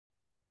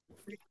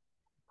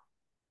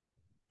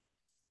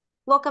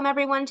Welcome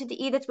everyone to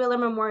the Edith Wheeler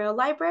Memorial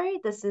Library.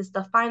 This is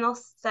the final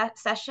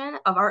session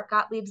of Art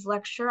Gottlieb's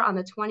lecture on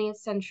the 20th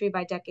century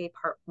by decade,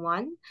 part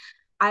 1.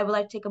 I would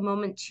like to take a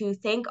moment to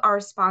thank our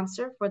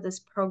sponsor for this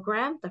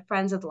program, the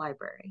Friends of the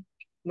Library.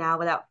 Now,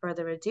 without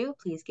further ado,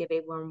 please give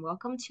a warm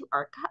welcome to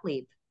Art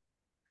Gottlieb.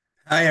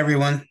 Hi,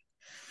 everyone.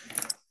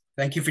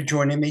 Thank you for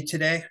joining me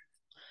today.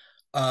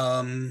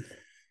 I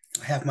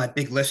have my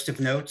big list of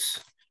notes,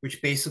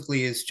 which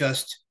basically is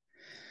just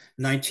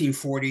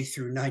 1940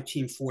 through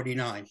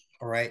 1949.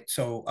 All right.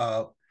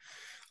 So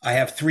I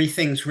have three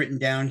things written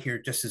down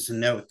here just as a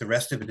note. The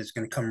rest of it is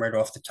going to come right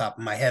off the top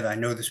of my head. I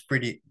know this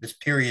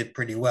period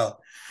pretty well.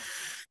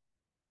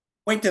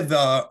 Point of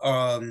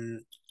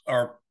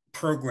our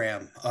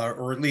program,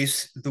 or at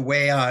least the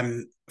way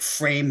I'm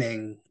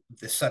framing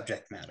the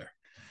subject matter,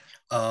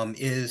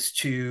 is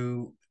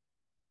to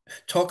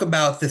talk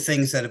about the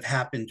things that have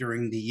happened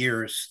during the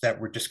years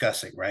that we're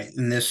discussing, right?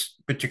 In this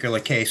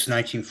particular case,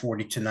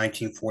 1940 to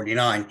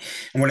 1949.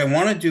 And what I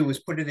want to do is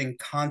put it in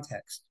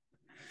context,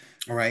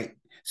 all right?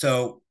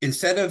 So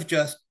instead of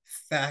just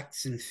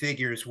facts and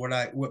figures, what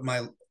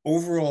my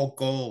overall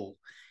goal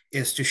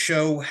is to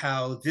show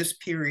how this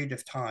period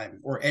of time,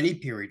 or any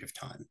period of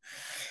time,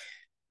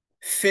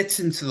 fits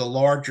into the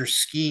larger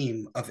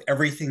scheme of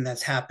everything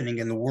that's happening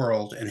in the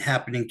world and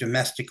happening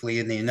domestically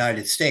in the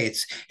United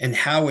States, and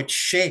how it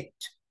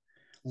shaped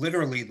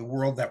literally the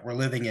world that we're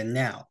living in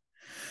now.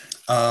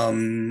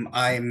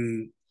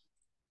 I'm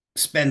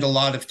spend a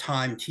lot of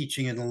time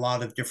teaching in a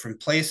lot of different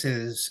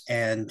places,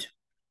 and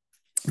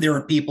there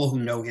are people who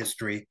know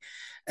history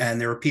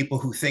and there are people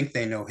who think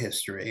they know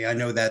history. I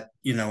know that,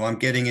 I'm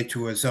getting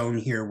into a zone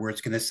here where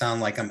it's going to sound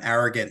like I'm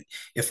arrogant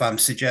if I'm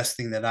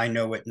suggesting that I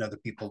know it and other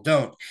people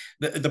don't.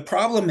 The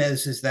problem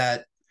is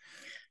that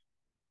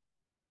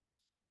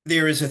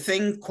there is a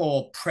thing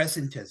called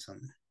presentism,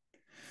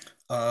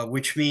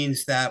 which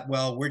means that,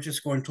 well, we're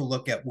just going to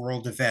look at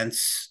world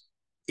events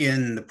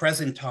in the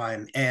present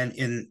time and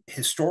in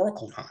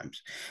historical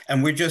times.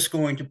 And we're just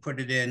going to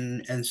put it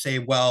in and say,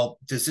 well,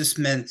 does this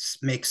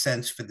make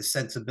sense for the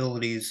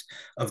sensibilities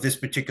of this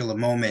particular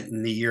moment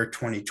in the year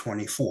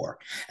 2024?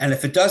 And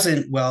if it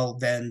doesn't, well,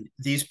 then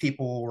these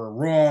people were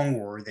wrong,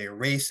 or they're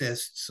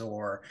racists,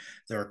 or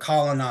they're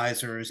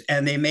colonizers,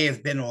 and they may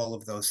have been all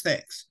of those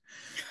things.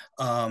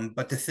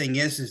 But the thing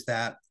is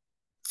that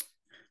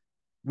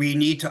we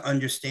need to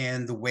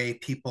understand the way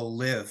people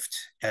lived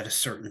at a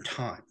certain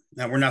time.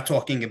 Now, we're not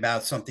talking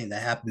about something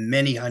that happened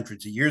many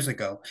hundreds of years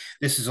ago.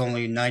 This is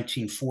only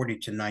 1940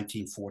 to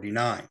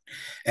 1949.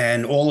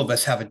 And all of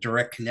us have a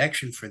direct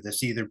connection for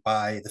this, either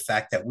by the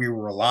fact that we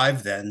were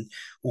alive then,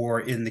 or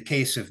in the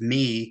case of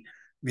me,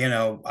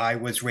 I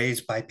was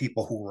raised by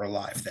people who were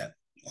alive then.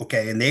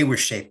 Okay. And they were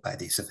shaped by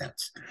these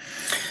events.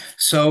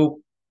 So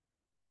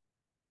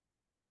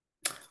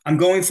I'm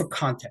going for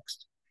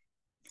context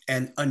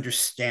and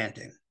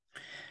understanding.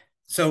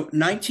 So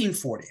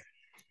 1940.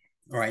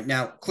 All right.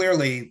 Now,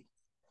 clearly,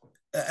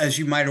 as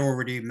you might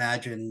already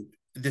imagine,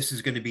 this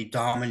is going to be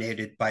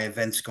dominated by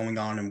events going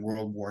on in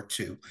World War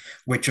II,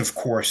 which, of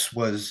course,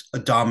 was a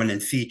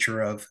dominant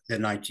feature of the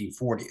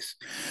 1940s.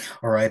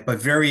 All right. But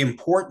very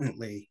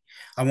importantly,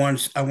 I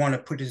want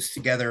to put this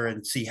together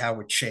and see how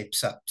it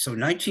shapes up. So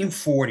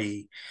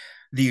 1940,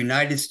 the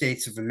United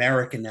States of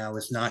America now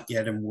is not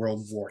yet in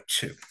World War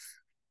II.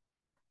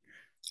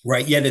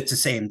 Right. Yet at the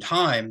same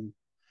time,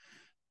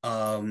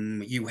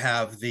 you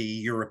have the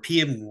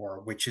European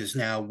War, which is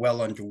now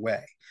well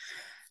underway.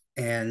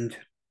 And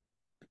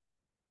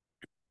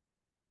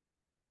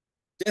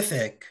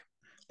Pacific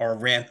are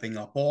ramping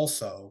up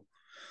also,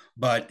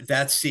 but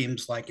that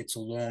seems like it's a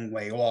long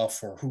way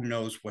off, or who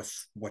knows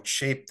what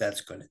shape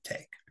that's going to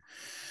take.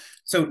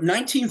 So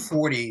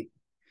 1940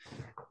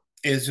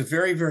 is a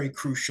very, very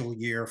crucial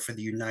year for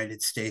the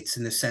United States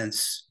in the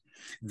sense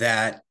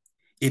that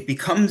it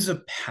becomes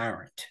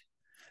apparent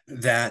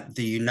that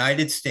the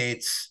United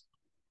States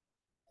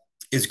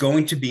is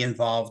going to be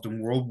involved in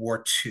World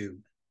War II,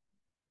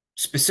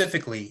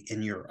 specifically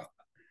in Europe,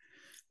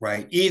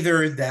 right?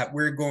 Either that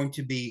we're going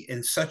to be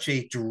in such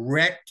a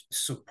direct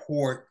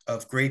support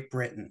of Great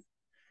Britain,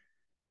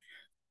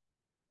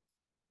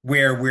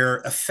 where we're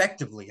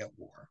effectively at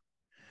war,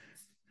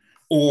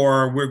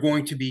 or we're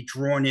going to be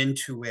drawn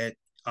into it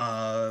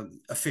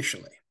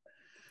officially,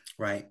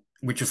 right?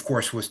 Which, of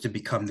course, was to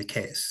become the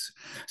case.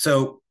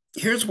 So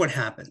here's what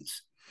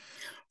happens.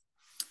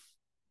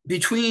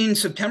 Between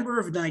September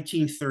of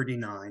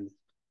 1939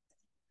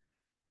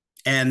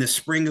 and the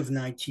spring of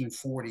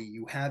 1940,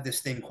 you had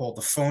this thing called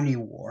the Phony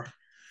War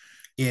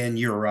in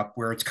Europe,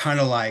 where it's kind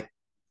of like,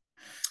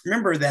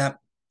 remember that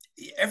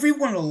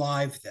everyone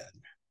alive then,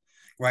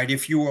 right,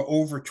 if you were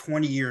over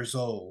 20 years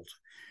old,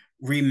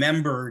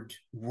 remembered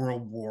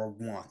World War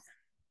One,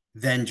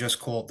 then just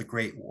called the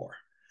Great War.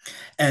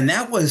 And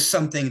that was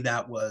something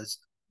that was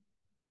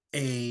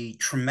a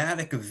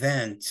traumatic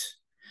event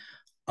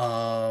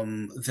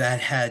that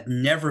had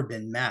never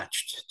been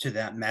matched to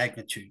that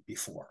magnitude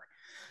before,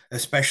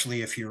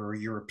 especially if you're a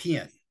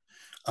European.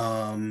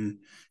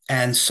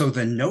 And so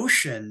the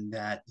notion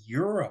that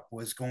Europe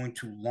was going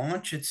to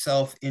launch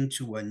itself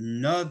into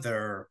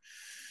another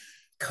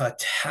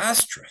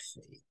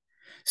catastrophe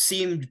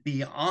seemed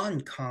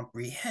beyond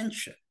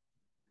comprehension.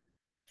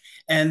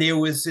 And there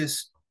was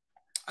this,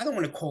 I don't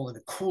want to call it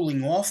a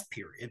cooling off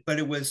period, but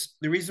it was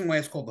the reason why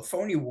it's called the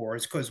phony war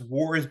is because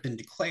war has been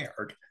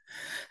declared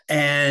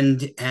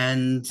and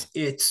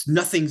it's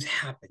nothing's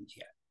happened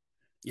yet.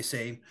 You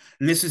see,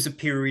 and this is a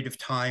period of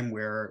time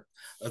where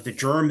the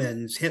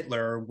Germans,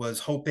 Hitler was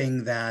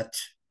hoping that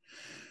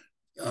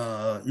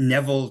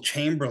Neville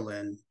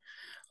Chamberlain,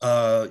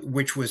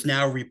 which was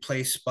now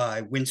replaced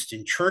by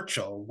Winston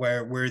Churchill,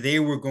 where they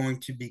were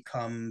going to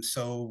become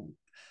so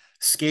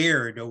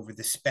scared over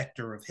the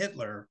specter of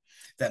Hitler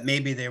that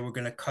maybe they were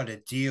going to cut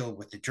a deal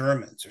with the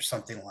Germans or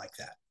something like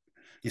that.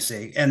 You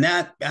see, and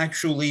that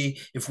actually,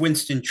 if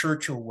Winston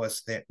Churchill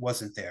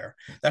wasn't there,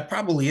 that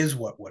probably is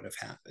what would have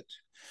happened,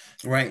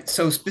 right?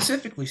 So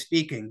specifically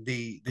speaking,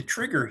 the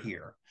trigger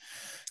here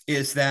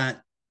is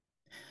that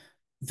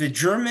the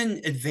German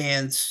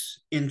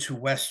advance into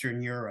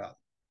Western Europe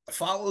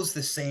follows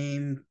the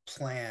same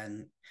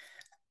plan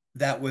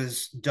that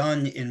was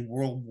done in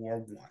World War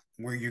One,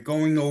 where you're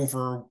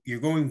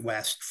going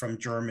west from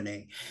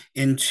Germany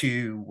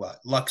into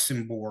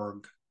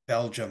Luxembourg,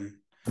 Belgium,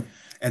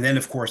 and then,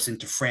 of course,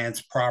 into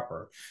France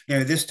proper.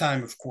 This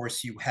time, of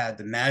course, you had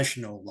the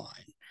Maginot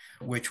Line,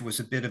 which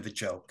was a bit of a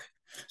joke.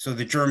 So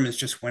the Germans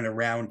just went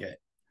around it.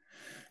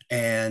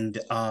 And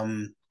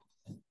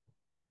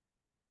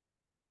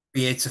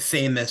it's a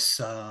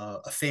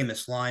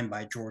famous line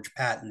by George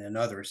Patton and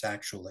others,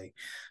 actually,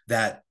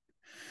 that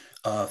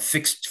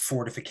fixed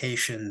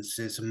fortifications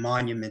is a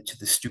monument to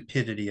the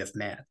stupidity of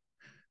man.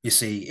 You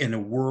see, in a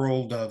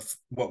world of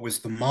what was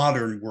the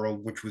modern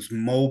world, which was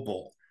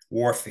mobile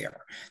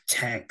warfare,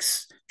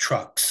 tanks,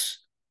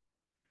 trucks,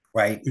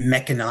 right,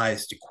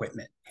 mechanized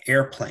equipment,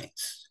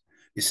 airplanes.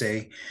 You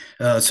see,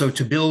 so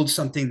to build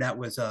something that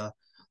was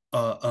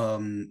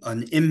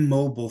an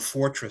immobile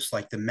fortress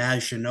like the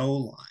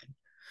Maginot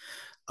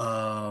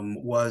Line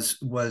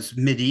was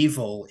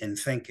medieval in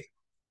thinking.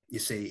 You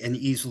see, and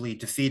easily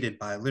defeated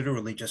by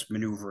literally just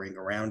maneuvering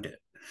around it.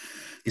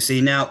 You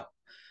see, now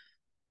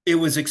it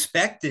was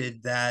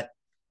expected that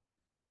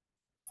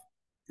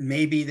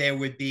maybe there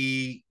would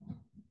be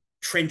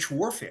trench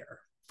warfare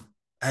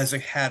as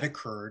it had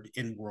occurred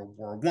in World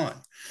War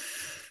One.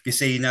 You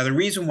see, now the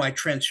reason why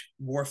trench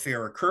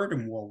warfare occurred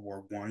in World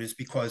War One is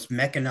because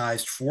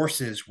mechanized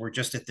forces were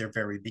just at their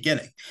very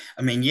beginning.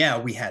 I mean, yeah,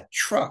 we had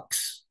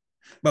trucks,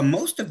 but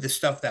most of the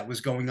stuff that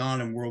was going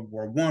on in World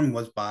War One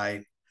was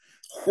by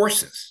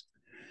horses,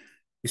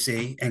 you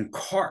see, and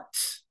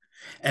carts.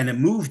 And it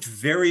moved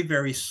very,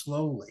 very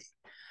slowly,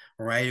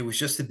 right? It was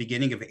just the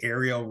beginning of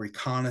aerial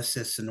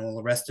reconnaissance and all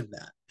the rest of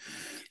that.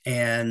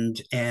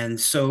 And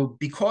so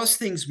because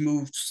things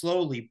moved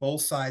slowly,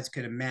 both sides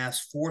could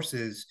amass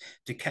forces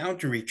to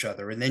counter each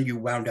other, and then you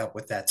wound up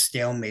with that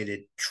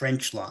stalemated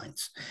trench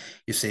lines,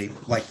 you see,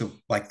 like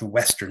the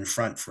Western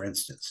Front, for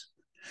instance.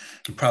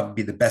 Would probably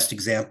be the best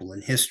example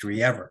in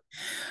history ever.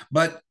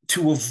 But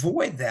to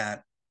avoid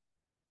that,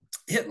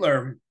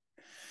 Hitler,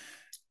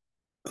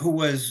 who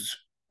was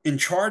in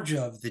charge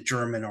of the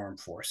German armed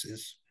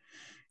forces,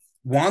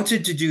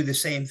 wanted to do the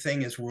same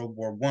thing as World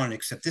War One,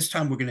 except this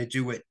time we're going to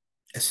do it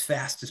as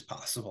fast as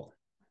possible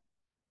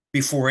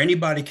before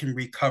anybody can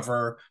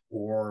recover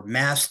or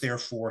mass their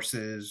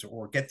forces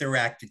or get their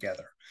act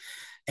together.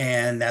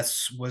 And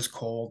that's was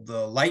called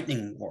the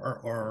Lightning War,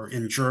 or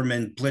in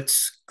German,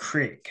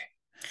 Blitzkrieg.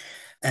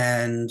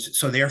 And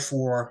so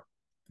therefore,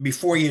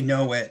 before you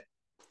know it,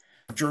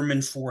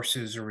 German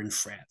forces are in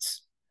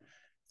France,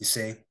 you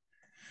see.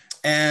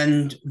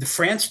 And the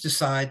France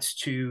decides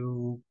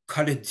to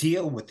cut a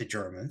deal with the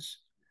Germans,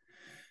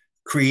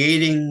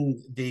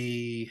 creating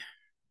the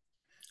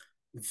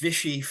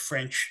Vichy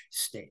French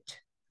state.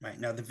 Right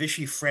now, the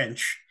Vichy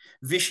French,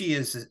 Vichy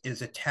is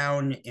a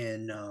town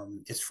in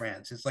is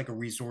France. It's like a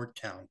resort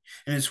town,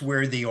 and it's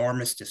where the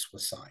armistice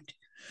was signed,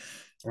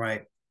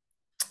 right?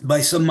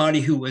 By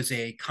somebody who was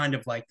a kind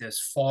of like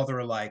this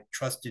father-like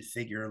trusted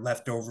figure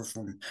left over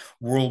from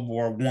World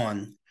War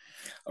One,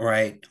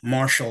 right?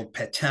 Marshal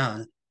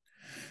Pétain.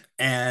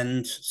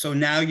 And so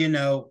now,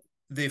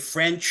 the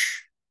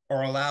French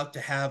are allowed to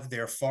have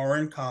their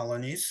foreign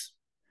colonies,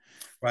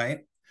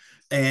 right?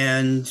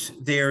 And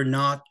they're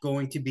not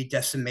going to be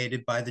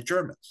decimated by the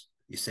Germans,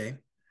 you see.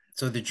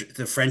 So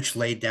the French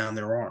laid down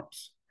their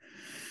arms.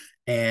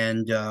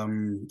 And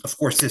of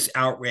course, this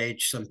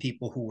outraged some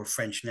people who were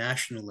French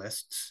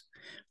nationalists,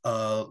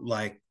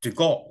 like de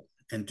Gaulle.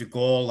 And de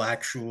Gaulle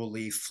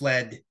actually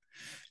fled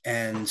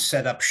and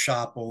set up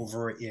shop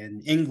over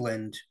in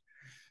England,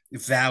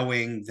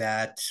 vowing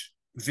that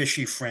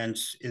Vichy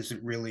France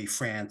isn't really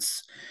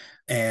France,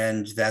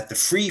 and that the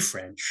Free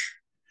French,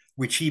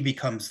 which he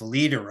becomes the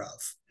leader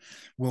of,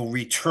 will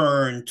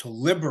return to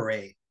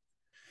liberate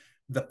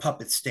the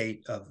puppet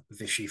state of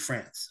Vichy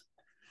France.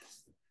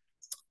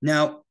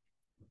 Now,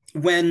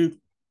 when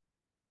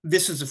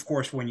this is, of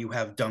course, when you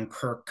have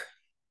Dunkirk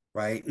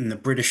right? And the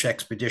British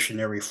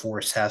Expeditionary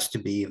Force has to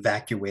be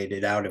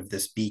evacuated out of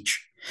this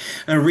beach.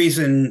 And a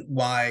reason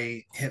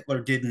why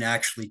Hitler didn't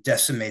actually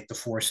decimate the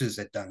forces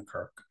at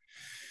Dunkirk,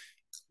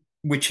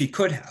 which he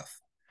could have.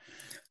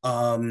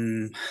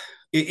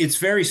 It's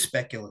very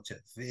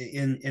speculative.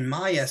 In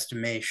my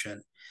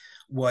estimation,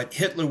 what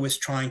Hitler was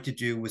trying to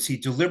do was he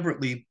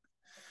didn't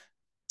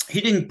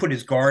put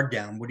his guard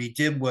down. What he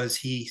did was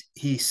he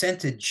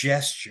sent a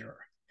gesture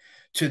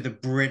to the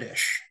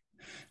British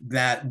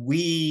that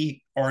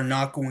we are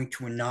not going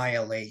to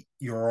annihilate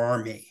your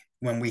army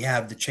when we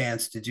have the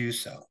chance to do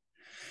so.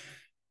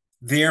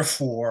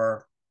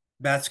 Therefore,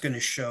 that's going to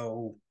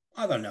show,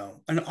 I don't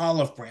know, an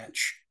olive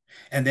branch.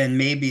 And then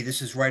maybe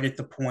this is right at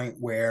the point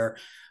where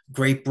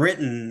Great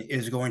Britain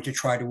is going to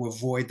try to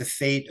avoid the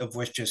fate of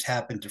what just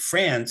happened to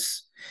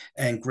France.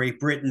 And Great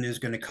Britain is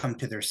going to come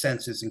to their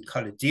senses and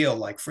cut a deal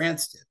like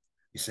France did,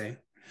 you see?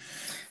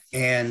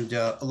 And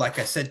like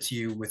I said to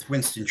you, with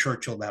Winston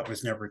Churchill, that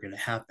was never going to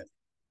happen.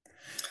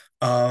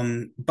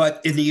 But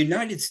in the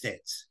United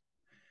States,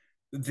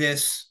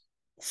 this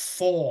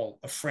fall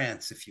of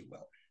France, if you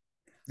will,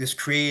 this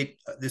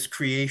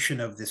creation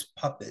of this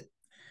puppet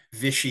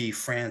Vichy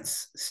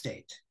France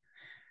state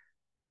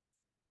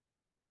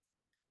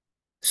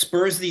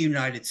spurs the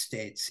United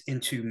States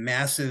into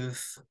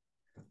massive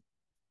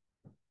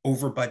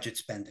over budget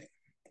spending,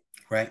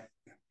 right?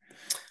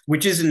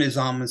 Which isn't as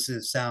ominous as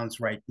it sounds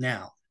right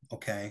now,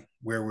 okay,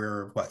 where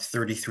we're what,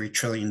 $33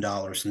 trillion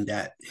in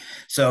debt.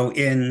 So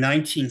in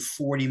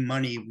 1940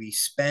 money, we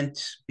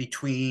spent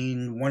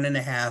between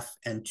 $1.5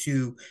 and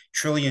 $2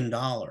 trillion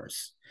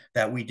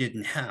that we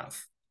didn't have,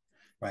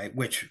 right?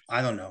 Which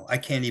I don't know. I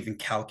can't even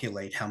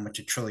calculate how much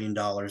 $1 trillion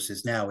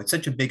is now. It's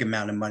such a big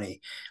amount of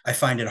money. I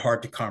find it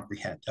hard to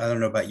comprehend. I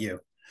don't know about you,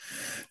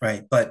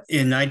 right? But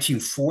in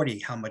 1940,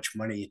 how much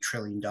money $1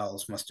 trillion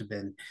must have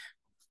been.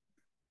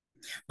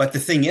 But the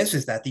thing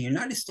is that the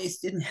United States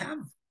didn't have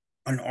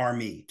an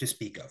army to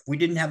speak of. We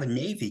didn't have a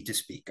navy to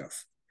speak of.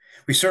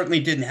 We certainly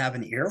didn't have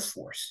an air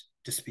force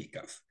to speak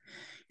of,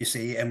 you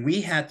see, and we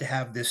had to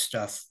have this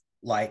stuff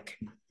like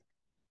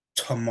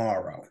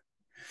tomorrow.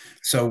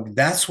 So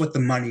that's what the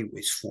money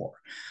was for.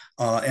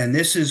 And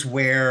this is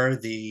where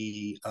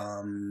the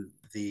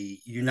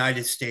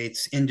United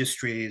States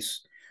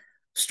industries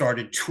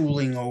started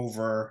tooling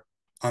over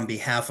on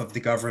behalf of the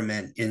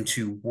government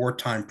into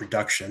wartime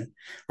production,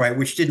 right,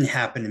 which didn't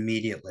happen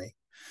immediately.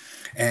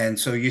 And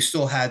so you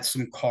still had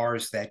some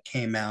cars that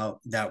came out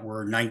that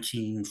were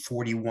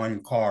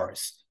 1941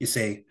 cars, you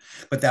see,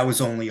 but that was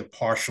only a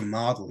partial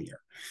model year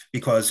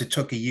because it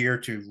took a year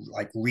to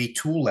like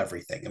retool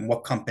everything. And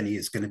what company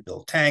is going to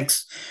build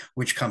tanks,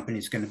 which company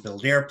is going to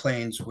build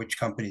airplanes, which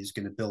company is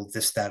going to build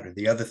this, that, or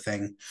the other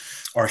thing.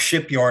 Our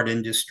shipyard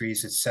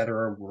industries, et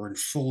cetera, were in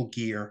full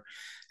gear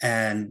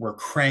and we're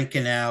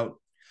cranking out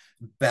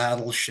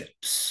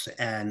battleships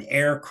and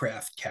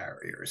aircraft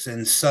carriers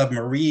and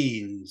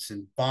submarines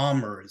and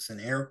bombers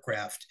and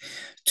aircraft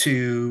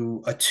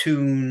to a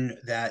tune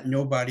that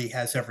nobody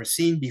has ever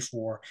seen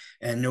before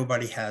and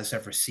nobody has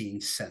ever seen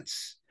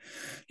since,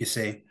 you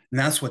see. And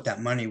that's what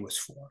that money was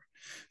for.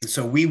 And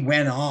so we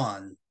went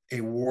on a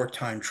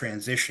wartime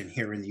transition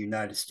here in the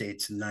United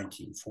States in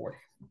 1940.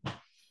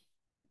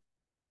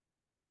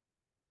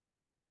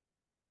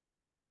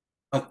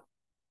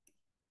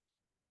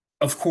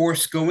 Of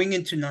course, going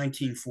into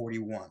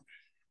 1941,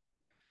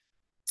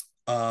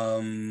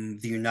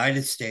 the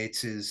United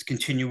States is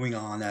continuing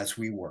on as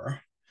we were,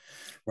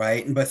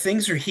 right? But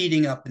things are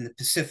heating up in the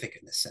Pacific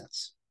in a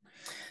sense.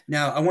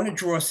 Now, I want to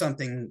draw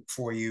something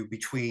for you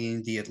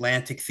between the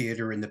Atlantic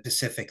Theater and the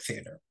Pacific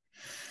Theater,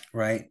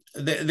 right?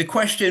 The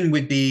question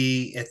would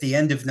be at the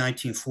end of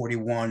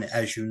 1941,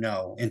 as you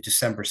know, in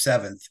December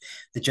 7th,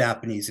 the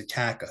Japanese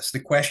attack us.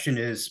 The question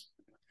is,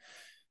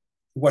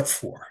 what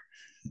for,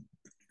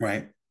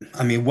 right?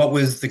 I mean, what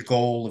was the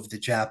goal of the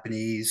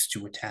Japanese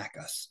to attack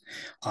us?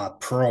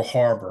 Pearl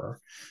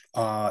Harbor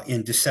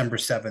in December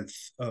 7th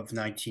of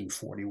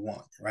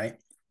 1941, right?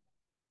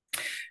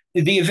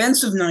 The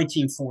events of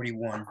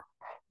 1941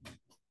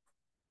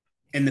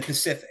 in the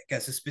Pacific,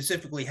 as it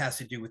specifically has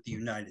to do with the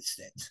United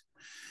States,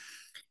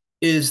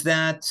 is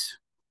that,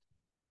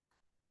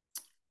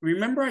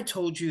 remember I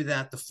told you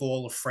that the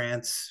fall of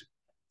France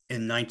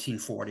in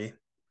 1940,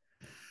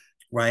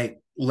 right,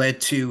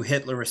 led to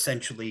Hitler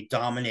essentially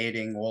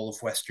dominating all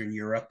of Western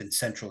Europe and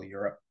Central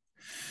Europe.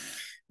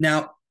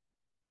 Now,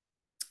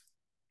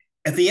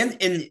 at the end,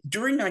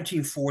 during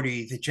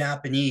 1940, the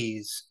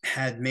Japanese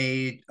had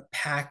made a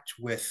pact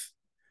with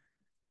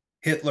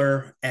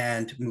Hitler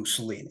and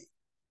Mussolini,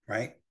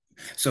 right?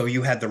 So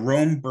you had the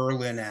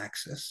Rome-Berlin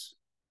axis,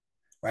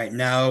 right?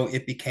 Now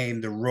it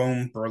became the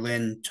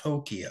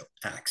Rome-Berlin-Tokyo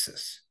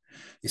axis,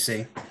 you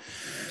see?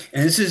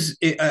 And this is,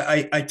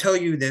 I tell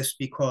you this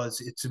because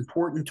it's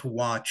important to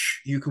watch.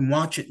 You can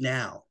watch it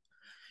now.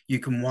 You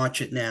can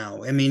watch it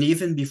now. I mean,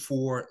 even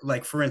before,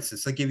 like, for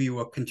instance, I'll give you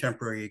a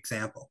contemporary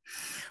example.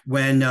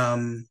 When,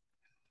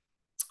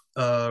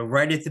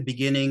 right at the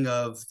beginning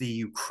of the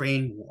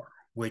Ukraine war,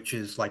 which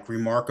is like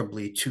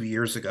remarkably 2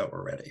 years ago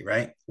already,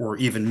 right? Or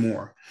even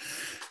more.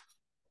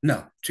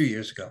 No, 2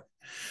 years ago.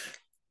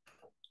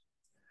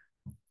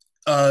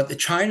 The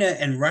China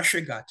and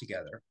Russia got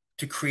together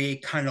to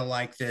create kind of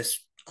like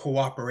this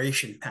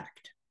cooperation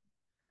pact.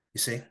 You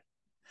see?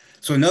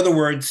 So, in other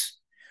words,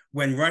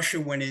 when Russia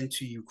went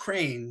into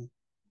Ukraine,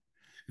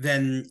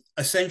 then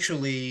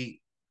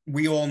essentially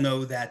we all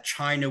know that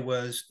China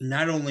was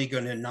not only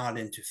going to not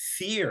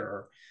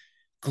interfere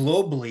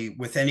globally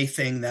with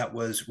anything that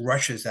was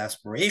Russia's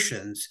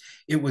aspirations,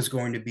 it was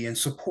going to be in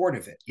support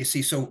of it. You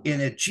see, so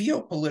in a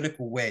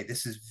geopolitical way,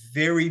 this is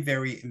very,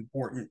 very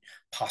important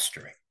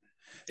posturing,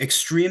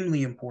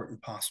 extremely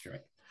important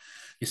posturing.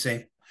 You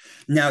see,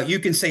 now you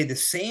can say the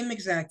same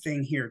exact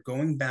thing here,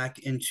 going back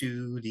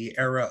into the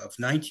era of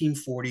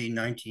 1940,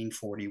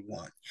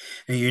 1941.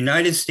 In the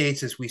United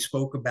States, as we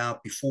spoke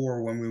about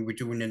before when we were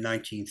doing the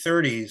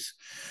 1930s,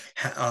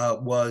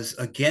 was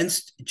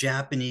against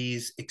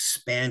Japanese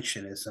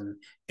expansionism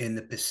in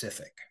the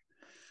Pacific.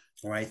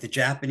 Right, the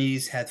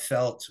Japanese had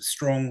felt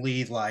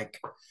strongly like,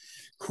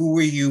 who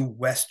are you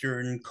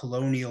Western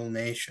colonial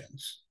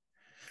nations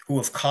who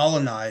have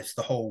colonized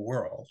the whole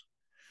world?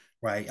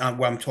 Right?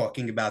 I'm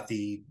talking about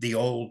the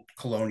old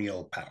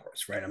colonial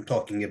powers, right? I'm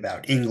talking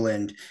about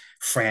England,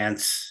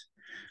 France,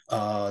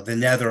 the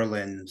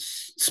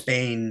Netherlands,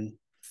 Spain,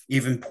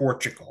 even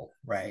Portugal,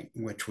 right?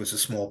 Which was a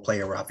small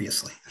player,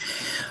 obviously,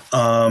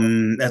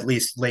 at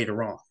least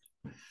later on.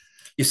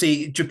 You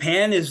see,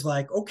 Japan is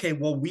like, okay,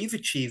 well, we've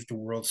achieved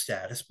world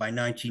status by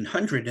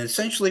 1900, and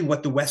essentially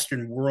what the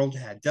Western world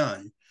had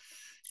done,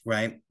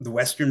 right? The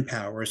Western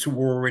powers who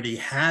already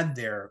had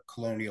their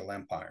colonial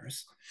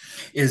empires,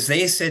 is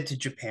they said to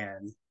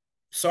Japan,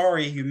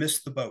 sorry, you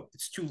missed the boat.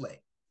 It's too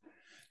late.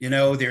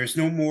 There's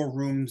no more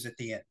rooms at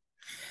the inn.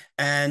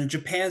 And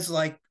Japan's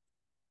like,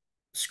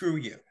 screw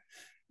you.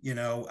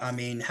 I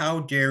mean,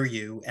 how dare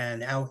you,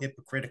 and how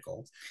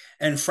hypocritical.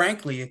 And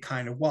frankly, it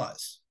kind of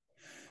was.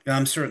 Now,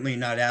 I'm certainly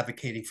not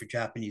advocating for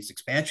Japanese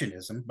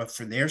expansionism, but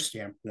from their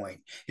standpoint,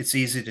 it's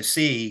easy to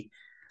see,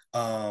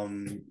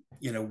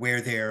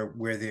 where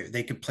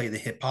they could play the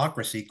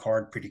hypocrisy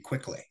card pretty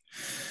quickly.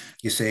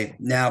 You see,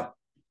 now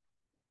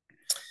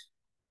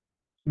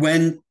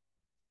when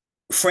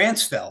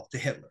France fell to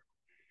Hitler,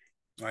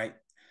 right?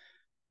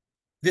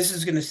 This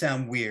is going to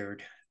sound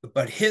weird,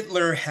 but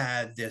Hitler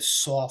had this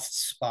soft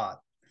spot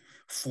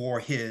for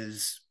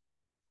his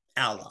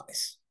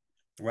allies,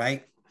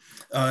 right?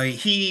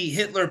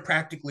 Hitler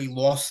practically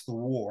lost the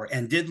war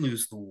and did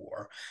lose the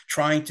war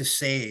trying to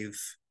save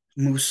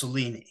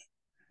Mussolini,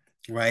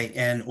 right?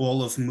 And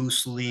all of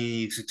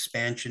Mussolini's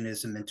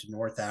expansionism into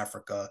North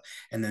Africa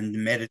and then the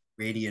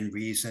Mediterranean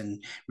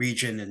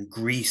region and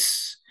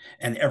Greece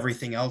and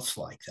everything else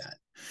like that.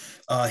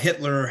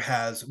 Hitler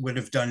would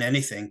have done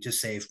anything to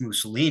save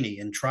Mussolini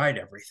and tried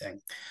everything,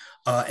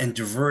 and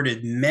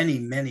diverted many,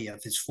 many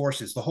of his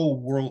forces. The whole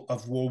world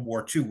of World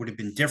War II would have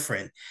been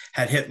different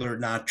had Hitler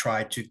not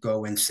tried to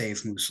go and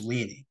save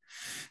Mussolini.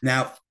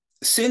 Now,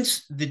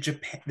 since the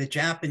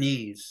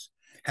Japanese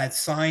had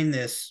signed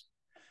this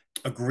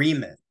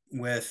agreement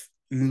with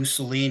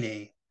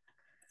Mussolini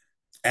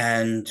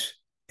and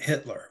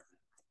Hitler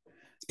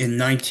in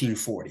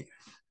 1940,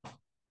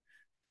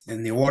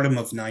 in the autumn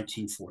of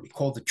 1940,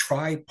 called the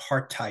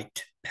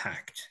Tripartite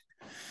Pact.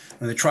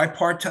 And the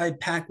Tripartite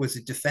Pact was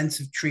a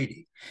defensive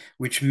treaty,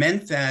 which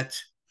meant that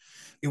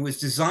it was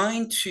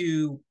designed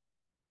to,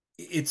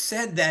 it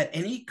said that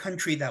any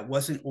country that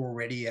wasn't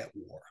already at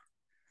war,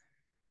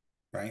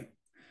 right?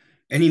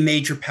 Any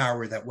major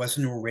power that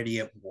wasn't already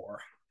at war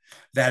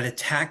that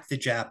attacked the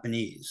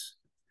Japanese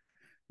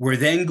were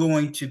then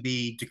going to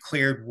be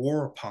declared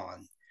war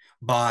upon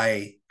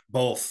by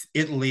both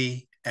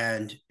Italy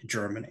and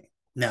Germany.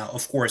 Now,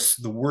 of course,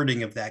 the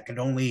wording of that could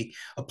only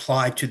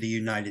apply to the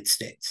United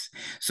States.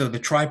 So the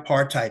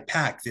Tripartite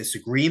Pact, this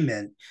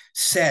agreement,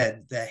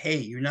 said that, hey,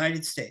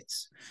 United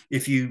States,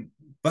 if you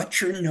butt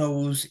your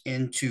nose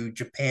into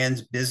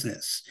Japan's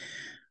business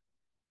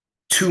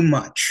too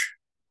much,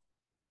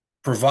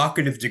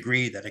 provocative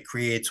degree that it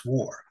creates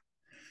war,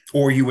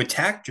 or you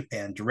attack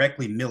Japan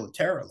directly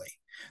militarily,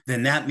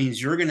 then that means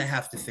you're going to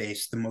have to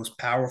face the most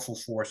powerful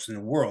force in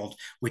the world,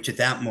 which at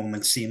that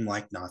moment seemed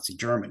like Nazi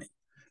Germany,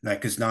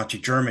 because Nazi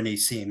Germany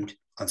seemed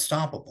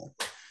unstoppable.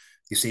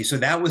 You see, so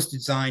that was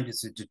designed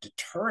as a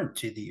deterrent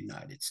to the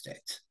United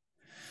States.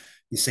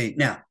 You see,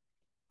 now,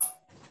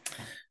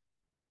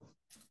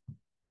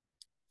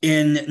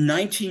 in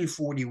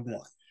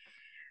 1941,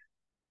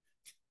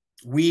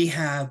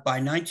 by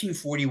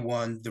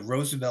 1941, the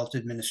Roosevelt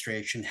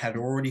administration had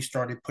already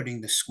started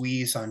putting the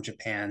squeeze on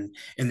Japan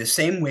in the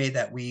same way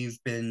that we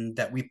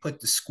put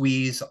the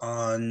squeeze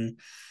on,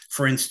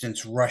 for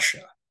instance,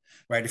 Russia,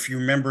 right? If you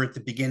remember at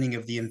the beginning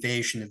of the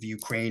invasion of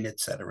Ukraine,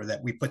 et cetera,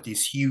 that we put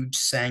these huge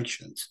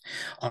sanctions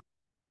on,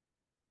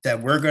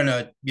 that we're going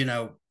to,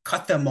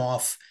 cut them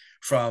off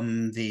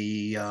from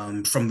the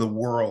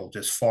world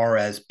as far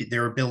as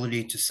their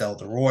ability to sell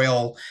their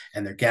oil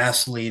and their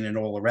gasoline and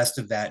all the rest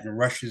of that. And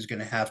Russia is going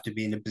to have to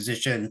be in a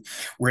position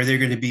where they're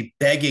going to be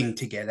begging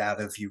to get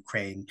out of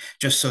Ukraine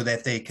just so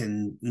that they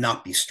can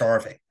not be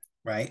starving,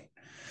 right?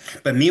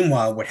 But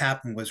meanwhile, what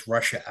happened was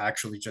Russia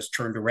actually just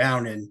turned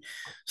around and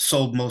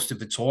sold most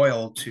of its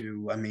oil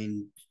to, I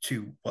mean,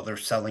 to, well, they're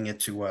selling it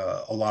to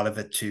a lot of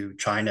it to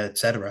China, et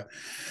cetera.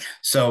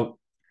 So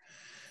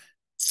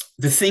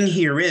the thing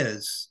here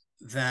is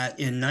that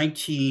in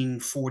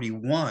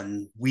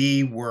 1941,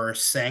 we were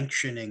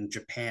sanctioning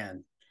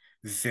Japan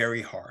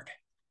very hard,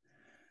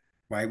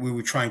 right? We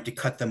were trying to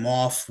cut them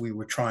off. We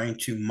were trying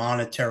to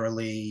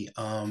monetarily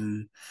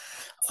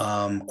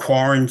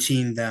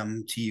quarantine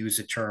them, to use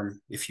a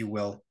term, if you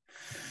will.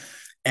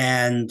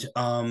 And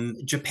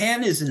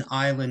Japan is an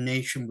island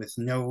nation with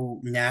no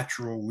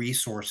natural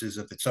resources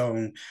of its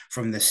own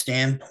from the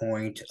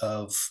standpoint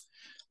of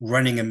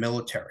running a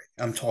military.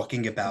 I'm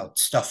talking about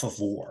stuff of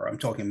war. I'm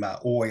talking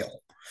about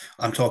oil.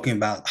 I'm talking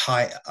about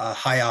high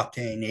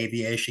octane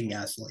aviation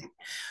gasoline,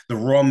 the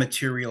raw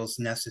materials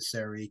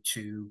necessary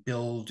to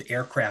build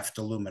aircraft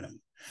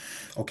aluminum.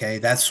 Okay,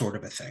 that sort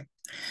of a thing.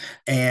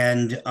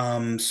 And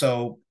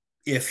so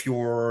if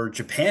you're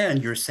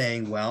Japan, you're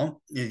saying,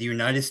 well, the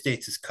United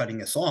States is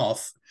cutting us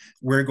off.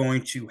 We're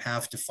going to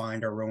have to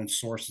find our own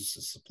sources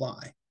of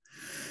supply.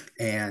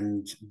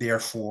 And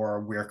therefore,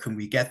 where can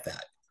we get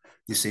that?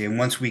 You see, and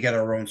once we get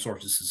our own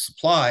sources of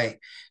supply,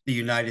 the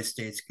United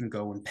States can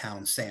go and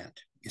pound sand.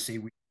 You see,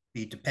 we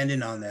be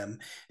dependent on them,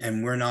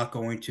 and we're not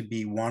going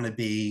to want to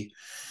be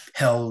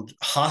held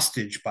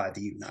hostage by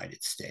the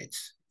United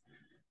States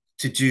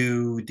to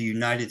do the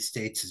United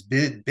States'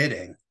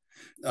 bidding,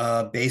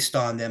 based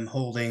on them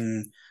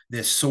holding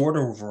this sword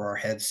over our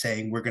heads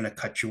saying, we're going to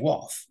cut you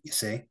off. You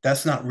see,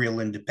 that's not real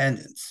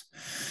independence.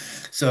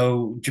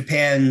 So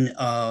Japan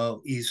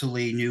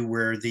easily knew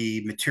where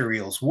the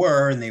materials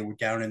were, and they were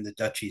down in the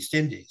Dutch East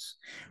Indies,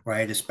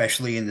 right?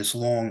 Especially in this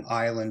long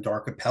island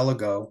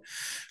archipelago,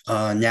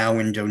 now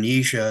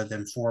Indonesia,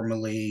 then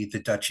formerly the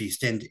Dutch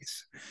East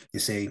Indies. You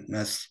see,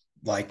 that's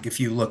like if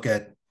you look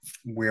at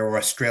where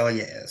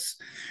Australia is,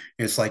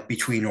 it's like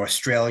between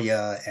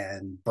Australia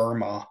and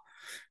Burma,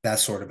 that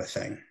sort of a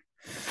thing.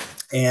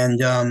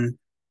 And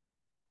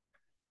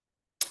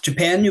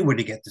Japan knew where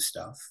to get the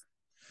stuff,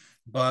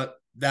 but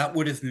that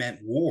would have meant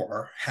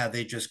war had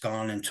they just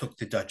gone and took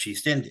the Dutch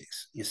East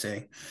Indies, you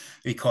see,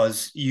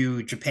 because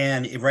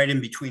Japan, right in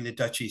between the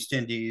Dutch East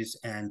Indies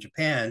and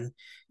Japan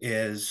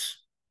is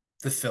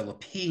the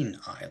Philippine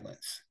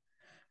Islands,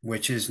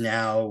 which is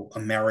now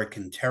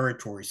American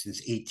territory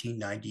since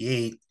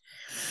 1898.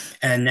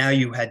 And now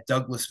you had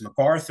Douglas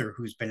MacArthur,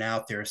 who's been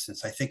out there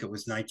since I think it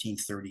was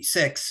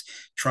 1936,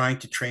 trying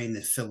to train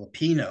the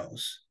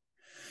Filipinos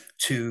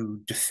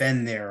to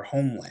defend their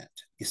homeland,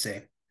 you see.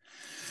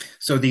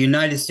 So the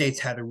United States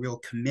had a real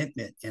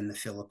commitment in the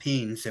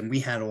Philippines, and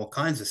we had all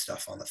kinds of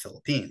stuff on the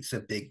Philippines,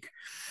 a big,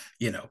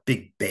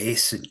 big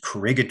base and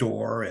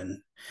Corregidor and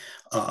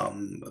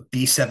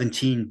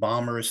B-17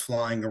 bombers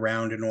flying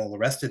around and all the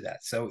rest of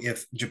that. So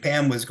if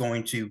Japan was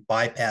going to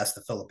bypass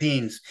the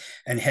Philippines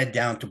and head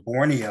down to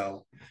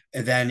Borneo,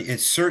 then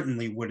it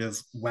certainly would have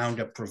wound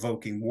up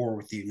provoking war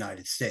with the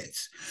United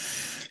States.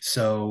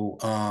 So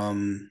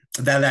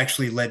that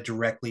actually led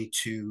directly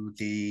to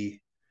the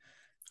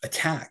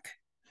attack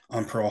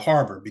on Pearl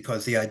Harbor,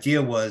 because the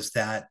idea was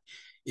that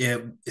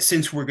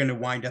since we're going to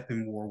wind up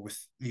in war with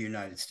the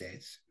United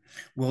States,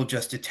 we'll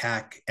just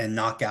attack and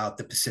knock out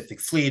the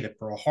Pacific Fleet at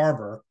Pearl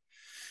Harbor,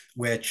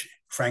 which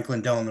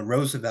Franklin Delano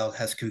Roosevelt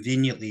has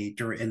conveniently,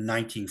 in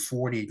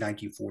 1940,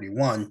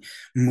 1941,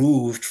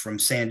 moved from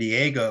San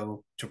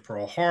Diego to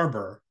Pearl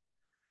Harbor,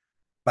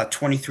 about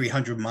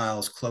 2,300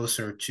 miles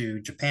closer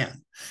to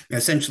Japan. And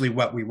essentially,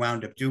 what we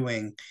wound up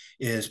doing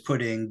is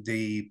putting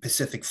the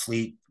Pacific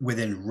Fleet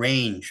within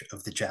range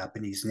of the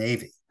Japanese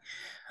Navy.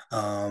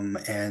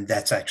 And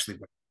that's actually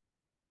what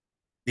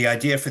the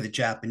idea for the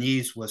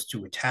Japanese was,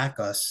 to attack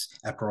us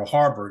at Pearl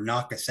Harbor,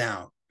 knock us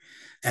out.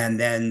 And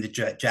then the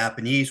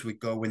Japanese would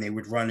go and they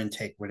would run and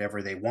take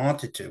whatever they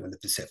wanted to in the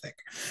Pacific,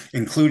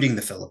 including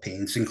the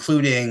Philippines,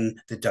 including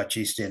the Dutch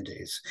East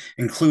Indies,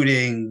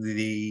 including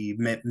the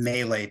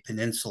Malay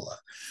Peninsula,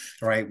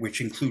 right,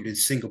 which included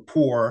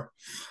Singapore,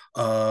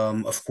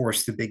 of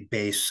course, the big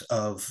base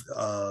of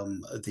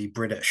the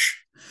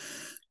British,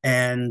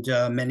 and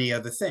many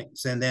other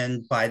things. And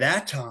then by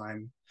that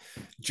time,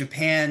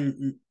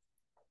 Japan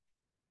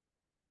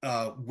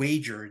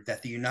wagered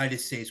that the United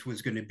States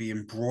was going to be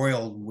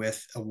embroiled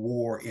with a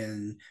war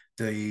in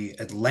the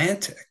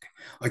Atlantic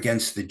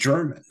against the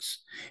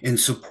Germans in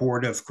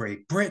support of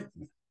Great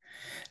Britain.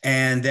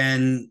 And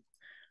then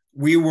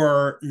we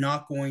were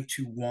not going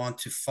to want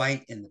to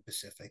fight in the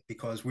Pacific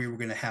because we were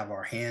going to have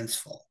our hands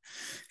full.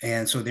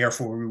 And so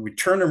therefore we would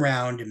turn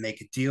around and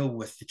make a deal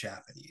with the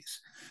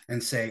Japanese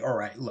and say, all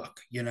right, look,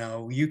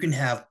 you can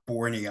have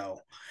Borneo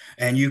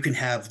and you can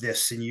have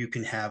this and you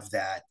can have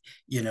that,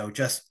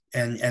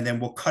 and then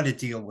we'll cut a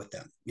deal with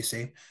them, you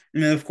see.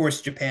 And then of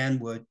course Japan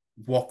would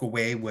walk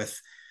away with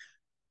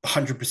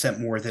 100%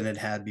 more than it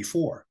had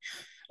before.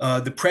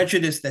 The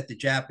prejudice that the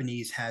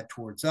Japanese had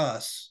towards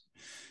us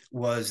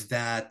was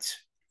that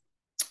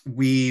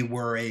we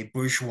were a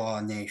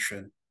bourgeois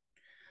nation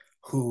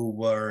who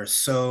were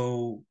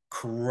so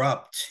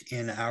corrupt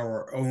in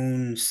our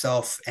own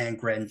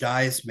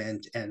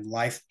self-aggrandizement and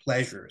life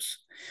pleasures,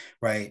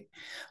 right?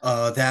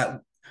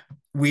 That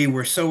we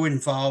were so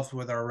involved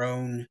with our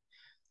own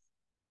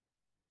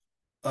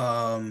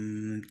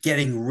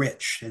getting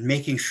rich and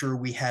making sure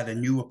we had a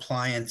new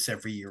appliance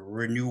every year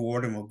or a new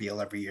automobile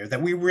every year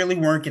that we really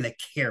weren't going to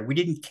care. We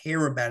didn't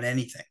care about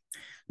anything,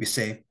 you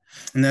see.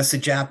 And that's the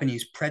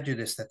Japanese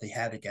prejudice that they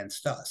had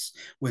against us,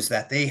 was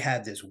that they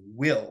had this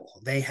will,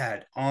 they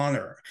had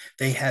honor,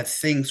 they had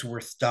things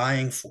worth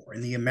dying for,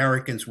 and the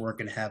Americans weren't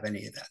going to have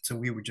any of that. So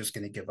we were just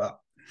going to give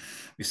up,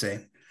 you see.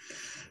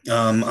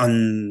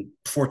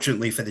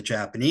 Unfortunately for the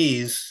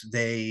Japanese,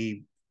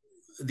 the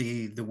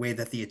way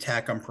that the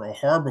attack on Pearl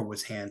Harbor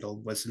was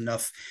handled was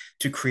enough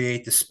to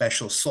create the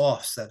special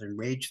sauce that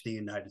enraged the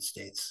United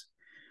States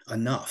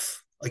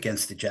enough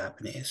against the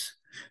Japanese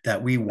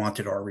that we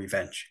wanted our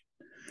revenge.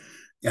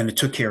 And it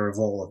took care of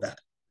all of that.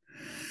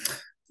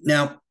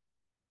 Now,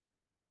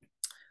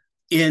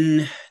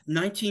 in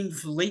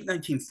late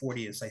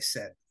 1940, as I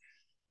said,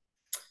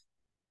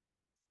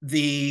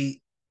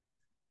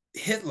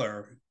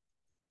 Hitler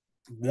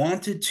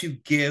wanted to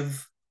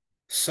give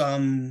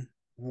some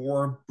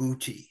war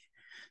booty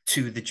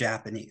to the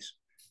Japanese,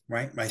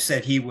 right? I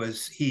said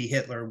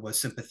Hitler was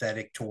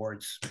sympathetic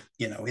towards,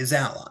 his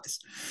allies.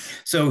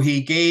 So he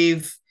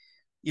gave,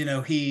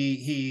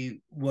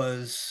 he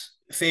was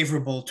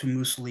favorable to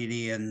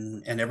Mussolini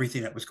and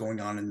everything that was going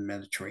on in the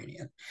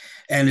Mediterranean.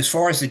 And as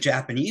far as the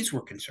Japanese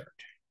were concerned,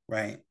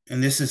 right?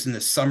 And this is in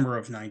the summer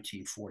of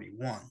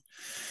 1941.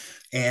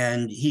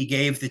 And he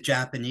gave the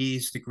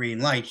Japanese the green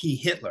light.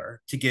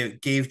 Hitler,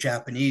 gave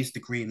Japanese the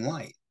green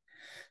light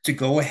to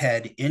go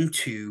ahead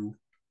into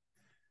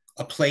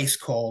a place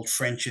called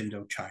French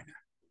Indochina,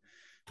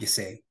 you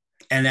see,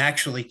 and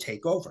actually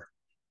take over,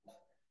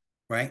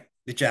 right?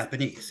 The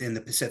Japanese in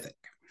the Pacific.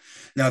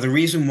 Now, the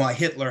reason why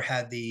Hitler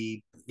had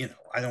I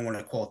don't want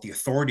to call it the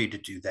authority to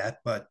do that,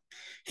 but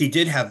he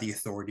did have the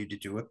authority to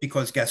do it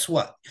because guess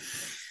what?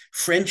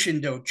 French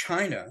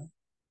Indochina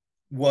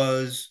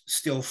was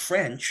still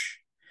French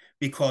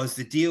because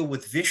the deal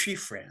with Vichy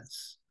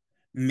France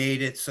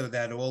made it so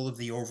that all of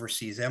the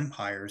overseas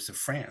empires of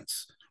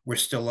France were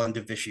still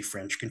under Vichy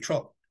French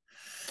control,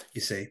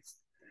 you see.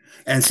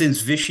 And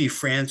since Vichy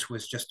France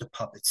was just a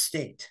puppet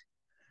state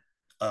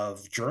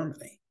of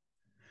Germany,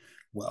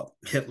 well,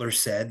 Hitler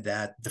said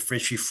that the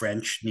Vichy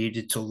French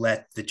needed to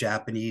let the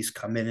Japanese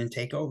come in and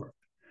take over,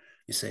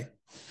 you see.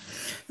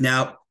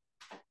 Now,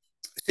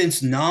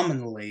 since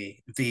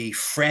nominally the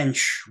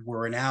French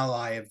were an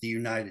ally of the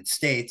United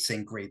States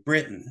and Great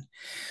Britain,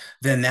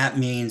 then that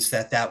means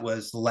that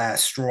was the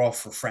last straw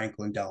for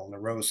Franklin Delano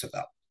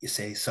Roosevelt. You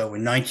see, so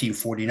in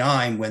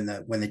 1949, when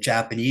the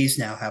Japanese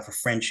now have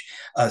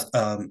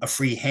a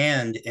free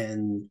hand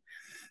in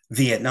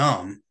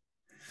Vietnam,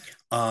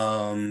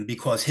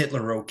 because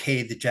Hitler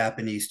okayed the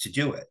Japanese to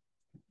do it,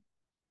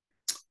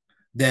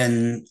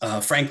 then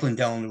Franklin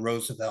Delano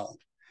Roosevelt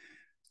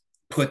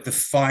put the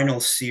final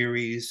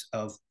series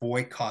of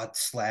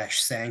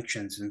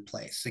boycott/sanctions in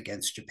place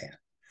against Japan.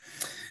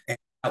 And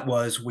that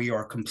was, we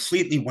are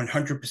completely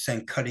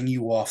 100% cutting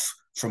you off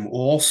from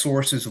all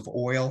sources of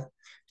oil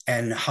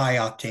and high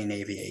octane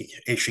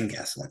aviation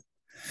gasoline.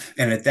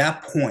 And at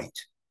that point,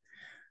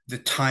 the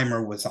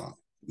timer was on,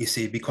 you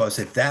see, because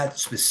at that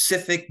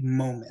specific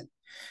moment,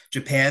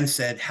 Japan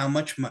said, how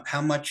much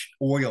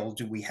oil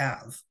do we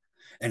have?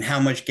 And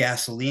how much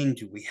gasoline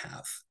do we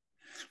have?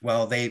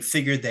 Well, they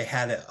figured they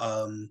had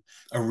a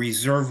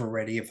reserve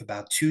already of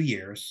about 2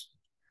 years.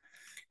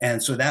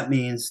 And so that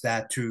means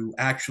that to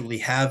actually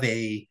have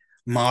a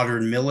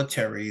modern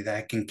military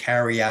that can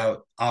carry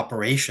out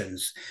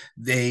operations,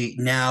 they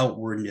now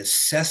were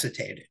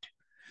necessitated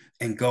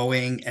in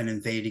going and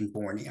invading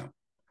Borneo,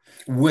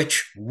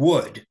 which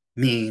would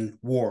mean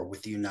war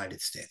with the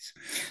United States.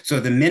 So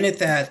the minute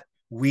that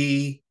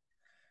we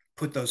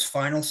put those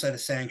final set of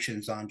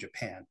sanctions on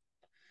Japan,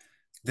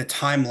 the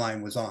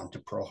timeline was on to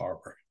Pearl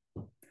Harbor.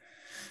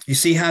 You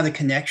see how the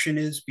connection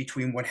is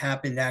between what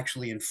happened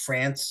actually in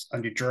France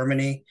under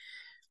Germany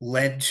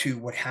led to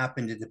what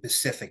happened in the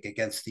Pacific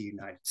against the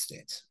United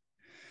States.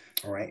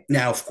 All right.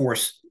 Now, of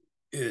course,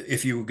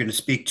 if you were going to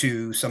speak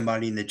to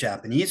somebody in the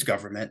Japanese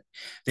government,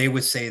 they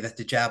would say that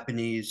the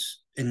Japanese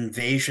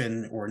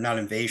invasion, or not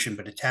invasion,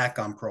 but attack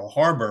on Pearl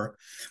Harbor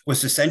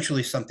was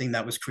essentially something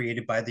that was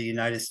created by the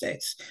United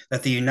States,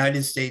 that the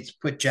United States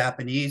put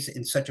Japanese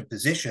in such a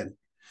position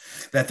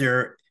that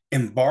their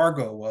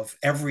embargo of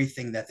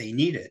everything that they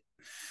needed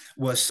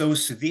was so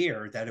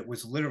severe that it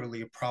was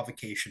literally a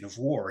provocation of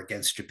war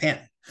against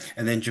Japan.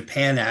 And then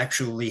Japan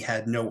actually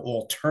had no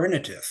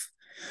alternative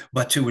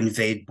but to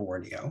invade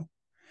Borneo.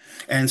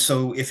 And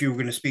so if you were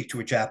going to speak to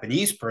a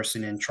Japanese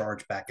person in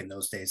charge back in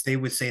those days, they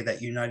would say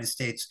that United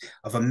States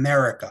of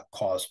America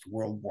caused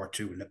World War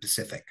II in the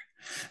Pacific.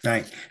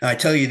 Now, I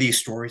tell you these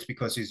stories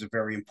because these are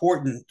very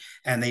important,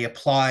 and they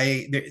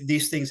apply.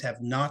 These things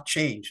have not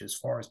changed as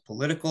far as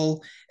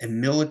political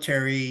and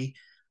military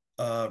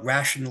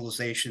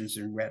rationalizations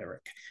and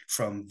rhetoric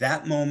from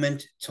that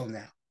moment till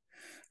now.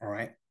 All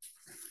right.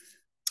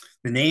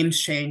 The names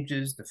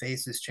changes, the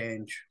faces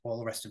change, all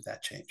the rest of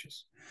that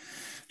changes.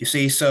 You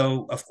see,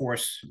 so of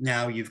course,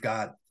 now you've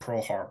got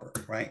Pearl Harbor,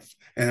 right?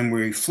 And then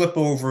we flip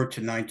over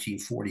to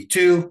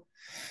 1942.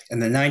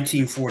 And then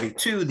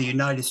 1942, the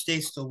United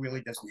States still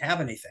really doesn't have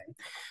anything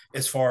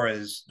as far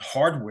as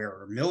hardware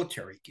or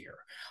military gear.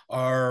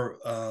 Our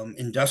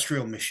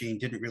industrial machine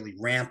didn't really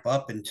ramp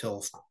up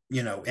until,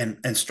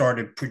 and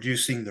started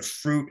producing the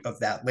fruit of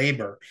that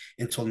labor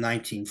until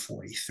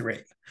 1943.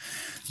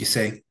 You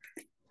see,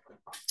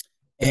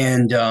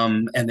 and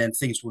then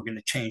things were going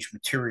to change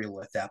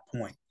material at that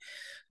point.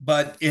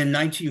 But in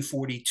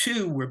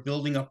 1942, we're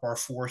building up our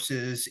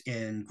forces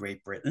in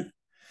Great Britain,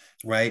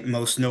 right?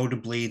 Most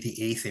notably, the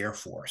 8th Air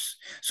Force.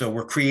 So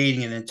we're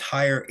creating an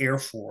entire Air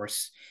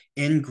Force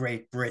in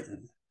Great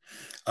Britain,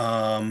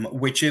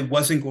 which it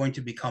wasn't going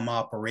to become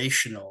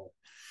operational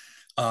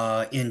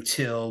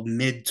until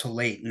mid to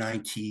late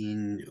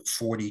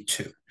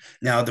 1942.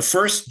 Now, the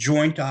first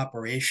joint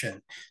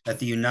operation that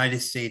the United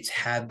States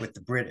had with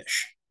the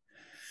British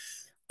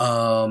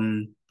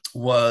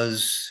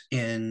was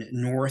in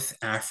North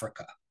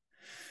Africa.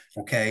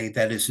 Okay,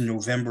 that is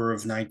November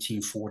of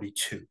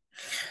 1942.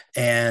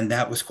 And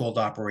that was called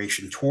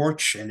Operation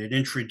Torch. And it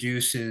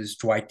introduces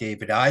Dwight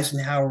David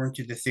Eisenhower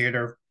into the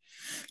theater.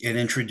 It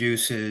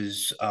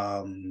introduces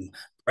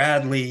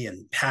Bradley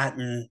and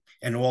Patton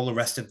and all the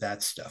rest of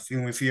that stuff.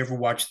 If you ever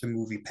watch the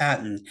movie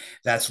Patton,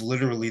 that's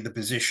literally the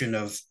position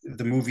of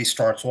the movie.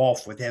 Starts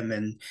off with him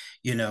in,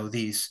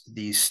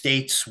 these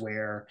states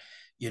where,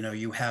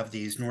 you have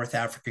these North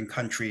African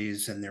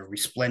countries and their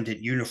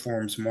resplendent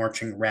uniforms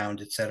marching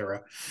around, etc.,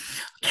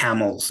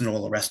 camels and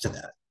all the rest of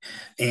that.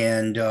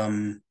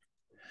 And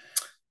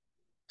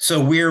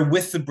so we're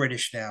with the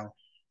British now.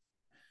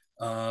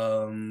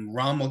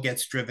 Rommel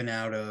gets driven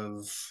out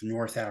of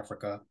North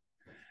Africa.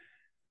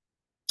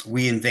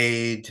 We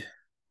invade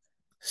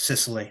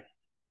Sicily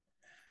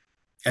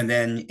and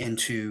then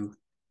into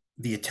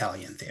the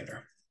Italian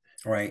theater,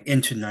 right,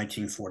 into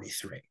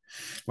 1943,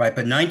 right?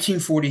 But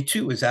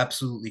 1942 is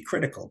absolutely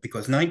critical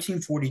because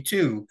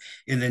 1942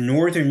 in the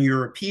Northern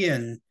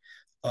European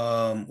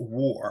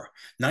war,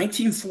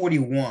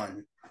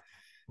 1941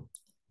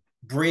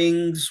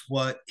 brings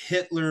what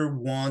Hitler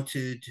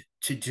wanted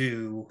to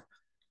do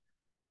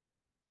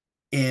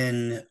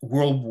in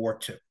World War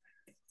II,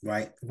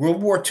 right?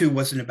 World War II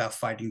wasn't about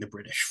fighting the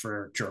British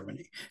for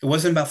Germany. It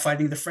wasn't about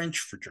fighting the French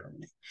for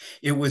Germany.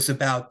 It was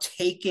about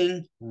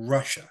taking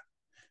Russia,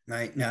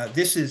 right? Now,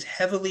 this is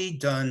heavily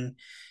done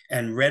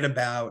and read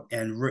about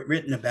and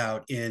written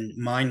about in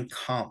Mein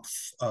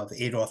Kampf of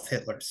Adolf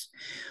Hitler's,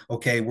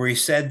 okay, where he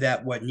said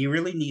that what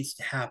really needs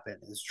to happen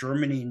is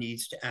Germany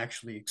needs to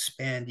actually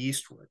expand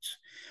eastwards,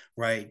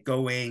 right?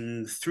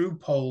 Going through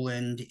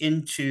Poland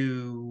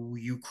into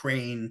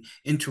Ukraine,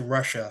 into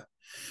Russia,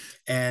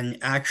 and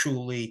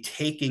actually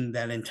taking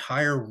that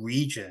entire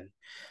region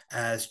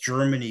as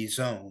Germany's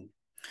own,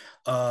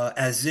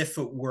 as if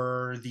it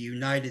were the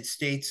United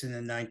States in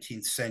the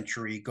 19th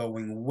century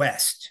going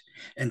west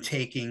and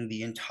taking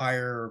the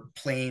entire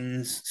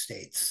plains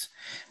states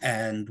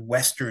and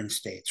western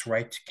states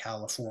right to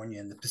California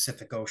and the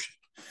Pacific Ocean,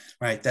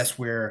 right? That's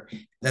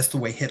the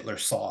way Hitler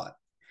saw it.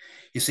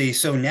 You see,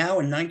 so now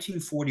in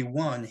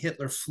 1941,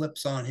 Hitler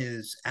flips on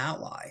his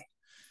ally,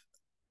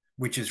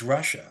 which is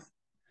Russia,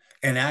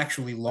 and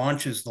actually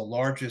launches the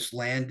largest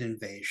land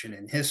invasion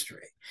in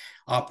history,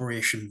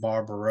 Operation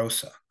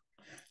Barbarossa.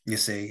 You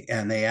see,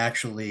 and they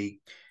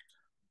actually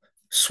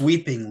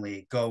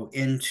sweepingly go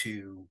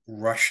into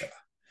Russia,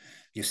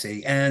 you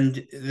see,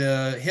 and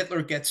the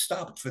Hitler gets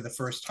stopped for the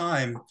first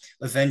time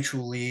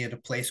eventually at a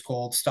place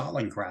called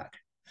Stalingrad,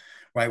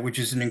 right, which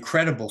is an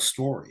incredible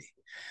story.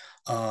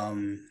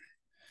 And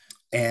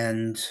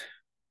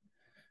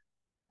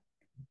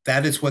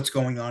that is what's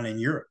going on in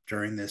Europe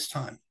during this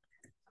time.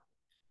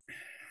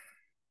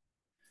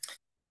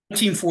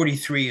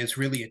 1943 is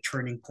really a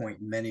turning point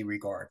in many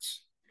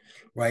regards.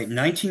 Right,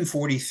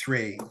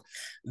 1943,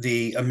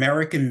 the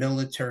American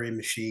military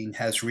machine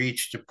has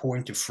reached a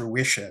point of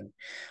fruition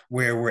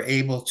where we're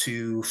able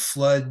to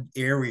flood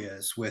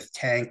areas with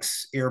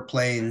tanks,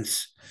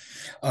 airplanes,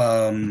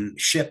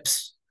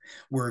 ships.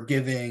 We're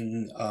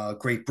giving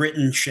Great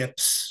Britain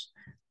ships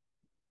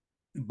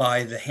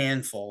by the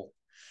handful,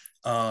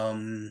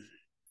 and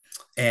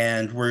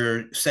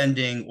we're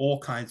sending all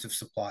kinds of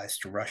supplies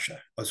to Russia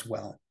as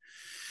well.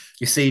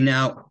 You see,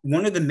 now,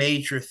 one of the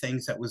major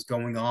things that was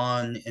going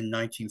on in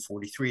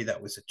 1943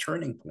 that was a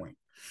turning point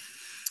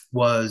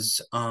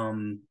was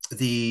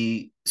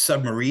the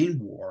submarine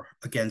war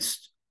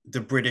against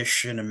the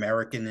British and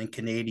American and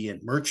Canadian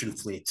merchant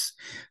fleets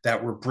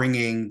that were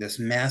bringing this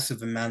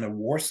massive amount of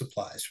war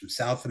supplies from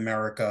South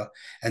America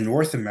and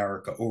North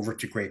America over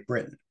to Great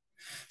Britain.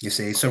 You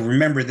see, so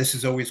remember, this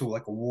is always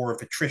like a war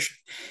of attrition.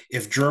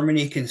 If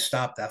Germany can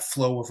stop that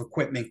flow of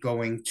equipment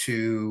going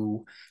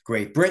to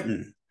Great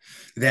Britain,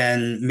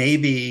 then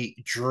maybe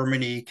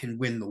Germany can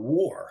win the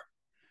war,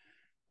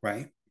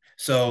 right?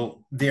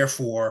 So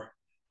therefore,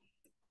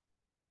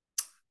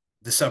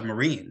 the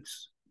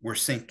submarines were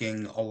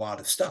sinking a lot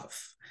of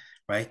stuff,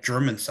 right?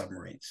 German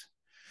submarines.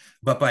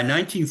 But by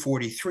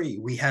 1943,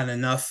 we had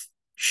enough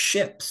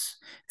ships,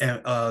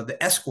 the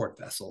escort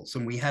vessels,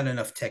 and we had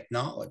enough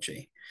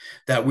technology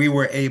that we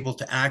were able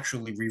to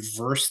actually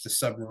reverse the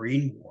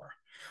submarine war,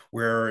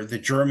 where the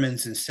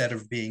Germans, instead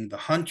of being the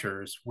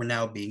hunters, were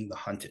now being the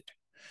hunted.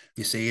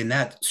 You see, and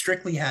that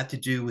strictly had to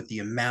do with the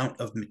amount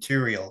of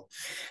material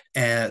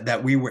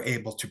that we were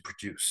able to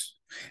produce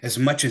as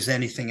much as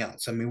anything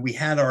else. I mean, we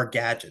had our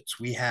gadgets,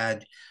 we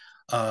had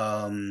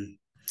um,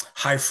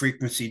 high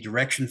frequency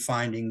direction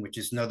finding, which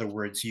is, in other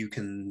words, you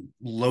can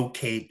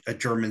locate a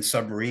German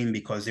submarine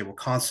because they were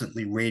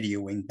constantly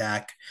radioing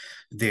back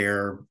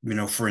their,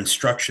 for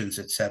instructions,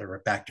 et cetera,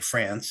 back to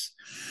France.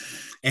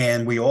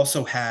 And we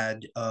also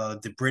had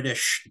the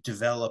British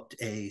developed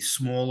a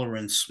smaller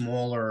and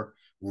smaller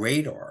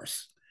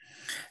radars,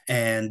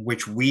 and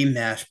which we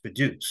mass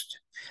produced.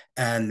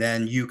 And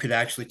then you could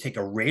actually take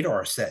a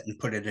radar set and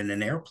put it in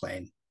an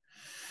airplane,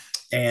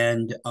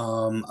 and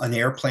an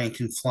airplane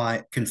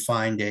can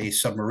find a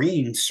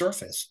submarine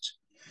surfaced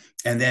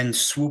and then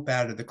swoop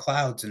out of the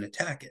clouds and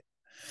attack it.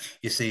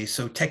 You see,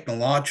 so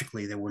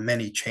technologically there were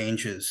many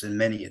changes and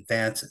many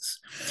advances,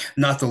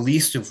 not the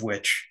least of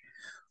which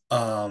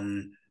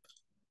um,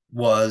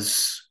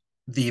 was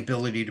the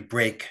ability to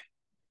break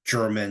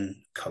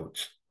German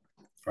codes,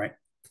 right?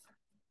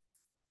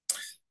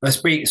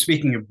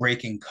 Speaking of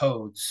breaking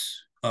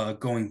codes,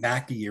 going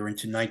back a year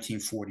into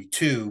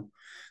 1942,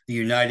 the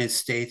United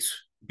States,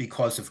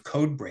 because of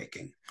code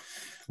breaking,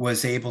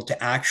 was able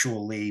to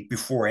actually,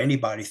 before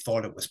anybody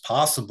thought it was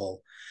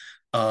possible,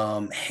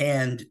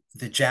 hand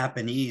the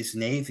Japanese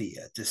Navy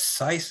a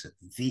decisive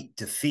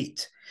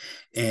defeat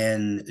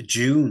in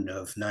June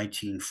of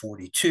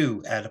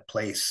 1942 at a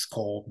place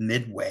called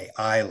Midway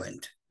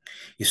Island.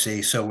 You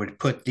see, so it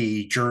put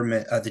the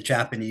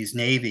Japanese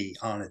Navy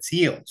on its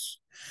heels,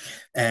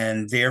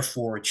 and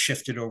therefore it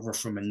shifted over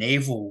from a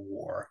naval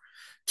war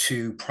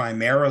to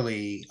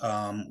primarily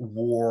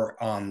war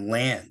on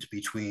land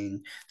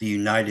between the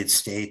United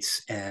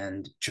States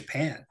and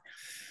Japan,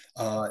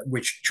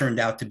 which turned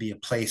out to be a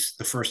place.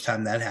 The first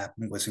time that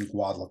happened was in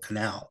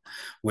Guadalcanal,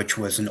 which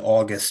was in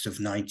August of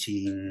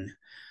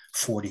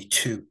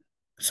 1942.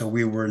 So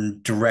we were in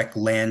direct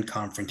land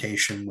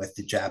confrontation with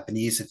the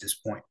Japanese at this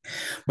point.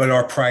 But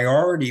our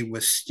priority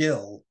was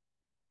still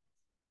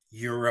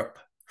Europe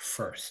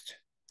first,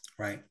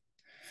 right?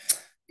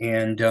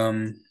 And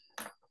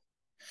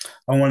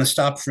I want to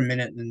stop for a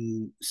minute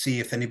and see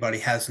if anybody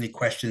has any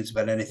questions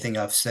about anything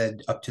I've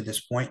said up to this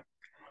point.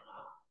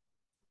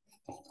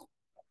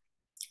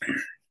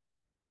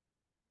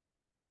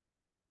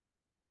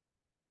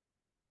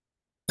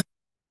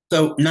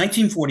 So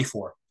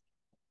 1944,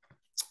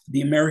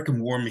 the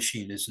American war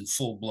machine is in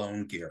full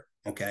blown gear.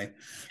 Okay.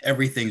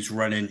 Everything's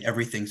running,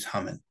 everything's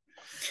humming.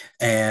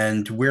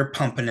 And we're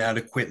pumping out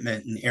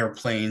equipment and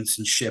airplanes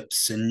and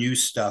ships and new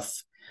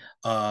stuff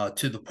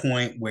to the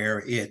point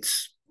where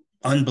it's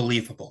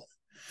unbelievable.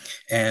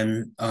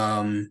 And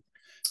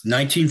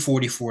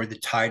 1944, the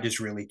tide has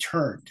really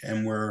turned,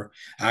 and we're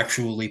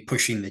actually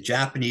pushing the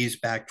Japanese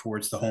back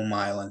towards the home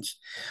islands.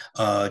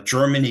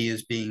 Germany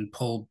is being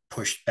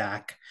pushed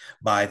back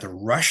by the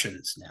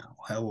Russians now,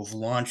 who have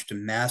launched a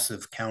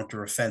massive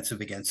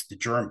counteroffensive against the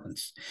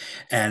Germans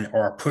and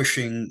are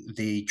pushing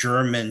the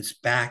Germans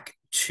back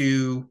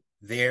to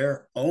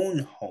their own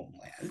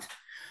homeland,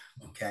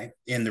 okay,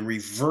 in the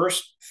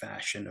reverse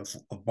fashion of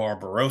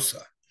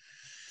Barbarossa.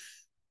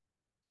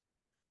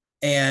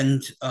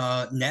 And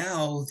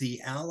now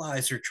the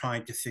Allies are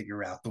trying to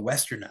figure out, the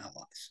Western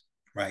Allies,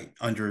 right,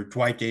 under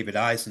Dwight David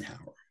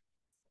Eisenhower,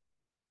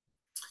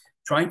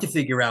 trying to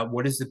figure out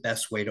what is the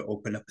best way to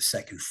open up a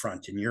second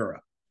front in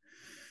Europe,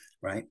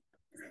 right?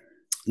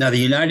 Now, the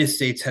United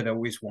States had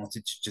always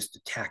wanted to just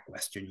attack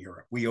Western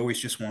Europe. We always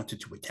just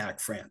wanted to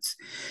attack France.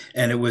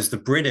 And it was the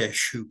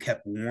British who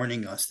kept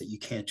warning us that you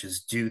can't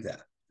just do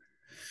that.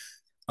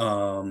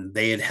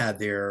 They had had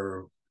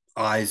their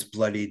eyes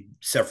bloodied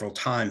several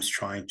times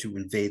trying to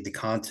invade the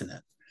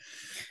continent.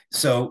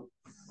 So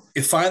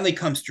it finally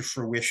comes to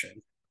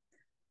fruition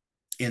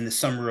in the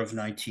summer of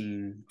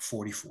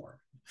 1944,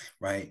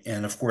 right?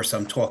 And of course,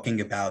 I'm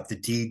talking about the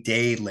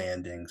D-Day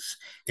landings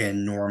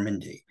in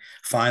Normandy,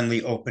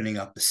 finally opening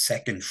up a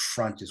second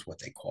front, is what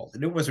they called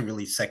it. It wasn't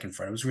really a second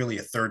front, it was really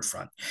a third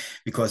front,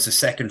 because the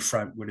second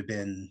front would have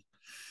been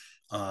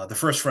the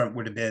first front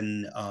would have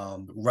been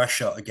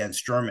Russia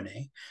against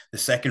Germany. The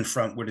second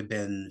front would have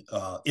been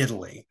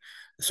Italy.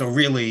 So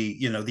really,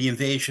 the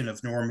invasion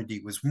of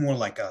Normandy was more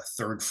like a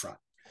third front.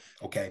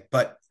 Okay.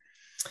 But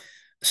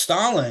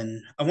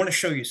Stalin, I want to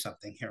show you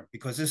something here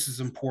because this is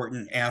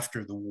important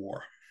after the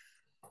war.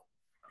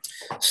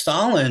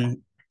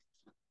 Stalin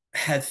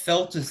had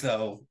felt as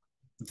though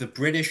the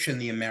British and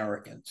the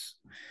Americans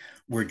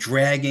were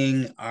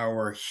dragging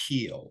our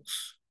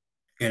heels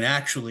in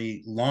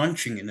actually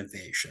launching an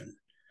invasion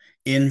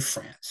in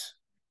France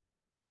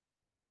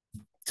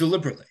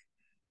deliberately.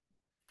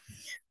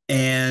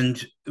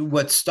 And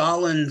what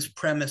Stalin's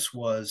premise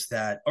was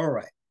that, all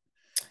right,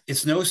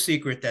 it's no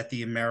secret that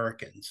the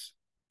Americans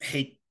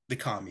hate the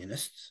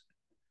communists.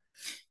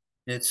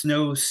 It's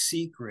no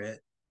secret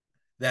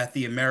that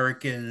the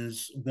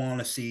Americans want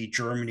to see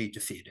Germany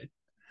defeated.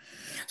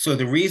 So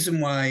the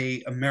reason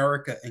why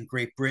America and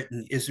Great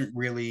Britain isn't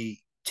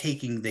really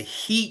taking the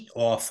heat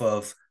off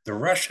of the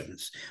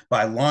Russians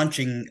by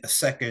launching a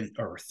second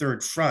or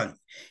third front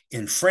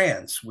in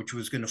France, which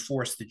was going to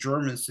force the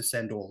Germans to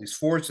send all these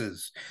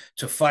forces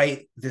to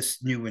fight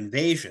this new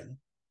invasion.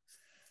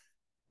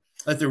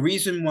 But the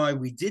reason why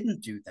we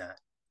didn't do that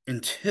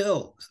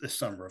until the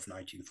summer of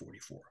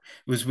 1944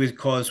 was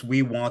because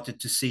we wanted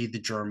to see the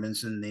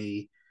Germans and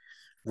the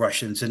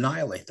Russians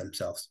annihilate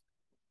themselves.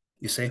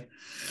 You see?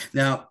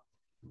 Now,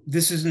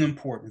 this is an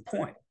important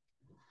point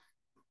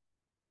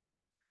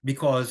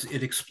because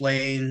it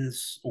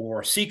explains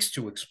or seeks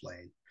to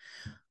explain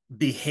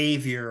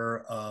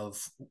behavior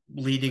of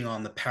leading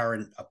on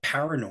a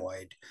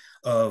paranoid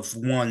of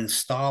one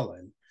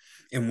Stalin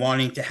and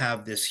wanting to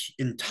have this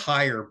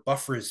entire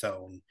buffer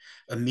zone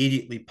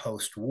immediately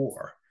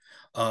post-war,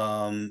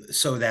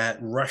 so that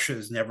Russia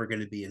is never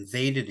going to be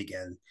invaded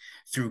again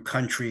through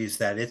countries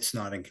that it's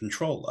not in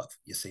control of.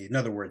 You see, in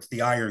other words,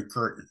 the Iron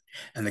Curtain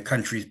and the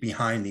countries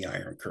behind the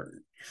Iron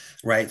Curtain,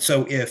 right?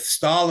 So if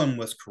Stalin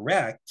was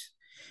correct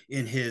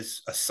in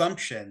his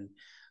assumption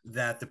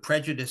that the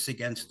prejudice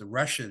against the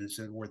Russians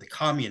or the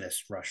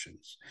communist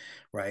Russians,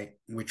 right,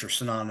 which are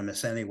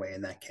synonymous anyway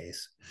in that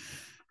case,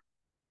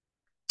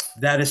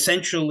 that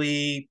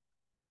essentially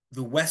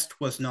the West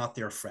was not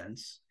their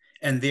friends,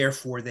 and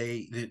therefore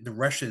the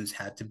Russians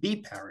had to be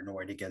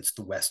paranoid against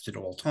the West at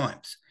all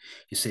times.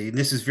 You see, and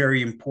this is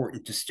very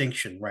important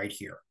distinction right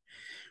here,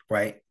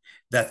 right?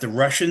 That the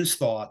Russians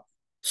thought,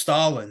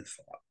 Stalin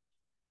thought,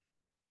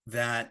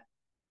 that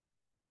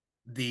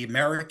the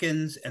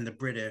Americans and the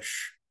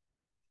British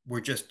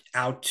were just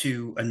out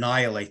to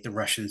annihilate the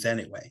Russians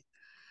anyway,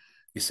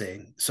 you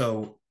see.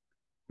 So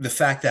the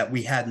fact that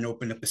we hadn't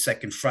opened up a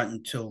second front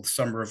until the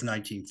summer of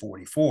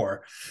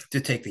 1944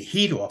 to take the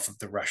heat off of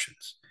the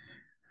Russians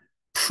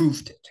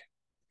proved it.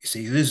 You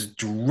see, this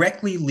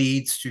directly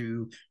leads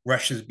to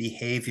Russia's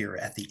behavior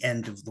at the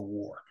end of the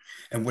war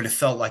and what it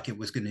felt like it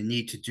was going to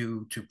need to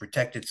do to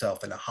protect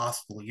itself in a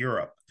hostile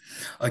Europe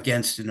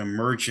against an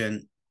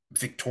emergent,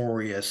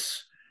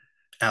 victorious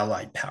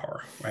Allied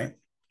power, right?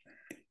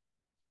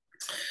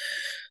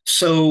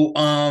 So,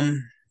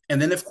 and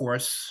then of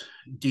course,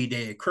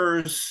 D-Day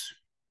occurs.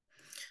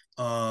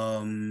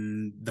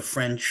 The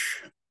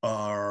French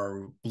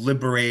are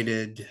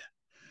liberated.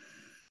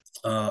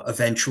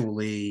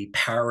 Eventually,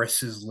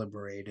 Paris is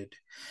liberated.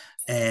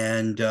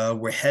 And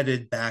we're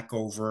headed back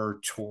over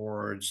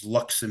towards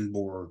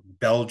Luxembourg,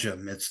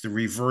 Belgium. It's the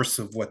reverse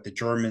of what the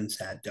Germans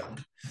had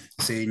done.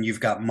 See, and you've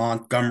got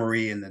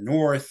Montgomery in the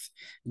north,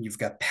 and you've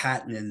got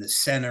Patton in the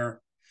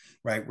center,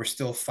 right? We're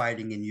still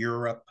fighting in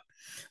Europe,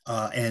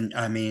 and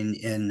I mean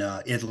in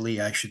Italy,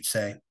 I should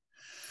say.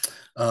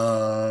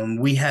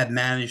 We had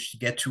managed to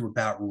get to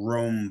about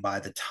Rome by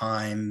the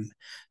time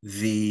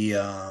the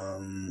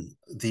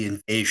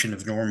invasion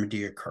of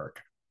Normandy occurred,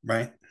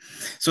 right?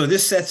 So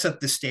this sets up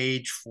the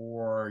stage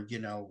for, you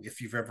know,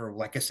 if you've ever,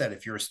 like I said,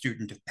 if you're a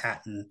student of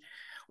Patton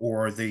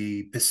or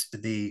the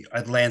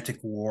Atlantic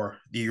War,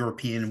 the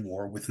European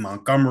War with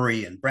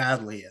Montgomery and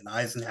Bradley and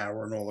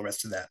Eisenhower and all the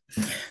rest of that,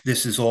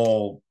 this is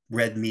all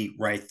red meat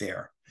right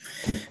there.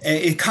 And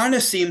it kind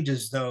of seemed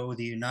as though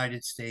the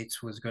United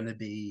States was going to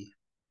be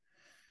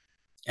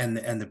and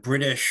the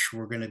British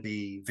were going to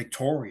be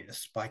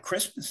victorious by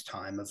Christmas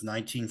time of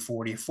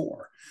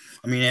 1944.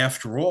 I mean,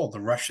 after all,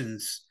 the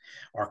Russians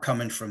are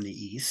coming from the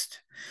east,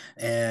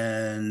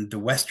 and the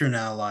Western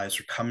allies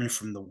are coming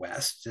from the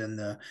west, and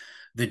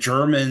the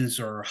Germans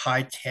are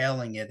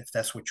hightailing it, if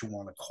that's what you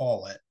want to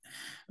call it,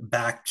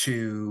 back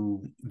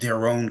to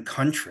their own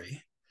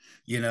country,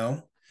 you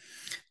know.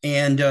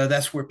 And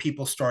that's where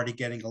people started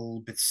getting a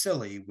little bit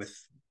silly with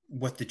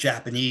what the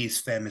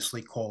Japanese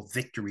famously called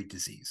victory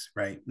disease,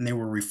 right? And they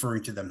were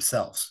referring to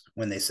themselves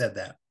when they said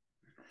that.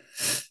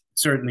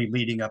 Certainly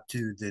leading up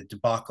to the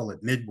debacle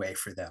at Midway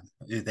for them.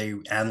 They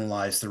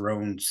analyze their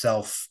own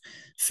self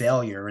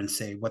failure and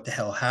say, what the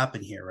hell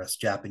happened here? Us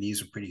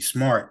Japanese are pretty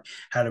smart.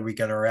 How did we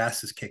get our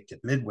asses kicked at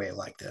Midway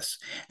like this?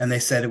 And they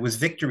said it was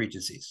victory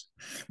disease.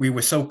 We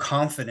were so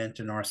confident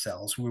in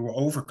ourselves, we were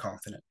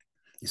overconfident,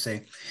 you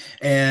see.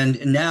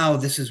 And now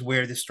this is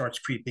where this starts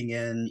creeping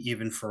in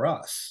even for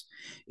us,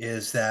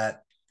 is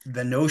that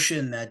the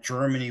notion that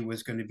Germany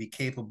was going to be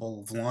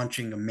capable of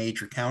launching a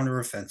major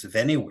counteroffensive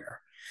anywhere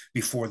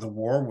before the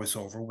war was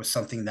over was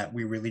something that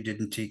we really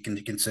didn't take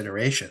into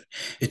consideration.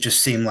 It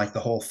just seemed like the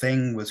whole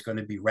thing was going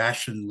to be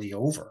rationally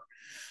over,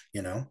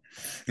 you know.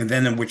 And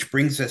then which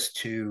brings us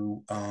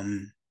to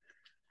the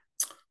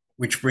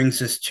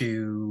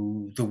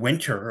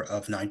winter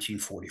of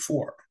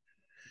 1944,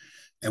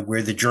 and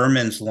where the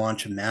Germans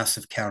launch a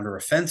massive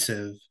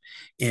counteroffensive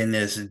in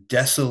this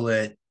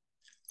desolate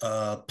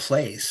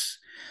place,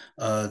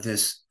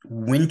 this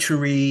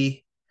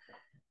wintry,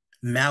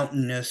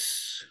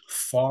 mountainous,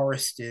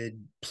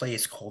 forested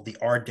place called the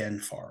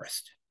Ardennes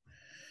Forest,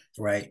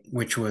 right?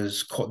 Which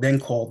was then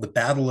called the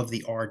Battle of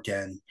the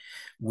Ardennes,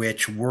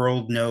 which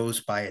world knows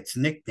by its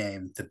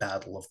nickname, the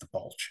Battle of the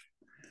Bulge.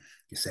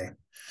 you see.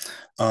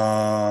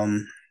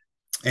 And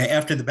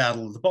after the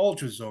Battle of the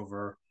Bulge was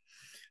over,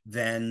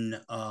 then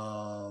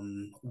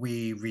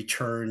we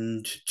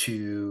returned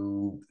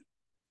to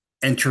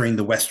entering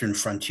the Western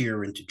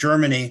frontier into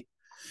Germany.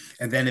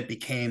 And then it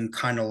became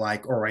kind of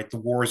like, all right, the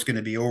war is going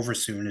to be over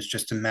soon. It's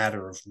just a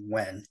matter of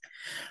when,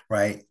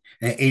 right?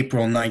 In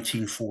April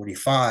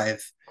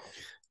 1945,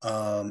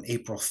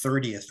 April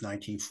 30th,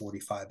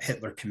 1945,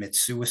 Hitler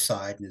commits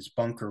suicide in his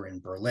bunker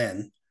in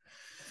Berlin.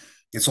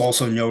 It's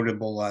also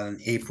notable on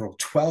April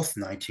 12th,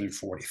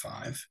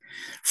 1945,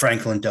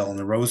 Franklin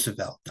Delano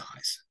Roosevelt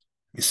dies,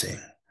 you see.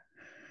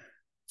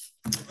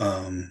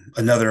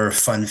 Another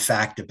fun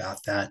fact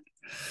about that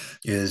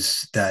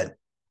is that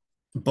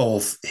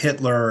both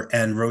Hitler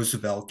and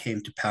Roosevelt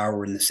came to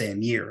power in the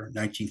same year,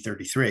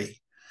 1933,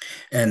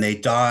 and they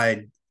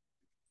died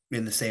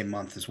in the same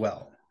month as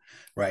well,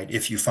 right?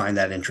 If you find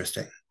that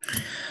interesting.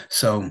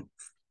 So,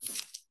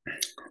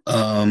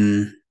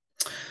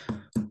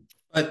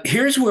 but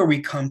here's where we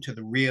come to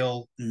the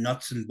real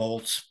nuts and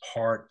bolts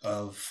part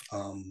of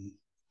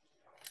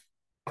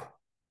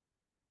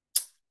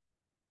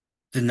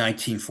the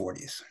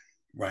 1940s,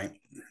 right?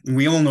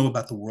 We all know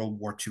about the World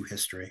War II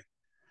history,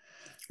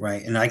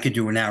 right? And I could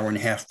do an hour and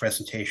a half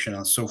presentation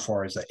on so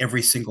far as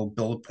every single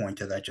bullet point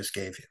that I just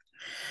gave you.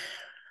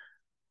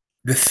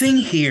 The thing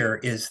here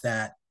is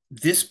that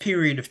this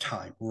period of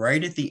time,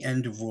 right at the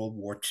end of World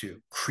War II,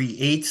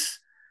 creates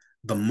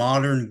the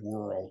modern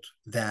world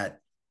that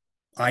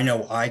I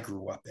know I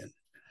grew up in.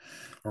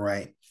 All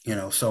right.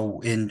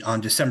 So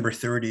on December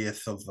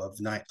 30th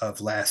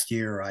of last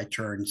year, I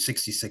turned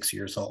 66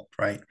 years old,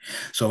 right?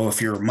 So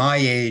if you're my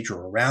age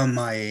or around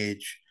my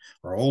age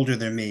or older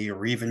than me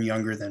or even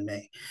younger than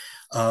me,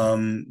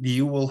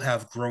 you will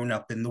have grown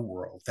up in the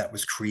world that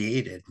was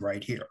created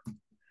right here,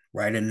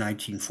 right in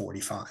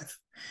 1945.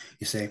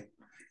 You see,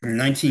 in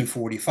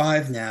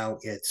 1945 now,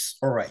 it's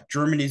all right,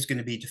 Germany's going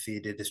to be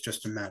defeated. It's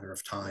just a matter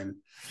of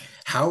time.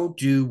 How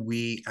do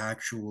we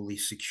actually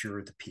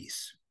secure the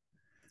peace?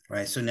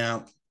 Right. So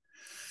now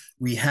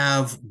we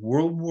have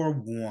World War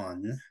I,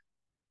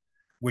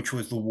 which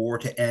was the war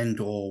to end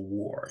all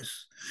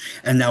wars.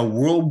 And now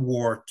World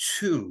War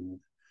II,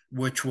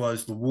 which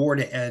was the war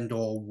to end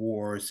all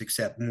wars,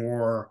 except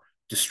more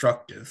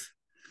destructive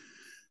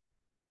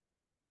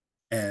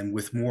and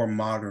with more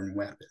modern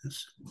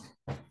weapons.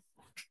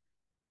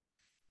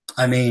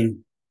 I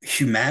mean,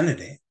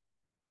 humanity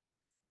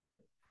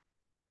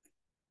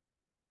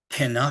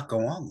cannot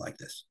go on like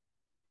this.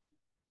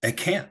 It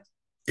can't.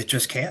 It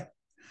just can't.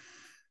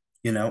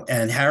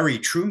 And Harry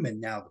Truman,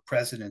 now the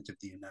president of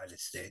the United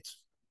States,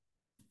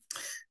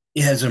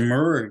 has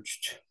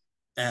emerged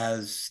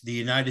as the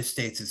United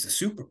States as a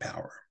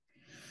superpower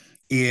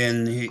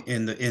in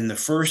the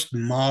first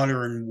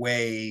modern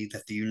way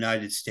that the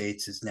United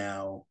States is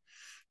now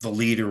the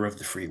leader of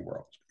the free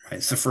world. Right?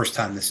 It's the first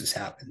time this has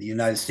happened. The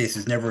United States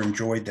has never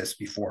enjoyed this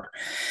before.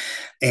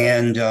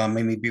 And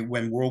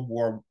when World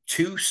War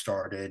II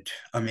started,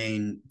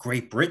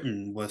 Great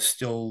Britain was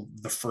still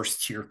the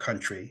first tier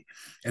country,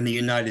 and the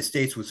United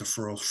States was the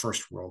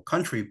first world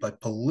country.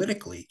 But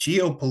politically,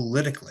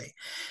 geopolitically,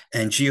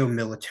 and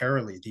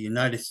geomilitarily, the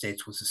United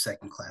States was a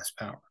second class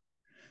power.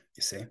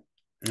 You see,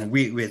 and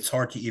it's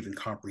hard to even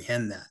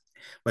comprehend that.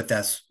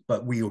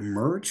 But we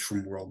emerged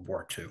from World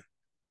War II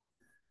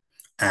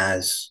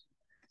as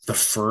the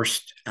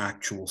first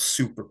actual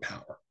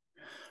superpower.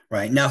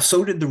 Right now,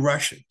 so did the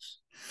Russians.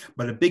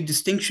 But a big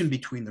distinction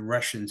between the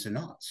Russians and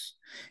us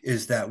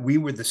is that we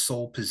were the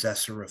sole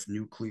possessor of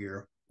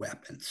nuclear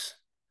weapons.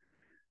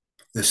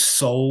 The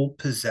sole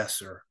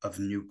possessor of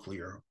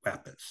nuclear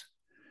weapons,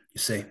 you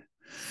see?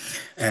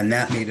 And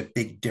that made a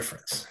big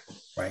difference,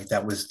 right?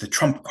 That was the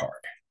trump card,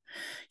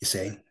 you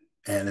see?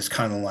 And it's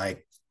kind of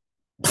like,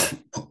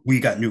 we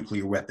got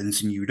nuclear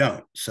weapons and you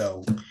don't.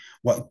 So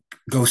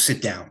go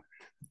sit down,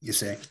 you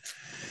see?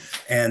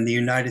 And the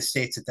United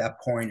States at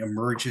that point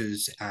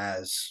emerges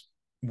as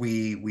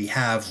we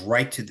have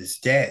right to this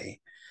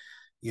day,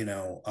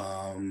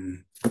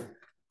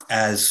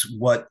 as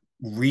what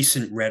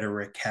recent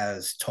rhetoric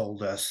has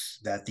told us,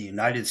 that the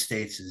United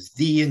States is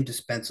the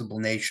indispensable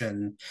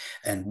nation,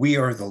 and we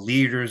are the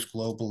leaders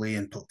globally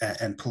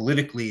and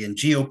politically and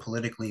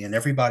geopolitically, and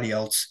everybody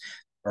else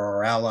or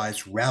our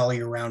allies rally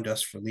around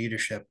us for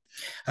leadership.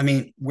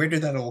 Where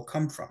did that all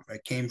come from?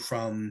 It came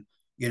from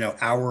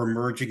our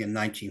emerging in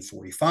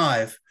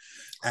 1945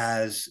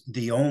 as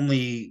the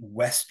only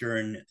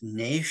Western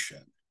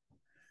nation,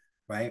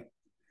 right,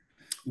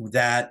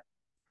 that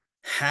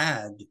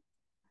had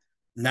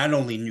not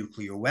only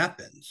nuclear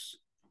weapons,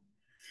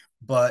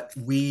 but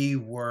we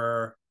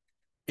were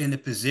in a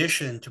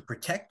position to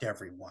protect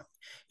everyone.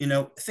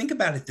 Think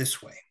about it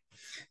this way.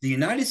 The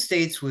United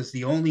States was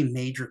the only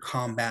major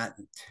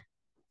combatant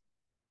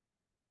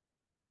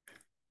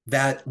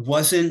that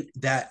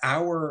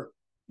our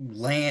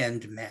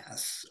land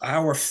mass,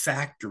 our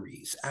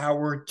factories,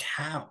 our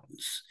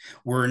towns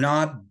were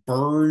not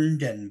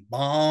burned and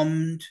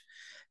bombed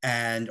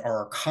and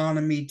our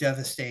economy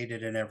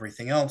devastated and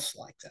everything else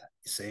like that,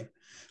 you see.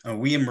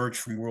 We emerged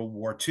from World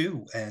War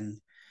II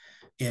and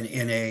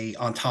in a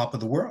on top of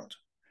the world,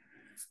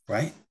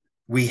 right?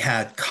 We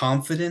had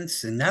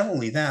confidence, and not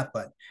only that,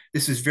 but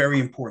this is very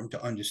important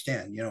to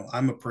understand.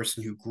 I'm a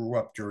person who grew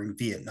up during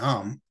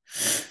Vietnam,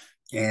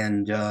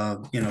 and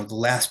the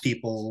last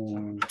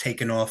people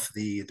taken off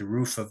the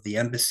roof of the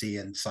embassy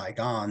in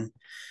Saigon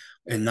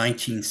in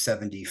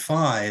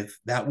 1975.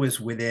 That was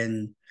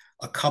within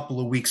a couple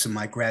of weeks of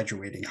my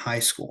graduating high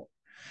school.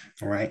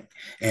 All right.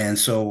 And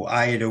so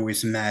I had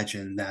always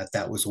imagined that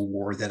that was a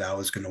war that I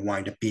was going to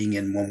wind up being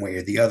in one way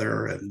or the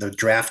other. And the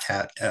draft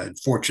had,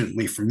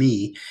 fortunately for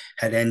me,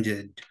 had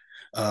ended.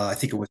 I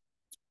think it was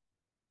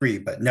three,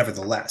 but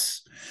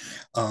nevertheless,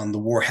 the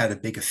war had a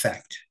big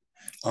effect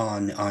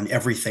on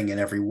everything and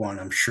everyone.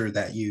 I'm sure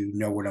that you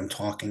know what I'm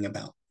talking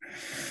about.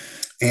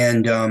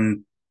 And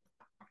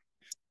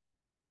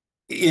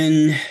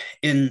in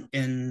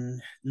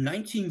in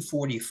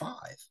 1945,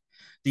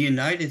 the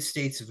United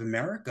States of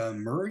America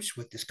emerged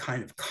with this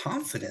kind of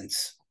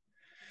confidence,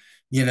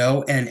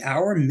 and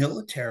our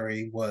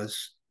military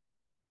was,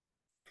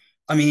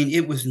 I mean,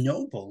 it was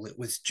noble, it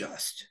was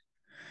just.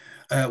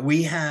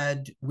 We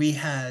had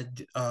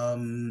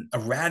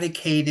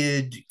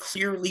eradicated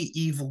clearly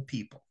evil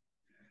people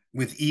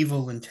with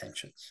evil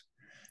intentions,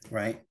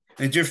 right?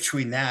 The difference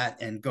between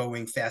that and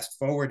going fast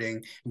forwarding,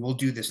 and we'll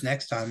do this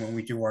next time when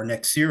we do our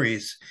next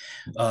series.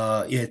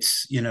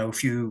 It's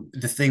if you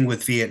the thing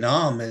with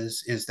Vietnam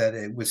is that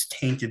it was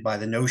tainted by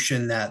the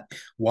notion that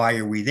why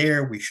are we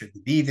there? We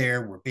shouldn't be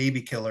there. We're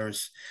baby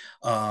killers.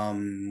 Why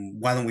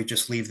don't we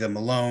just leave them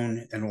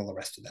alone and all the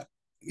rest of that?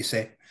 You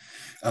see.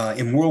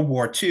 In World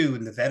War II,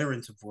 and the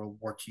veterans of World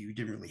War II, you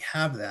didn't really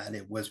have that.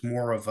 It was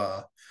more of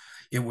a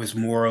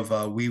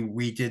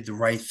we did the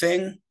right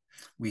thing,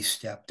 we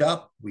stepped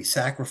up, we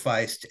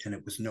sacrificed, and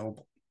it was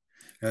noble.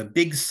 A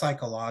big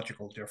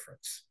psychological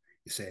difference,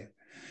 you see.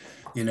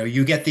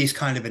 You get these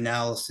kind of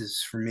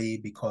analysis for me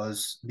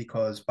because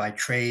by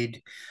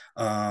trade,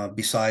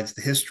 besides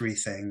the history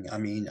thing, I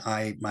mean,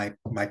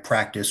 my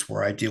practice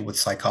where I deal with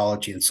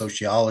psychology and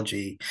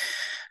sociology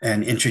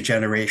and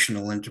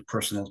intergenerational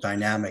interpersonal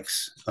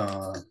dynamics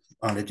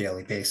on a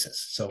daily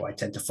basis. So I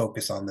tend to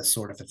focus on this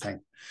sort of a thing.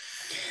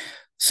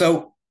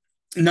 So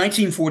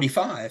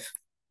 1945,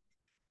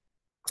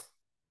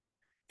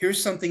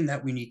 here's something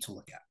that we need to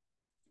look at,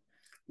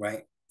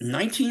 right?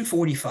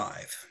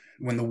 1945,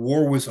 when the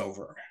war was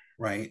over,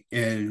 right?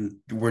 And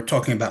we're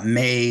talking about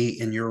May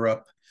in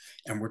Europe,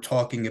 and we're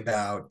talking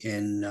about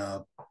in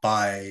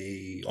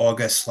by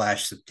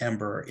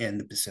August/September in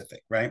the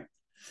Pacific, right?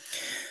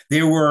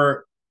 There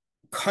were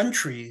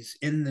countries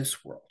in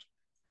this world,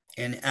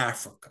 in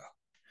Africa,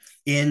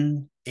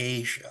 in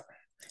Asia,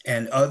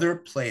 and other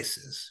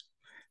places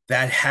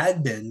that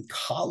had been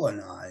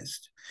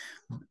colonized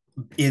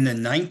in the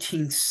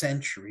 19th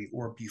century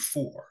or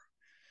before.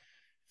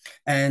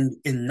 And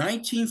in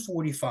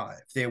 1945,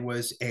 there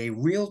was a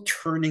real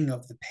turning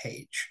of the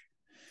page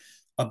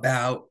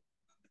about,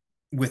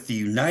 with the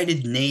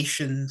United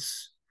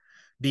Nations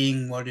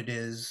being what it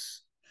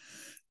is,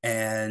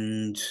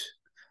 and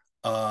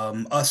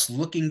us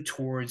looking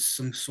towards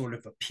some sort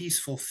of a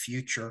peaceful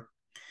future.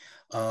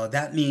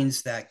 That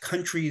means that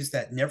countries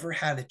that never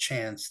had a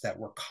chance, that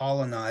were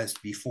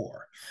colonized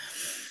before,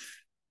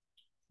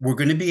 were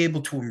going to be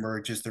able to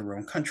emerge as their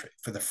own country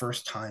for the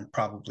first time,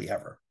 probably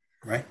ever,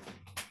 right?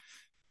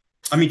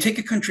 I mean, take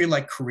a country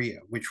like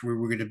Korea, which we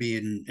were going to be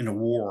in a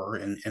war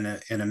in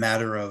a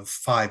matter of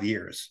 5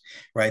 years,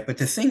 right? But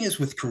the thing is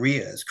with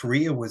Korea is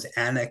Korea was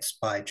annexed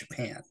by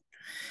Japan,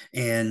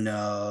 and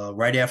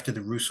right after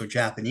the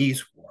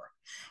Russo-Japanese War,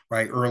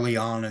 right early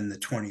on in the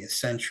 20th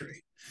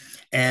century,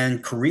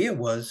 and Korea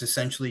was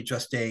essentially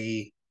just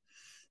it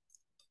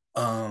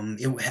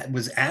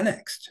was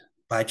annexed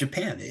by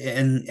Japan,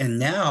 and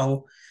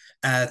now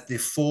at the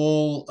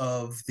fall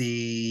of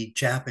the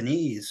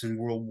Japanese in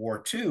World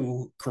War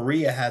II,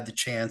 Korea had the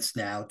chance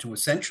now to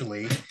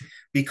essentially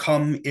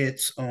become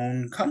its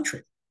own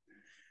country.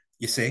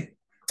 You see,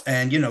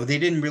 and they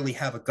didn't really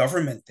have a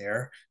government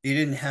there. They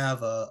didn't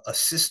have a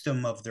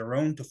system of their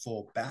own to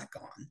fall back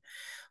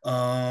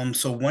on.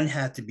 So one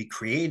had to be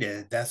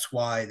created. That's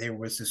why there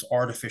was this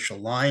artificial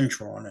line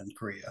drawn in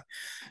Korea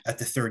at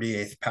the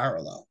 38th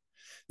parallel.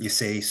 You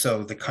see,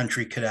 so the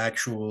country could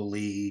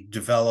actually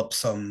develop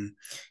some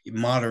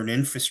modern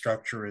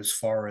infrastructure as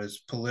far as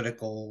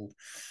political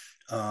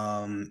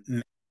um,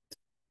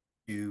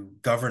 to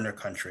govern a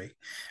country.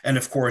 And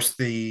of course,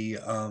 the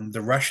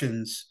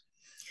Russians,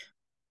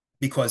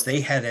 because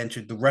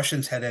the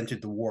Russians had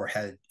entered the war,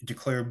 had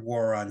declared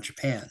war on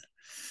Japan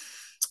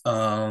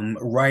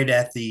right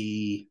at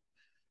the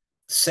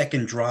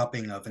second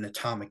dropping of an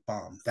atomic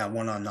bomb, that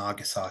one on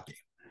Nagasaki.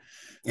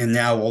 And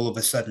now all of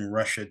a sudden,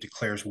 Russia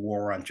declares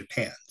war on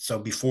Japan. So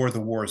before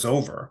the war is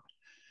over,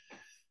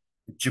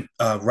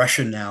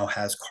 Russia now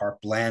has carte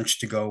blanche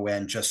to go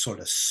and just sort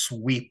of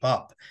sweep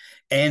up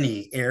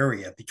any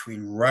area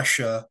between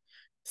Russia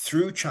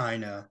through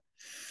China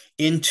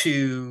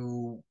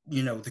into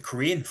the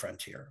Korean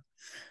frontier.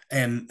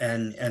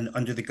 and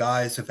under the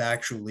guise of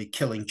actually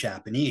killing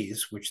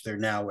Japanese, which they're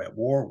now at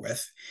war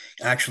with,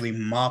 actually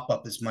mop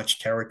up as much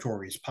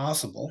territory as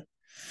possible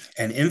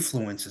and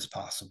influence as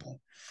possible.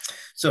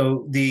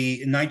 So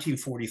in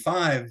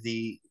 1945,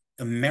 the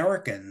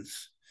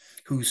Americans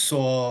who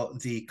saw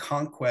the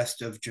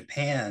conquest of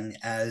Japan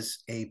as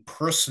a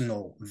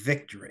personal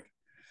victory,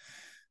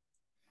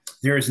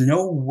 there is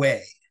no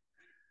way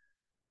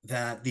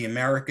that the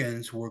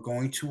Americans were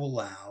going to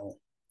allow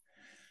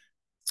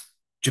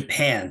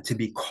Japan to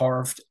be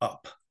carved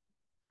up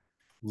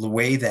the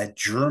way that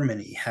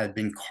Germany had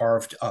been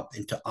carved up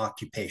into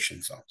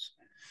occupation zones,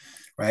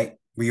 right?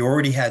 We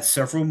already had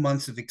several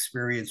months of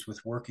experience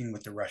with working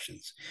with the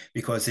Russians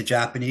because the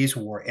Japanese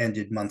war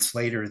ended months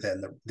later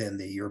than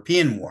the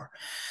European war.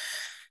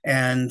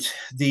 And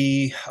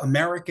the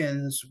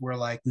Americans were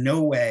like,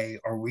 no way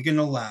are we going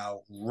to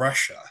allow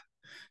Russia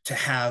to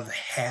have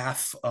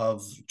half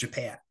of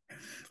Japan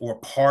or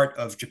part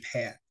of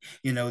Japan.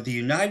 You know, the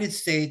United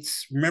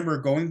States, remember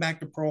going back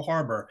to Pearl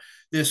Harbor,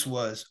 this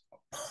was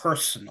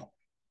personal,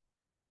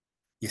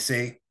 you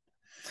see?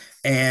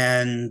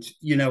 And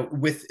you know,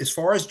 with as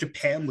far as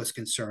Japan was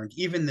concerned,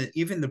 even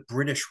the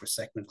British were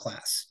second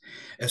class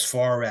as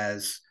far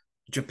as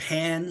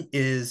Japan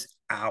is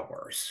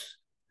ours.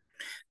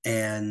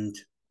 And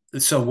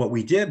so what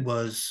we did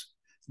was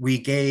we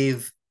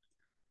gave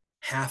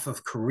half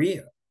of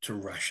Korea to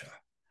Russia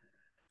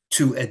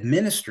to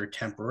administer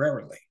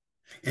temporarily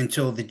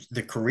until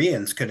the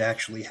Koreans could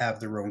actually have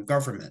their own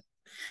government,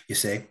 you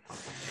see.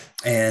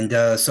 And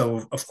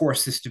so, of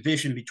course, this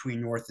division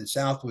between North and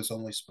South was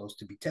only supposed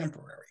to be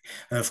temporary.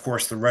 And of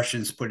course, the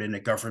Russians put in a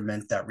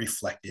government that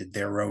reflected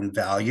their own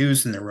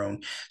values and their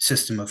own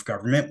system of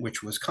government,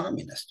 which was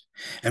communist.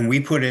 And we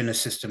put in a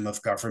system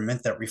of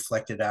government that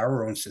reflected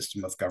our own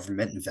system of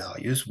government and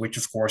values, which,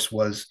 of course,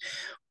 was,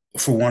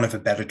 for want of a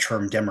better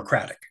term,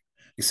 democratic,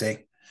 you see.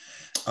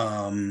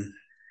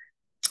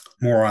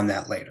 More on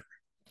that later.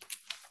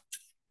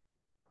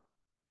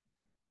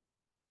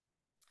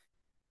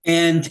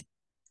 And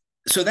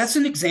so that's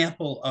an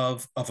example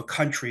of a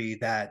country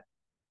that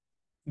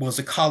was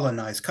a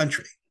colonized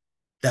country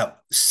that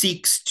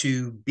seeks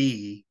to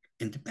be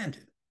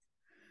independent.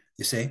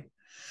 You see,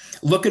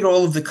 look at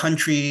all of the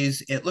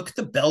countries, look at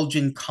the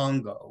Belgian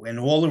Congo and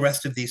all the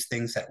rest of these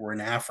things that were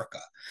in Africa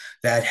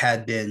that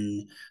had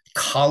been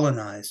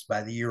colonized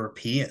by the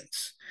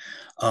Europeans.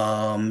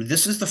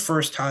 This is the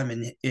first time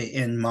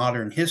in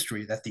modern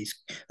history that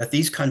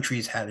these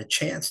countries had a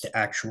chance to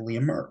actually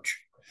emerge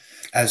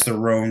as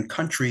their own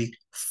country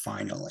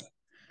finally,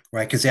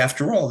 right? Because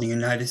after all, the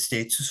United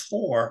States is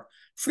for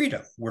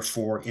freedom. We're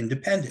for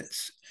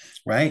independence,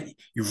 right?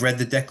 You've read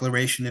the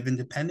Declaration of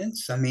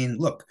Independence. I mean,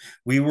 look,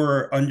 we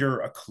were under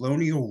a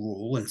colonial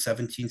rule in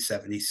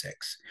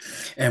 1776,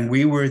 and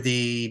we were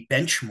the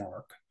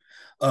benchmark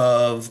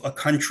of a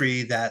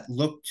country that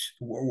looked,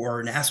 or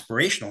an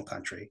aspirational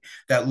country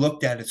that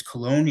looked at its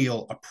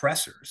colonial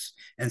oppressors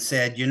and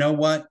said, you know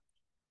what?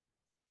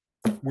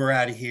 We're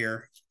out of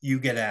here. You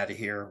get out of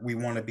here. We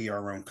want to be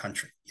our own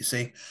country, you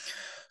see?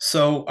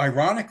 So,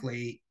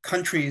 ironically,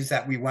 countries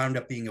that we wound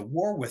up being at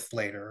war with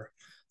later,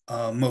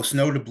 most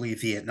notably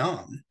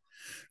Vietnam,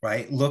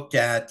 right, looked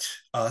at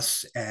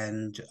us,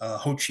 and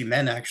Ho Chi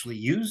Minh actually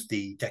used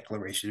the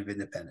Declaration of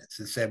Independence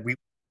and said we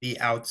be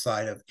out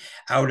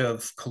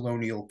of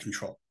colonial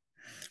control,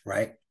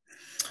 right?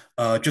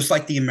 Just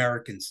like the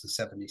Americans in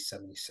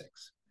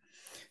 1776.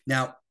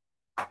 Now,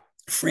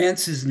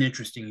 France is an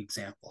interesting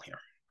example here.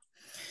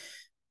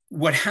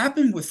 What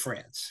happened with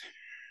France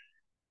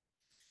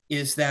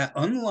is that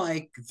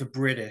unlike the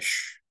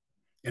British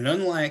and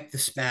unlike the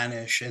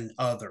Spanish and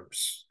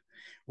others,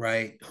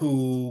 right,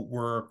 who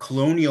were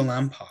colonial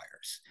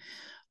empires,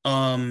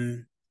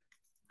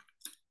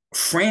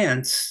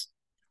 France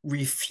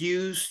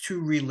refused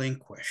to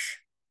relinquish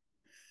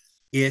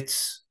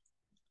its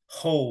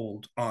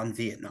hold on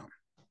Vietnam.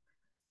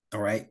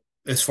 All right.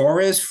 As far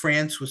as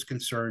France was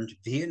concerned,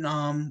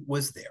 Vietnam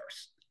was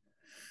theirs,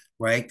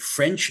 right?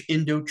 French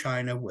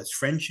Indochina was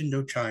French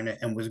Indochina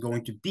and was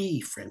going to be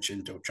French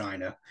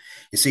Indochina.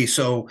 You see,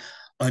 so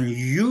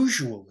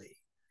unusually,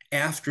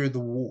 after the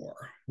war,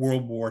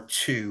 World War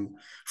II,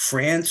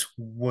 France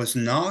was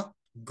not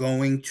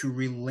going to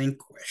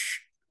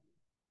relinquish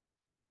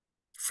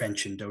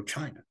French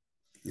Indochina.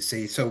 You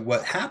see, so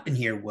what happened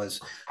here was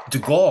de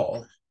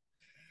Gaulle,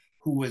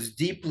 who was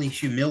deeply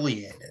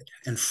humiliated,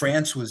 and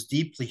France was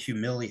deeply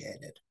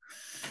humiliated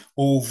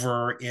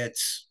over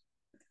its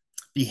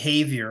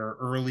behavior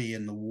early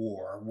in the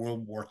war,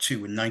 World War II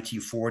in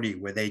 1940,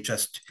 where they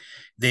just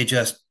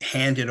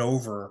handed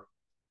over,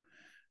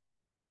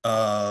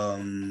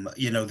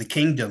 the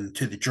kingdom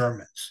to the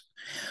Germans.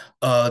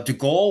 De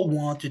Gaulle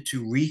wanted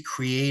to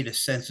recreate a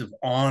sense of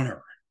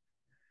honor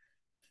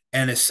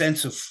and a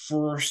sense of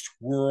first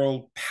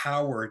world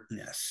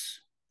poweredness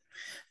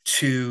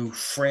to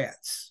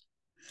France.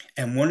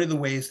 And one of the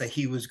ways that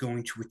he was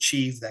going to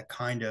achieve that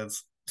kind of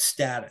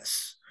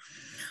status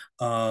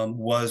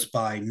was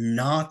by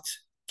not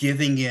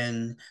giving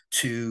in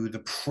to the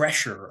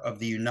pressure of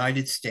the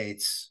United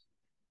States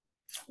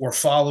or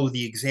follow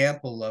the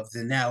example of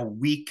the now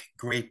weak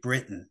Great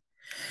Britain.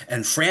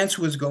 And France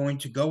was going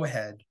to go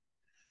ahead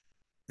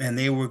and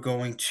they were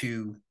going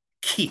to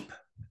keep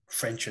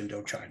French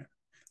Indochina.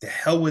 The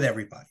hell with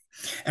everybody.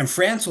 And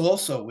France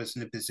also was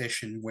in a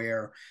position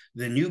where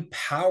the new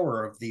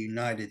power of the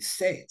United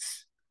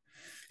States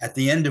at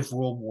the end of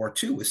World War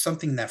II was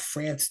something that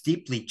France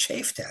deeply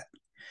chafed at.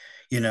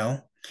 You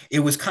know, it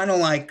was kind of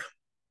like,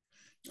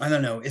 I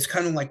don't know, it's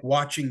kind of like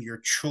watching your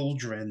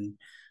children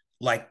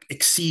like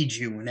exceed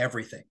you in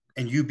everything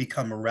and you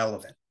become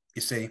irrelevant.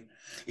 You see,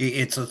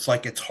 it's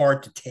like it's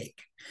hard to take.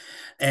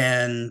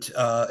 And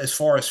as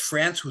far as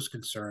France was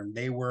concerned,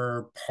 they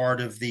were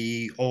part of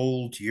the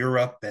old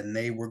Europe, and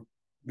they were,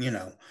 you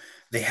know,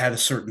 they had a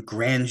certain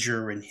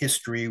grandeur and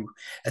history,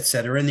 et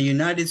cetera. And the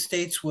United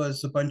States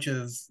was a bunch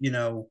of, you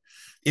know,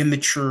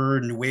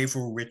 immature,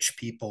 nuevo rich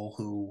people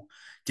who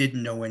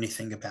didn't know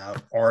anything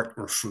about art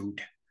or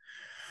food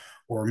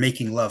or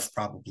making love,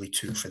 probably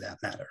too, for that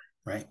matter.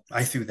 Right?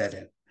 I threw that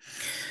in.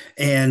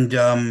 And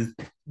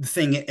the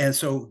thing, and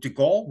so de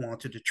Gaulle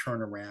wanted to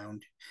turn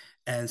around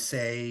and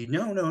say,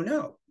 no, no,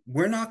 no,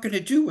 we're not going to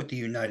do what the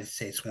United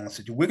States wants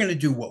to do. We're going to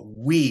do what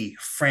we,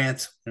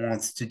 France,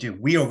 wants to do.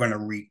 We are going to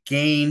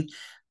regain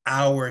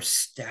our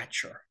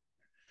stature,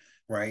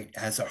 right,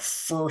 as a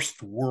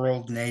first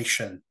world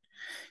nation,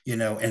 you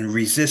know, and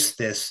resist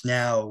this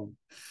now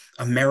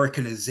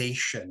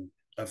Americanization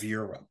of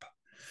Europe.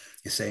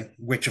 You see,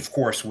 which of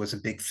course was a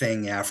big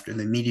thing after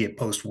the immediate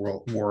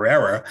post-World War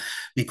era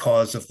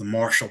because of the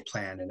Marshall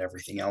Plan and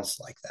everything else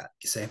like that,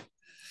 you see.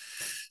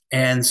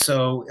 And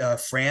so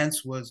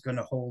France was going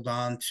to hold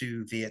on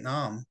to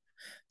Vietnam,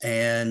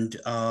 and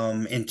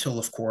until,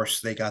 of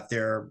course, they got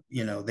their,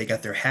 you know, they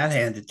got their hat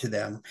handed to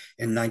them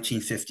in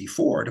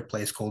 1954 at a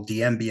place called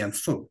Dien Bien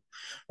Phu,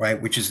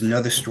 right, which is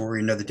another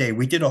story, another day.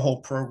 We did a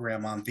whole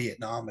program on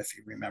Vietnam, if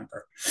you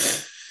remember.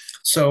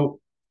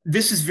 So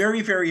this is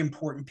very, very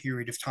important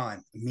period of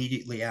time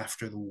immediately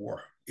after the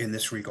war in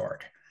this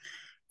regard,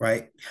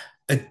 right?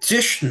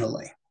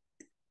 Additionally,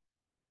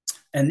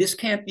 and this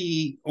can't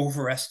be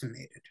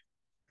overestimated,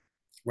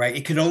 right?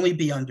 It could only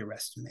be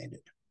underestimated,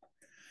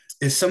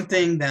 is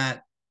something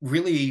that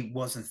really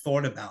wasn't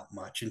thought about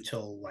much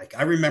until, like,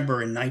 I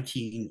remember in I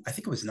think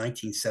it was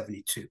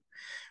 1972,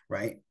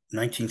 right?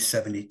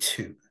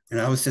 1972. And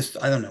I was just,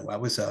 I don't know, I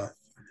was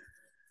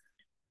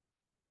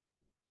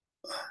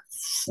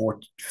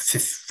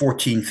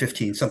 14,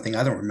 15, something,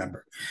 I don't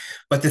remember.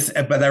 But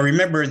I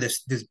remember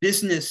this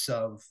business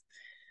of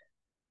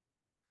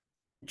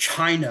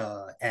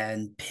China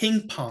and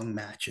ping pong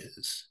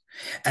matches.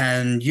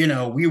 And, you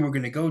know, we were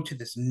going to go to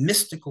this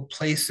mystical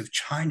place of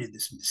China,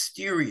 this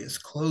mysterious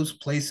closed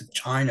place of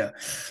China,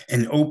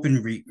 and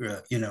open,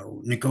 you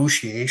know,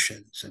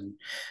 negotiations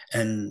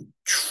and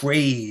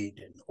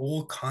trade and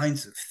all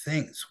kinds of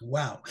things.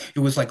 Wow. It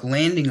was like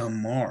landing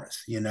on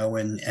Mars, you know,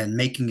 and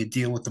making a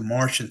deal with the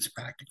Martians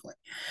practically,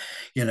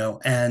 you know.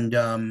 And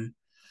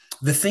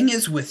the thing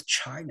is with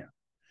China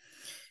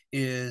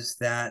is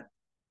that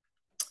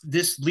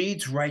this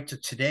leads right to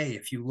today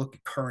if you look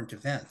at current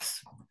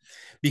events,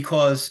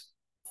 because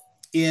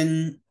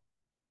in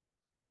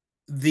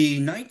the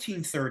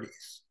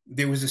 1930s,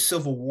 there was a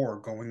civil war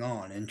going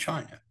on in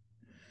China,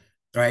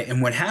 right?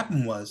 And what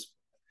happened was,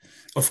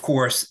 of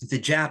course, the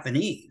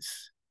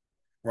Japanese,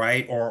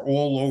 right, are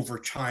all over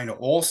China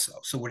also.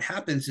 So what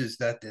happens is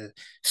that the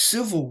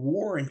civil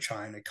war in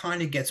China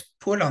kind of gets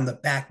put on the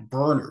back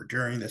burner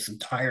during this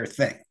entire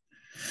thing.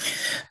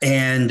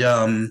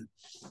 And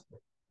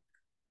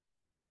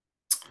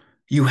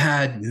you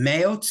had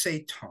Mao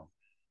Zedong,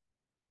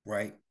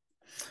 right,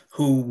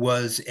 who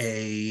was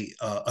a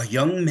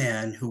young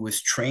man who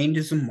was trained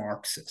as a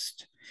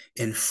Marxist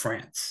in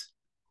France,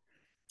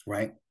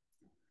 right?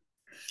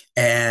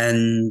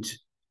 And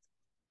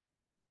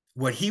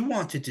what he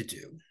wanted to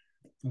do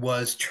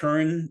was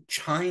turn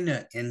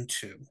China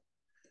into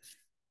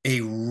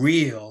a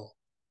real,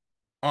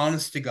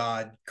 honest to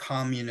God,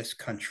 communist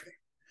country.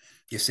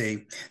 You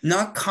see,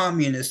 not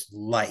communist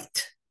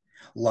light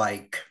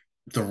like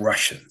the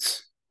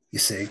Russians, you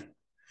see.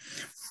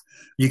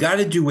 You got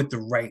to do it the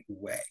right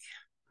way,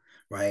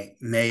 right?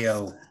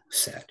 Mayo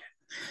said.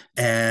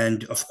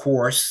 And of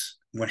course,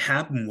 what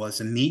happened was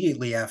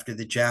immediately after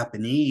the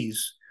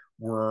Japanese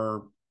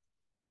were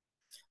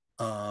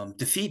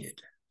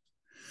defeated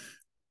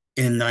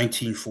in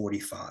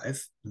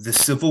 1945, the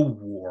Civil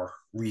War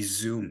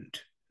resumed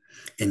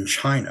in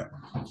China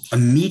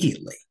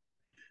immediately,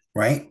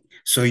 right?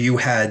 So you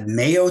had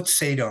Mao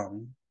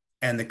Zedong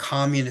and the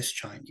Communist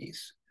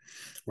Chinese,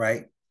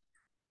 right?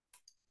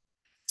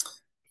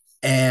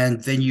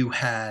 And then you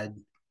had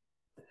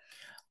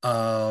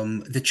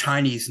the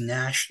Chinese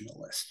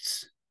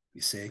nationalists,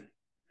 you see.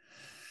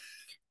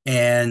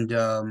 And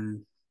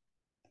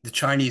the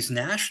Chinese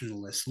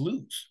nationalists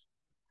lose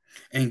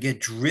and get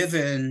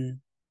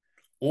driven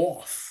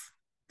off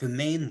the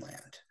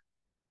mainland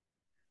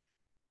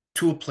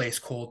to a place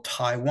called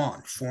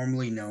Taiwan,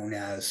 formerly known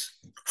as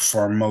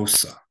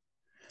Formosa,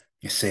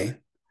 you see.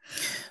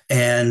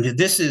 And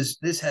this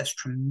has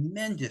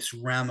tremendous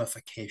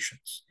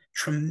ramifications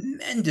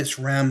tremendous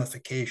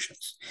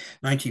ramifications.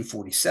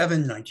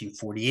 1947,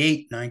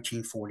 1948,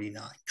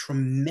 1949,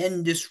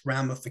 tremendous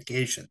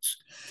ramifications,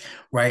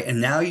 right?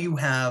 And now you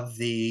have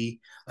the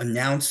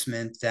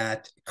announcement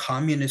that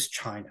communist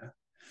China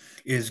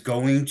is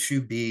going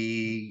to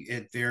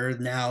be, they're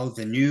now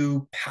the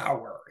new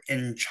power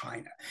in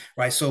China,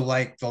 right? So,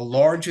 like, the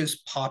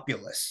largest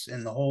populace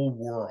in the whole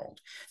world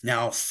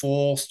now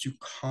falls to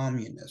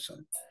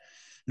communism.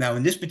 Now,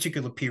 in this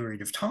particular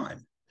period of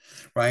time,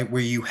 right,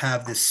 where you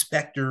have the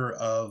specter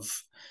of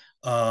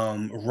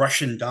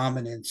Russian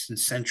dominance in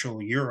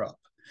Central Europe,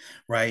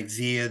 right,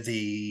 via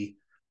the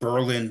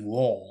Berlin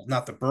Wall,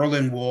 not the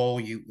Berlin Wall,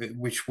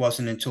 which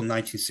wasn't until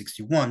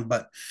 1961,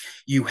 but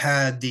you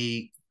had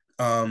the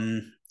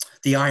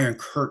Iron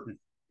Curtain,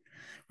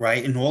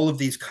 right, in all of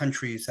these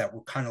countries that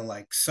were kind of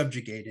like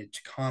subjugated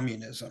to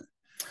communism.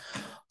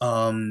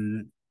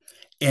 Um,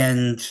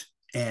 and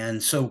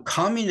and so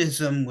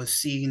communism was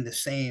seen the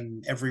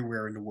same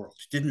everywhere in the world.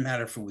 It didn't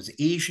matter if it was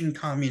Asian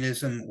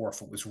communism or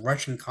if it was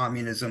Russian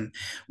communism.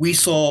 We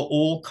saw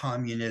all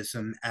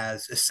communism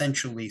as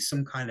essentially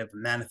some kind of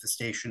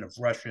manifestation of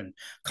Russian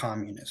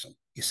communism,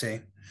 you see?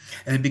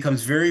 And it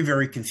becomes very,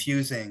 very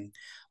confusing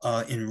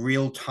in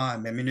real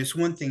time. I mean, it's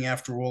one thing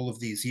after all of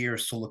these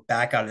years to look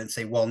back at it and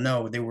say, well,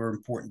 no, there were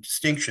important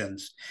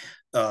distinctions,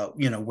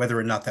 whether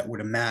or not that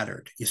would have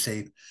mattered, you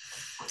see?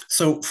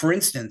 So, for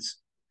instance,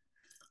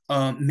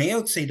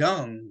 Mao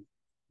Zedong,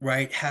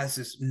 right, has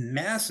this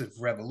massive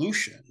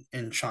revolution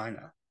in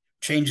China,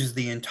 changes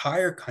the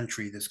entire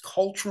country, this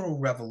cultural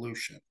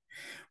revolution,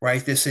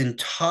 right? This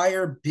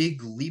entire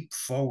big leap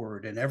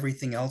forward and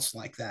everything else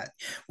like that,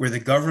 where the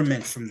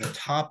government from the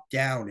top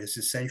down is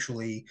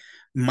essentially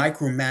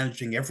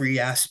micromanaging every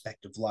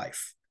aspect of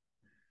life,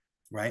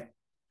 right?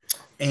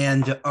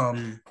 And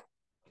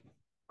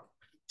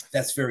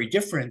that's very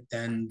different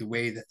than the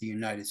way that the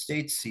United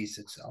States sees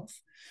itself,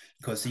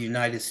 because the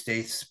United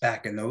States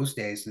back in those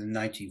days, in the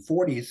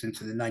 1940s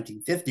into the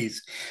 1950s,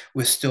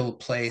 was still a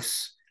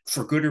place,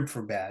 for good or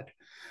for bad,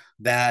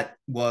 that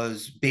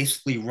was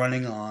basically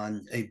running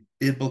on a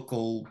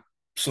biblical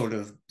sort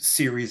of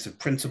series of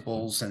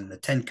principles and the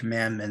Ten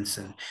Commandments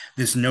and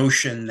this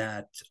notion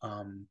that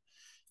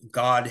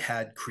God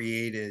had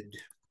created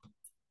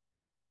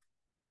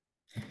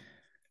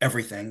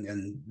everything,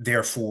 and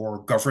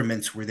therefore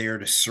governments were there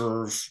to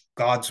serve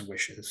God's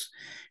wishes,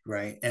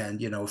 right?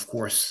 And of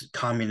course,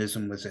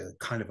 communism was a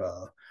kind of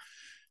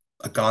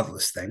a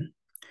godless thing,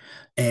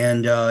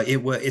 and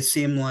it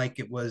seemed like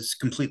it was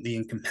completely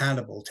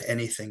incompatible to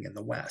anything in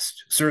the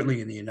West,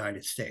 certainly in the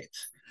United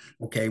States,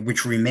 okay,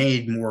 which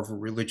remained more of a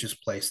religious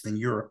place than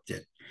Europe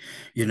did,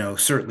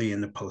 certainly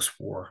in the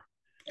post-war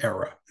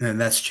era, and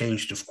that's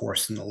changed, of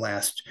course, in the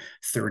last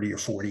 30 or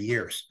 40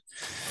 years.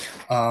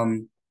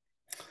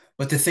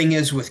 But the thing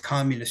is, with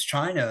communist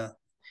China,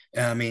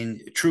 I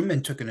mean,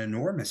 Truman took an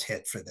enormous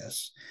hit for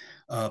this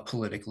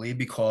politically,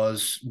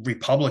 because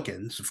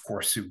Republicans, of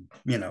course, who,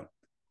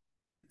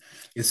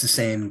 it's the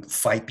same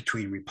fight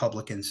between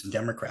Republicans and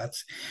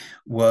Democrats,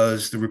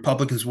 was the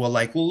Republicans were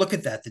like, well, look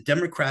at that. The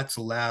Democrats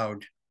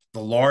allowed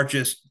the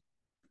largest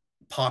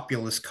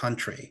populous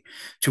country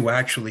to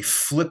actually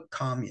flip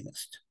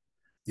communist,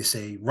 you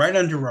see, right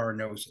under our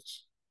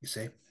noses, you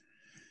see.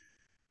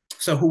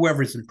 So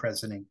whoever's in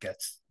president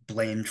gets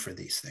blamed for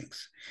these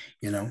things,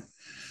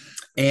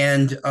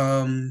 and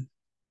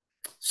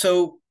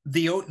so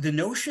the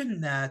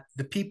notion that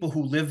the people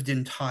who lived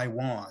in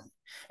Taiwan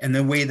and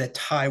the way that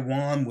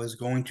Taiwan was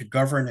going to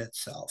govern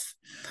itself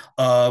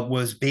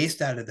was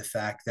based out of the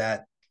fact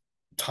that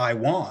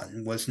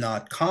Taiwan was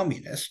not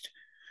communist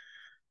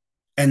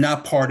and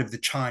not part of the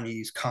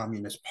Chinese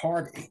Communist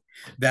Party,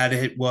 that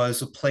it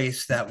was a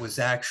place that was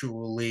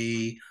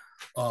actually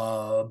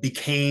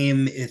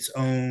became its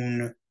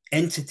own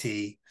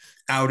entity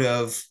out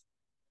of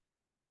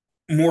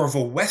more of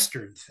a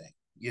Western thing,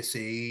 you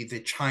see, the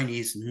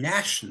Chinese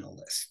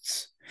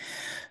nationalists.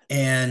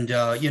 And,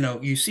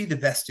 you see the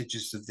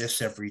vestiges of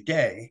this every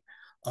day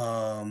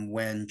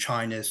when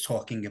China is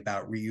talking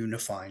about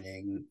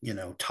reunifying,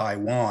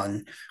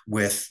 Taiwan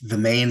with the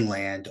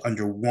mainland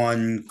under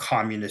one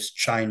communist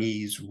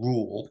Chinese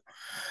rule.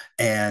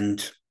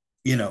 And,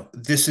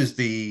 this is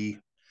the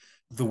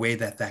way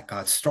that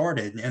got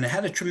started, and it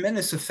had a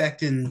tremendous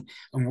effect in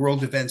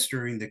world events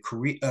during the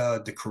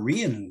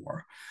Korean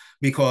War,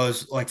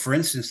 because, like, for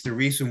instance, the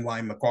reason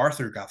why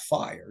MacArthur got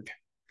fired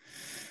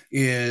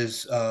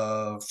is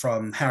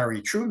from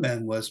Harry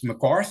Truman was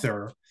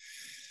MacArthur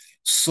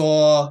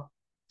saw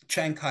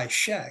Chiang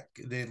Kai-shek,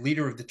 the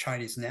leader of the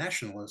Chinese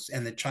nationalists,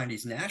 and the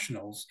Chinese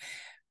nationals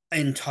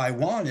in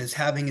Taiwan as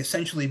having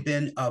essentially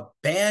been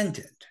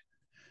abandoned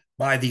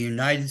by the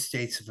United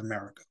States of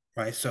America.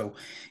 Right. So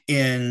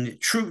in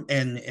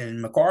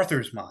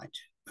MacArthur's mind,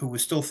 who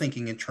was still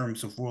thinking in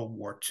terms of World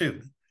War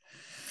II,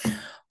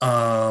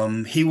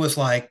 he was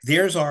like,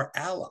 there's our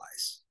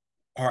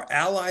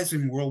allies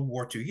in World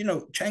War II.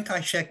 Chiang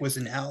Kai-shek was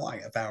an ally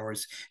of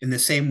ours in the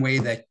same way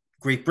that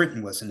Great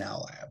Britain was an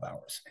ally of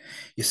ours,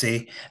 you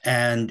see.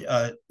 And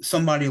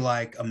somebody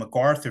like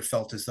MacArthur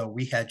felt as though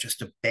we had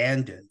just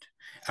abandoned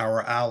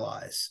our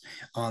allies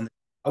on the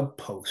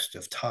outpost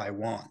of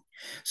Taiwan.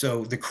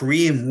 So the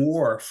Korean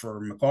War for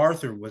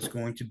MacArthur was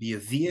going to be a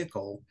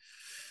vehicle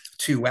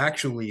to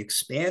actually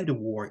expand a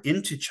war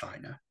into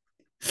China,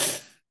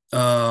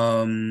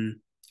 and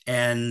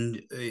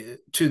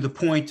to the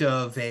point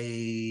of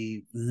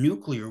a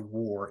nuclear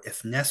war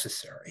if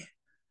necessary.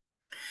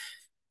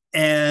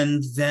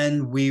 And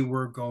then we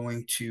were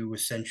going to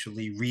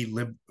essentially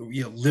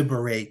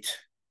liberate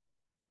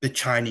the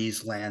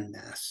Chinese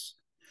landmass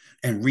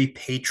and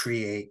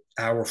repatriate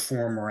our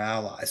former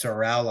allies,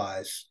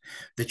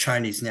 the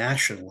Chinese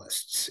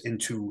nationalists,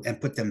 into and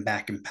put them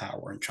back in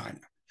power in China.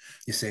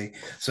 You see,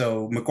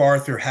 so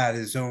MacArthur had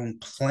his own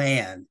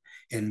plan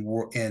in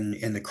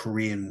the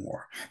Korean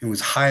War. It was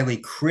highly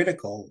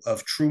critical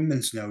of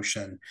Truman's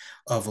notion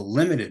of a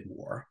limited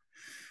war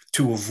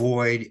to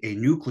avoid a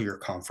nuclear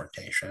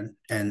confrontation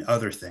and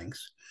other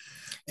things.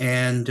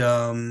 And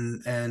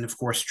of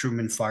course,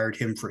 Truman fired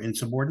him for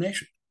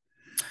insubordination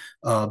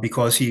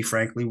because he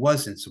frankly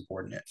was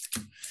insubordinate.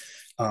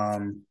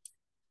 I'm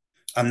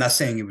not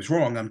saying he was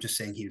wrong. I'm just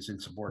saying he was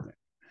insubordinate.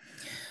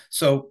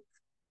 So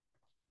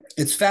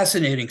it's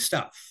fascinating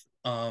stuff.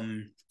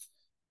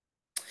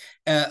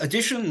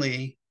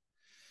 Additionally,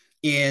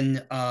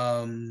 in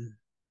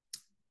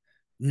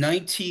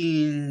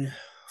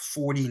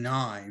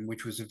 1949,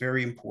 which was a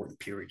very important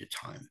period of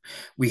time,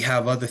 we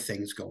have other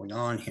things going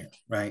on here,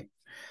 right?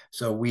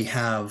 So you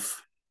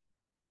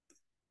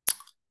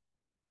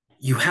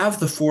have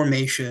the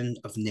formation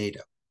of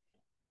NATO,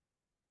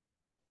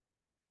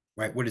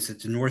 right? What is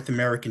it? The North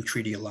American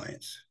Treaty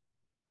Alliance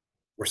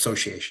or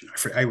Association.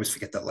 I always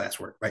forget that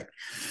last word, right?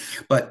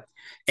 But,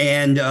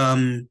 and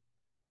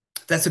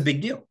that's a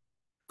big deal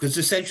because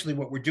essentially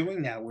what we're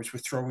doing now is we're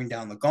throwing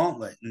down the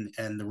gauntlet,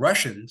 and the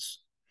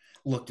Russians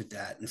looked at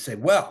that and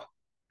said, well,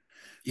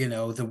 you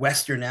know, the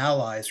Western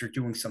allies are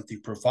doing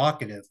something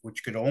provocative,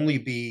 which could only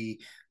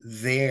be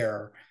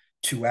there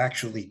to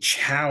actually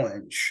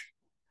challenge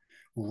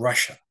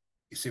Russia.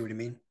 You see what I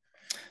mean?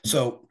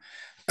 So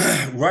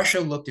Russia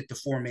looked at the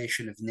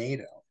formation of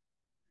NATO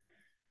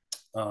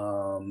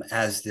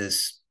as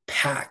this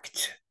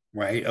pact,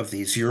 right, of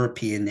these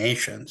European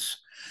nations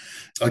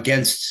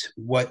against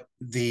what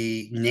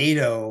the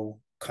NATO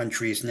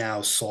countries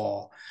now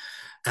saw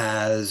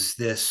as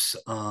this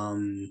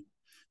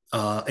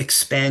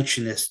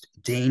expansionist,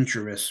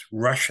 dangerous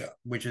Russia,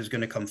 which is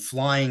going to come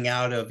flying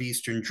out of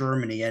Eastern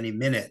Germany any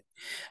minute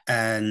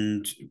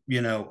and,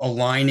 you know,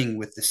 aligning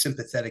with the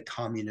sympathetic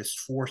communist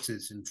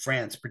forces in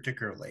France,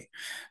 particularly,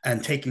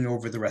 and taking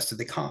over the rest of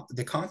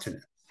the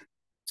continent.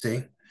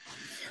 See?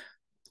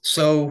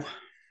 So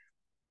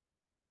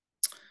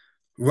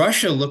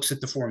Russia looks at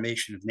the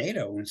formation of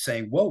NATO and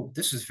saying, whoa,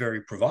 this is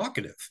very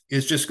provocative.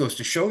 It just goes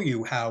to show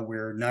you how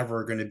we're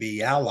never going to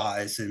be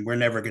allies and we're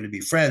never going to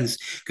be friends,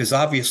 because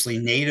obviously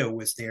NATO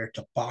was there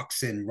to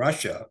box in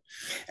Russia.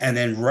 And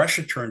then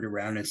Russia turned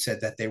around and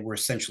said that they were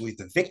essentially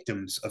the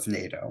victims of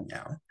NATO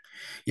now,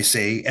 you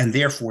see, and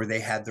therefore they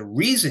had the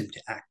reason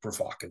to act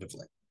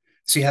provocatively.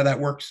 See how that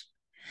works?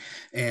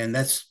 And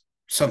that's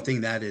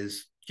something that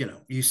is, you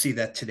know, you see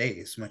that today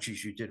as much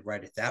as you did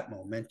right at that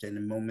moment and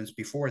in moments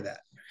before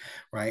that.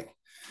 Right.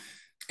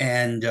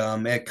 And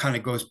it kind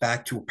of goes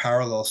back to a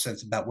parallel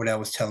sense about what I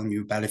was telling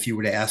you about. If you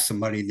were to ask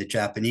somebody in the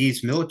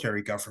Japanese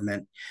military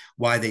government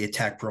why they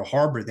attacked Pearl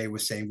Harbor, they were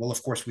saying, well,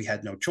 of course, we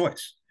had no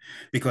choice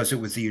because it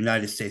was the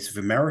United States of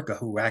America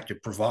who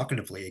acted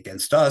provocatively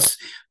against us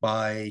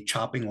by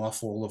chopping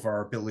off all of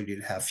our ability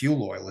to have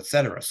fuel oil, et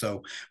cetera.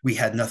 So we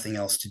had nothing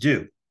else to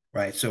do.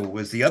 Right. So it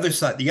was the other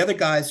side, the other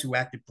guys who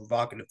acted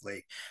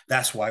provocatively.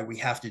 That's why we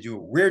have to do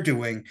what we're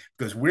doing,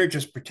 because we're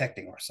just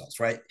protecting ourselves.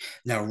 Right.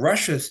 Now,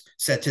 Russia's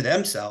said to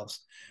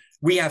themselves,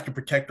 we have to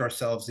protect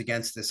ourselves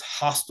against this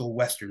hostile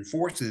Western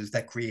forces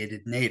that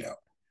created NATO.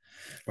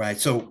 Right.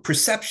 So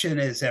perception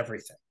is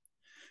everything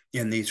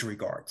in these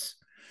regards.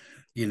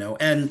 You know,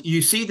 and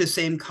you see the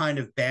same kind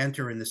of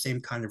banter and the same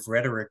kind of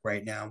rhetoric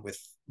right now with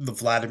the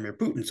Vladimir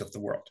Putins of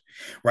the world,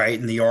 right?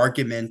 And the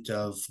argument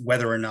of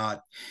whether or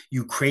not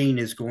Ukraine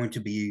is going to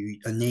be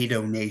a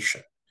NATO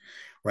nation,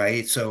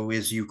 right? So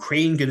is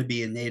Ukraine going to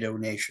be a NATO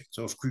nation?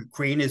 So if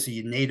Ukraine is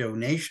a NATO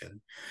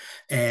nation,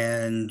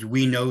 and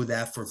we know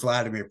that for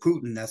Vladimir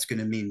Putin, that's going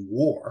to mean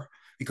war,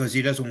 because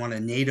he doesn't want a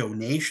NATO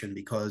nation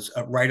because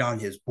right on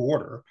his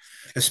border,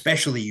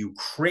 especially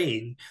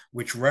Ukraine,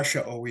 which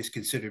Russia always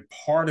considered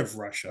part of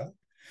Russia,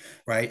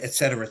 right, et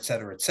cetera, et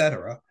cetera, et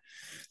cetera.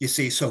 You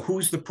see, so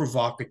who's the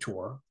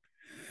provocateur?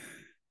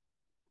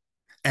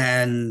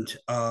 And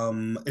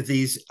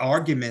these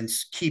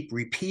arguments keep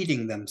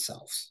repeating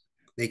themselves.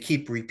 They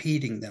keep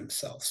repeating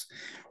themselves,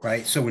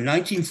 right? So in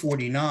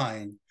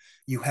 1949,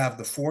 you have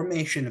the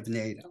formation of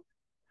NATO,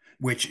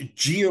 which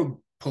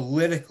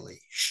geopolitically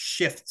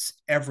shifts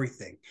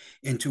everything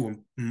into a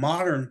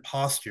modern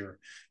posture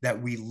that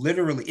we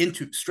literally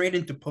straight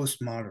into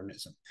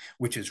postmodernism,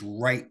 which is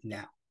right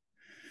now.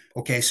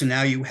 Okay, so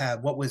now you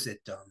have, what was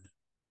it?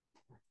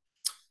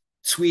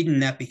 Sweden,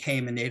 that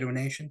became a NATO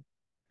nation,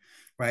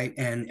 right?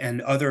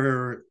 And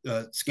other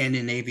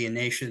Scandinavian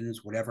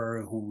nations,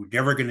 whatever, who were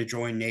never going to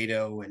join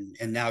NATO,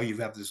 and now you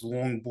have this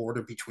long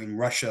border between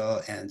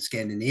Russia and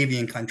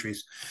Scandinavian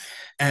countries,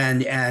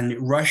 and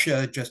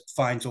Russia just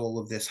finds all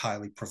of this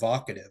highly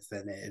provocative,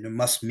 and it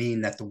must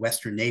mean that the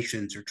Western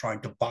nations are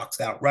trying to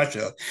box out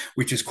Russia,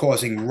 which is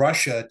causing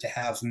Russia to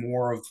have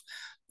more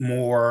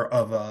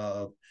of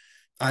a,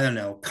 I don't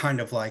know, kind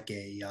of like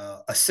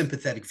a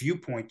sympathetic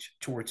viewpoint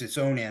towards its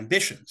own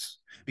ambitions,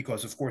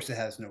 because of course it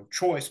has no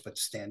choice but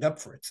to stand up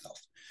for itself.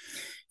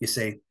 You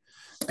see,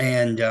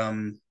 and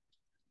in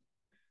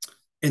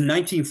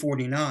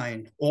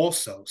 1949,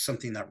 also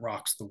something that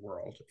rocks the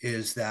world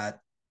is that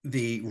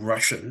the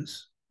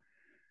Russians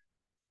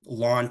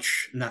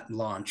not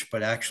launch,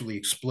 but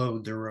actually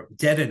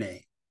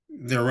detonate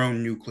their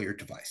own nuclear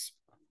device,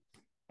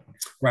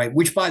 right?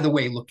 Which, by the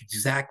way, looked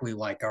exactly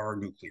like our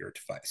nuclear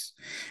device,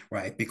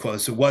 right?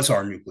 Because it was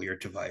our nuclear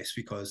device,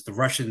 because the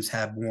Russians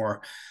had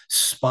more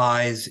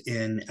spies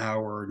in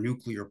our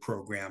nuclear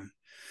program.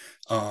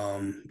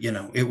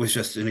 It was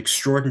just an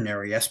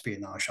extraordinary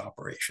espionage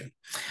operation.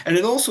 And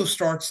it also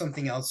starts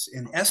something else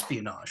in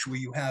espionage, where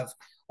you have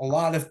a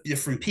lot of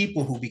different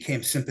people who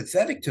became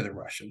sympathetic to the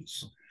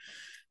Russians,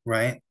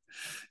 right?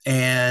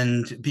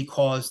 And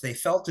because they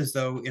felt as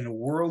though in a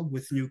world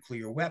with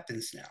nuclear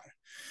weapons now,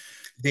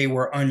 they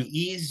were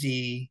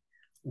uneasy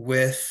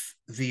with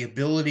the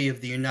ability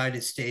of the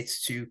United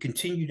States to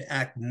continue to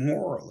act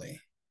morally,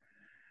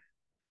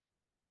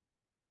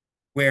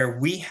 where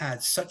we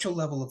had such a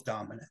level of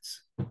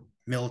dominance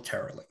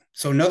militarily.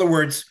 So, in other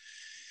words,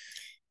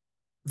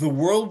 the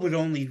world would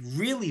only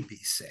really be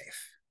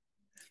safe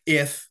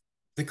if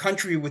the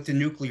country with the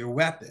nuclear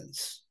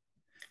weapons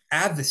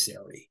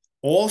adversary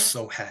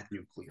also had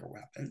nuclear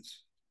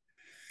weapons.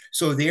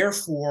 So,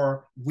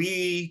 therefore,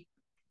 we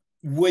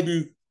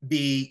wouldn't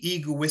be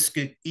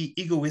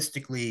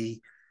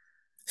egoistically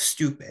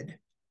stupid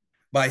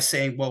by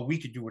saying, well, we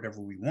could do whatever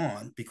we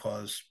want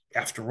because,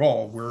 after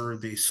all, we're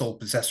the sole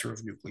possessor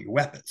of nuclear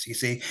weapons, you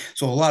see?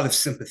 So a lot of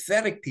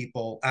sympathetic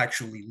people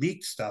actually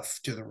leaked stuff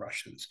to the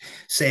Russians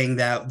saying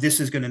that this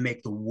is going to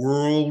make the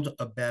world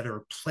a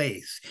better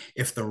place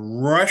if the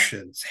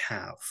Russians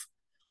have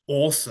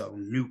also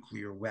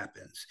nuclear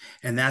weapons.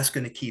 And that's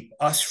going to keep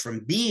us from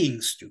being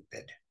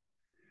stupid,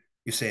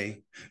 you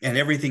see, and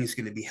everything's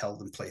going to be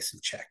held in place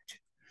and checked.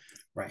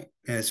 Right.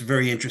 And it's a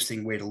very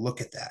interesting way to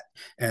look at that.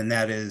 And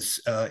that is,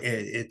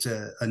 it's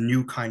a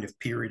new kind of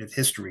period of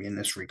history in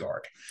this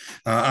regard.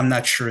 I'm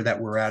not sure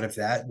that we're out of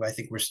that, but I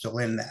think we're still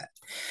in that.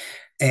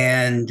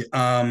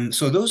 And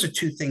so those are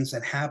two things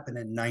that happened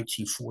in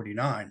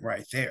 1949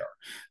 right there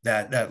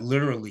that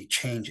literally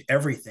changed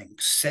everything,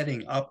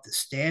 setting up the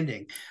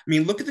standing. I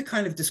mean, look at the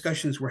kind of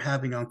discussions we're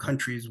having on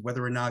countries,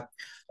 whether or not,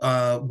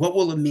 what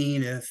will it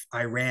mean if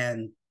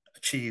Iran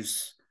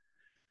achieves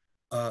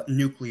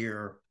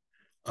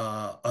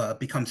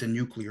becomes a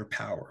nuclear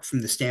power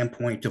from the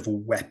standpoint of a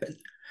weapon.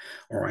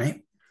 All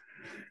right.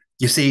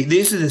 You see,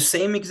 these are the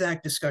same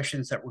exact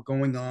discussions that were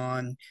going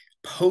on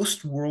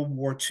post World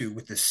War II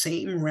with the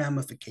same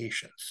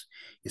ramifications,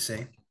 you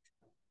see.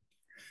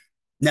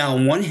 Now,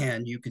 on one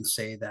hand, you can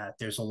say that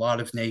there's a lot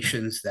of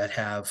nations that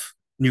have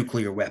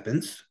nuclear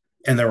weapons,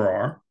 and there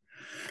are.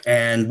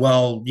 And,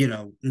 well,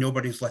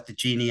 nobody's let the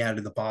genie out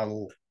of the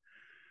bottle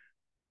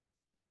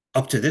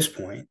up to this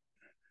point,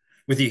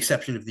 with the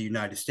exception of the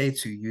United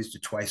States, who used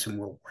it twice in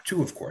World War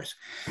II, of course,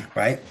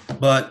 right?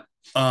 But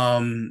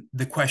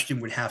the question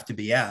would have to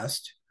be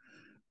asked,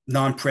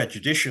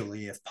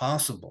 non-prejudicially, if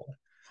possible,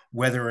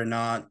 whether or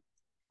not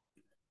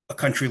a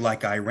country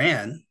like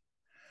Iran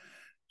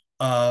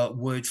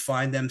would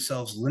find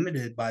themselves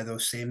limited by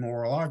those same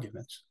moral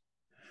arguments,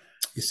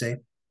 you see,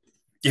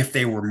 if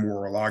they were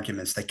moral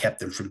arguments that kept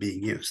them from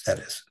being used, that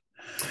is.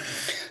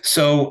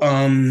 So,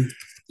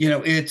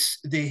 it's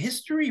the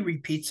history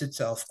repeats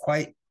itself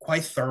quite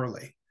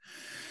thoroughly,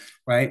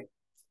 right?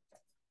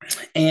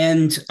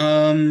 And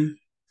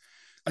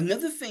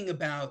another thing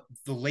about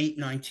the late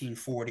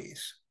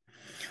 1940s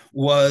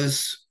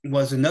was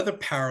another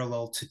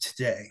parallel to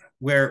today,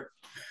 where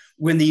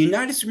when the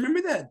United States,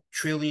 remember that $1.5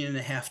 trillion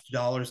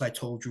I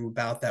told you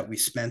about that we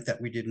spent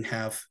that we didn't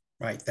have,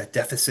 right? That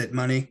deficit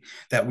money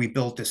that we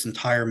built this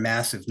entire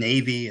massive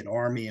Navy and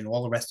Army and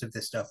all the rest of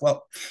this stuff.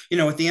 Well,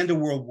 at the end of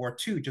World War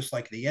II, just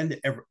like the end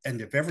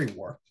of every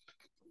war,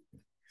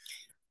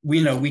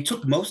 we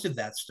took most of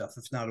that stuff,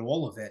 if not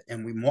all of it,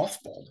 and we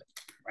mothballed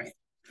it, right?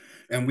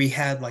 And we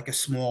had like a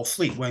small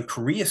fleet. When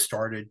Korea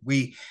started,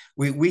 we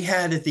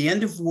had, at the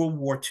end of World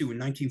War II in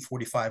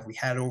 1945, we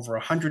had over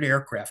 100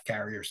 aircraft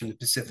carriers in the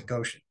Pacific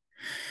Ocean,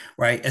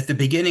 right? At the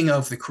beginning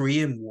of the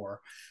Korean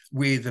War,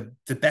 the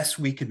best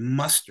we could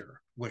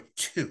muster were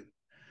 2,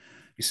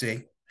 you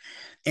see?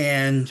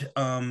 And,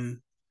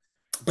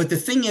 but the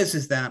thing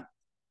is that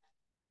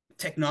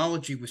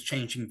technology was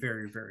changing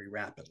very, very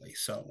rapidly.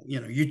 So,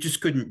 you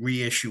just couldn't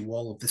reissue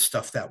all of the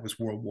stuff that was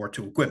World War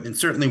II equipment,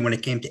 certainly when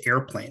it came to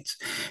airplanes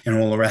and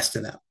all the rest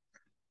of that.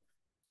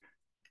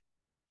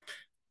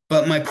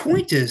 But my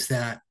point is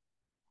that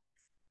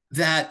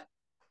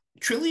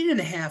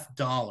 $1.5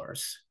 trillion,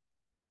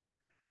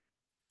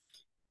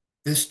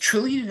 this $1.5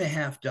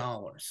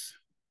 trillion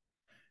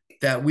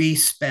that we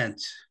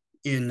spent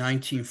in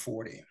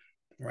 1940,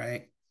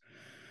 right?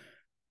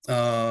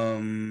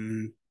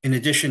 In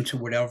addition to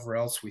whatever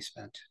else we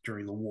spent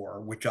during the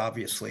war, which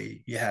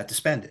obviously you had to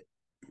spend it,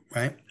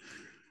 right?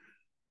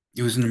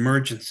 It was an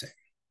emergency.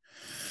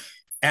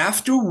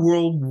 After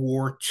World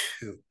War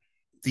II,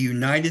 the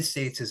United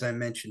States, as I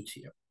mentioned to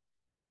you,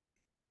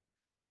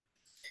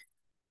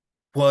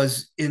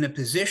 was in a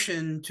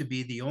position to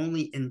be the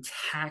only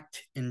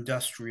intact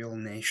industrial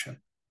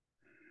nation,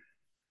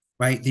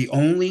 right? The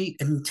only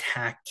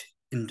intact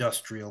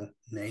industrial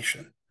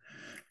nation,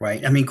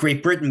 right? I mean,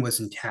 Great Britain was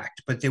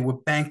intact, but they were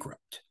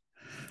bankrupt,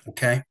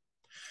 okay?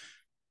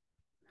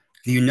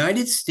 The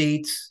United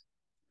States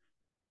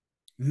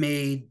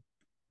made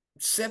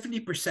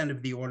 70%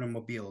 of the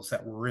automobiles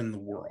that were in the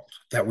world,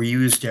 that were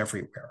used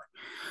everywhere,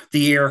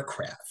 the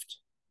aircraft,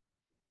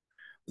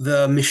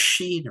 the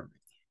machinery,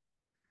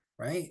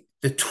 right?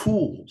 The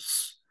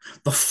tools,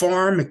 the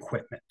farm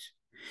equipment,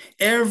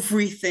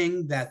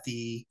 everything that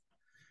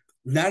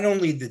not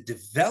only the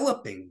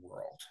developing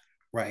world,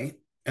 right?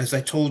 As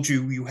I told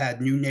you, you had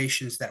new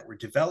nations that were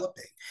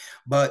developing,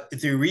 but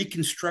the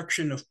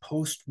reconstruction of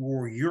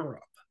post-war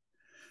Europe,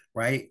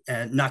 right?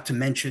 And not to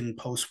mention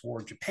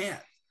post-war Japan,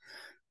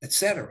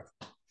 etc.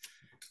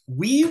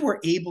 We were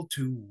able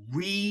to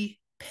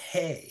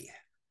repay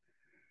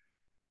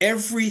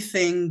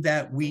everything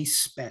that we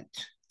spent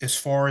as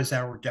far as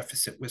our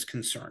deficit was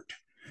concerned.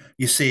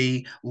 You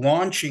see,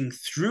 launching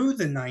through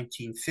the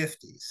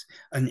 1950s,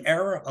 an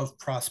era of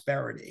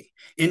prosperity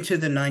into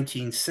the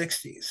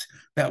 1960s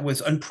that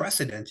was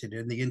unprecedented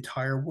in the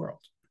entire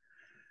world.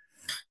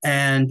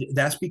 And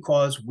that's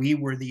because we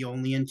were the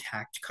only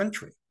intact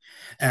country.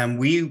 And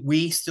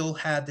we still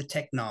had the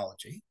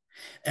technology.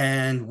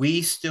 And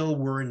we still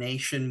were a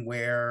nation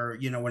where,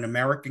 you know, an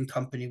American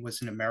company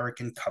was an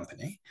American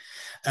company.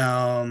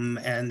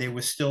 And there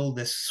was still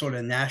this sort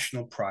of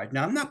national pride.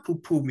 Now, I'm not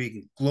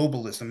poo-pooing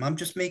globalism. I'm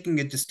just making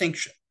a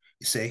distinction,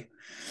 you see.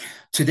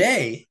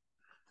 Today,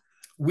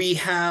 we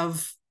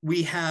have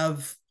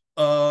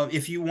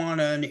if you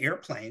want an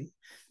airplane,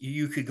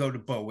 you could go to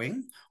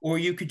Boeing, or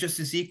you could just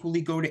as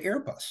equally go to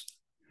Airbus,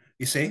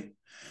 you see.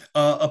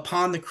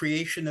 Upon the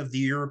creation of the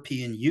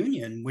European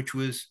Union, which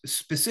was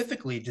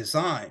specifically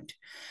designed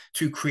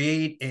to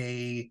create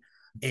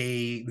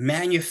a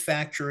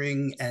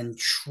manufacturing and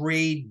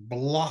trade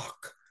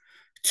bloc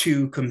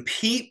to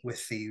compete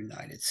with the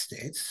United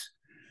States.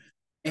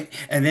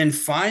 And then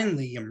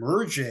finally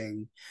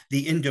emerging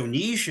the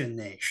Indonesian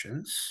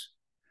nations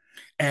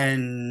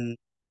and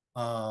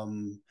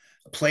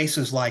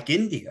places like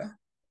India,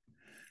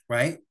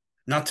 right?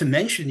 Not to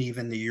mention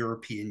even the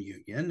European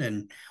Union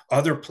and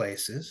other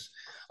places.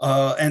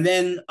 And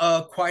then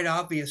quite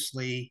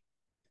obviously,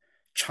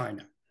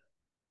 China.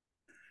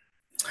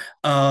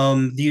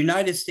 The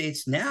United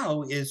States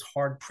now is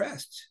hard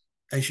pressed,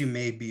 as you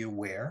may be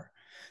aware,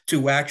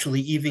 to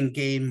actually even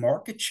gain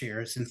market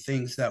shares in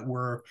things that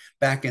were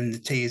back in the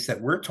days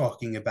that we're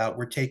talking about,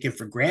 were taken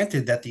for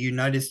granted that the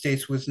United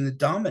States was in the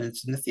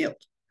dominance in the field.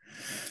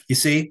 You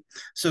see,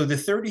 so the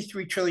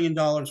 $33 trillion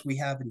we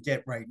have in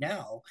debt right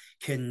now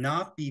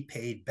cannot be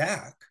paid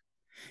back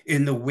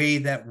in the way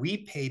that we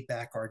paid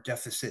back our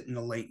deficit in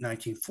the late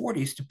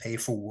 1940s to pay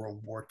for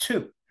World War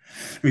II.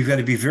 We've got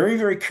to be very,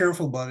 very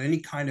careful about any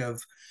kind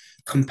of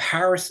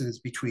comparisons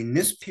between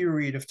this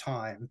period of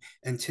time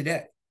and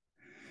today,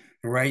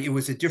 right? It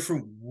was a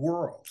different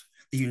world.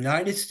 The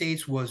United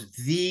States was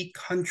the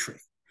country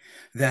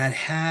that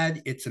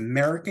had its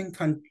American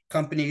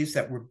companies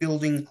that were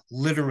building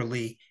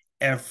literally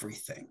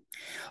everything: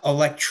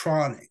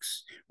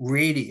 electronics,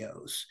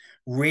 radios,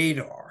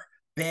 radar,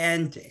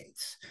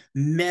 band-aids,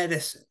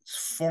 medicines,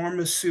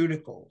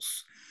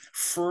 pharmaceuticals,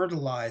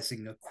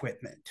 fertilizing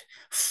equipment,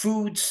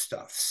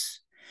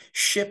 foodstuffs,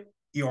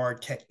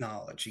 shipyard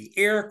technology,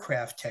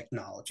 aircraft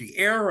technology,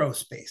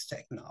 aerospace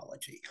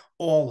technology,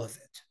 all of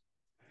it.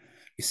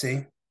 You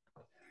see?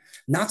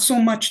 Not so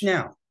much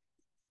now.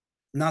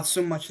 Not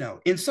so much now.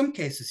 In some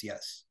cases,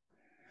 yes.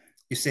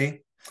 You see?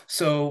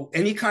 So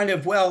any kind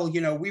of, well, you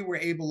know, we were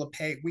able to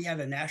pay, we had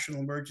a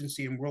national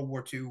emergency in World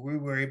War II. We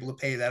were able to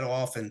pay that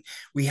off. And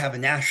we have a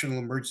national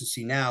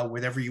emergency now,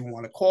 whatever you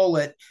want to call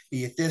it,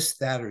 be it this,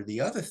 that, or the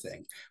other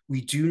thing.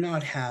 We do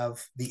not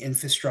have the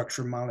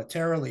infrastructure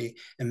monetarily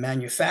and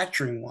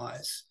manufacturing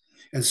wise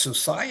and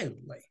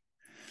societally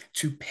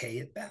to pay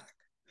it back.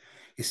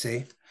 You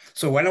see?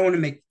 So I don't want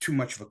to make too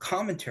much of a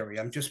commentary.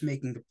 I'm just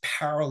making a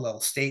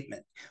parallel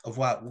statement of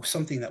what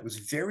something that was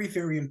very,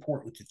 very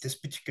important at this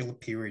particular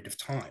period of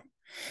time.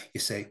 You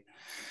see?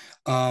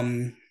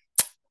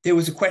 There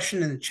was a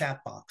question in the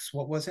chat box.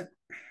 What was it?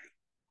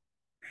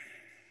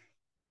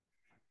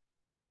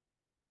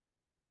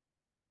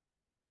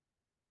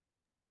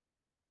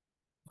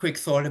 Quick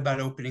thought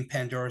about opening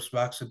Pandora's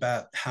box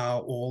about how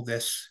all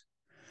this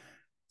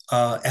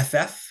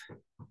FF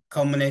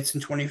culminates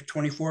in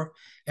 2024.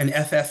 And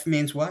FF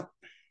means what?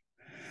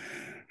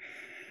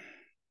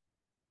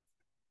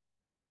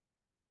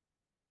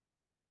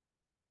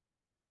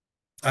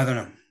 I don't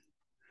know.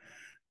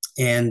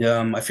 And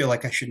I feel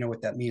like I should know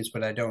what that means,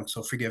 but I don't.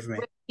 So forgive me.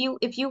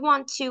 If you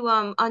want to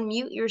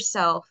unmute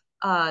yourself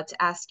to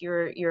ask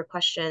your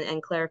question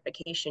and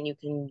clarification, you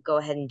can go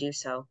ahead and do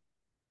so.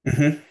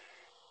 Hmm.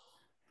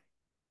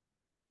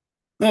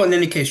 Well, in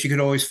any case, you could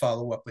always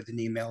follow up with an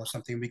email or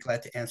something. I'd be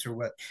glad to answer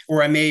what,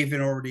 or I may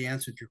even already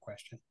answered your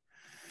question.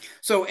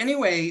 So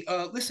anyway,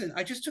 listen,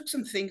 I just took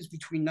some things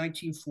between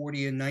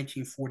 1940 and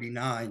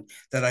 1949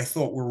 that I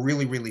thought were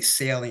really, really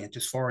salient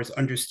as far as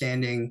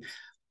understanding,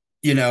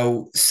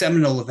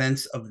 seminal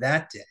events of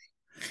that day,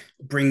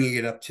 bringing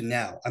it up to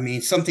now. I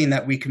mean, something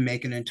that we can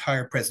make an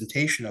entire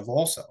presentation of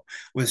also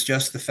was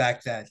just the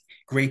fact that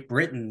Great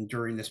Britain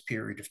during this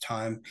period of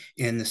time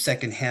in the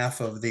second half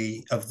of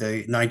the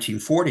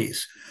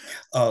 1940s,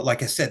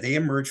 like I said, they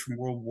emerged from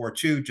World War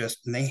II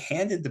just and they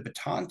handed the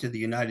baton to the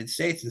United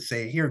States and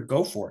say, here,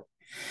 go for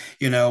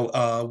it.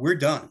 We're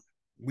done.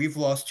 We've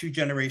lost two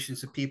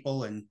generations of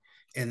people and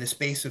in the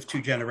space of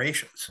two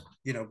generations,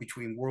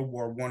 between World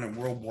War I and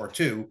World War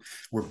II,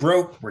 we're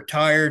broke, we're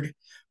tired,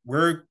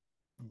 we're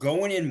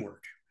going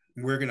inward.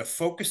 We're going to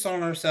focus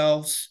on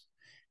ourselves.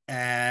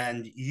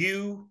 And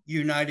you,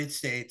 United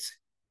States,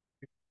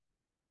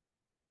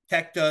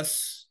 protect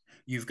us.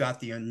 You've got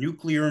the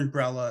nuclear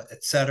umbrella,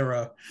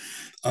 etc.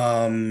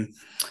 Um,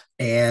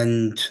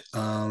 and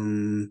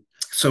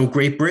so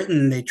Great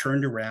Britain, they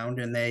turned around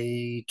and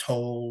they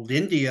told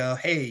India,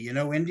 hey,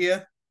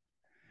 India,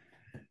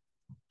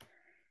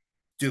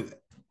 do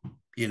it.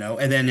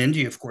 And then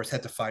India, of course,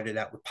 had to fight it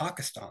out with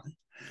Pakistan,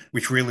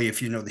 which really,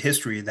 if you know the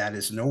history of that,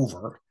 isn't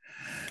over.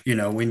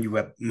 When you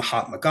have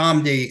Mahatma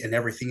Gandhi and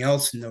everything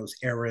else in those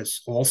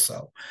eras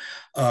also.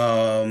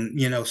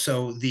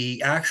 So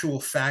the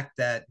actual fact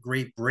that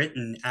Great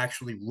Britain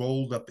actually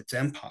rolled up its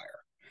empire,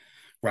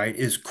 right,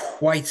 is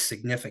quite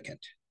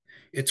significant.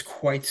 It's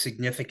quite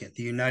significant.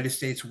 The United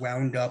States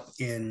wound up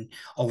in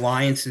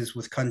alliances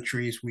with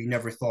countries we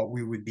never thought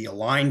we would be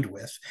aligned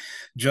with,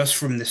 just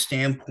from the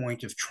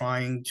standpoint of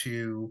trying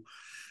to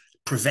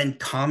prevent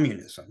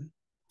communism.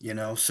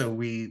 So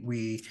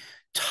we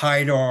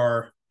tied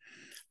our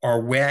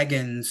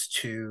wagons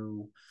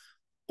to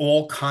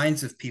all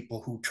kinds of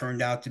people who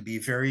turned out to be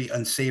very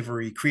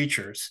unsavory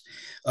creatures,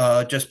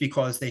 just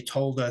because they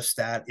told us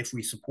that if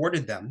we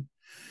supported them,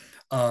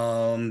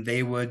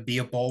 they would be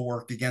a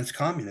bulwark against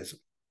communism.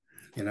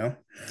 You know,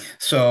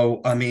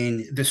 so I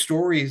mean, the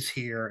stories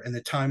here and the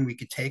time we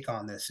could take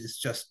on this is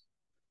just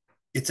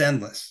it's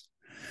endless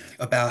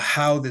about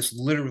how this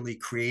literally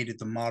created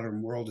the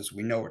modern world as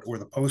we know it, or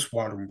the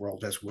post-modern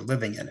world as we're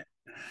living in it.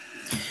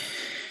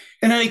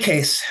 In any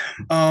case,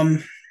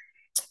 the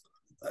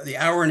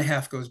hour and a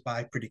half goes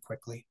by pretty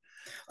quickly.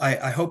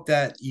 I hope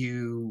that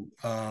you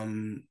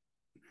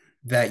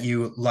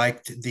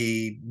liked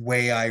the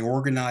way I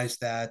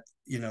organized that.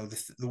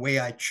 The way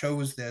I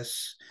chose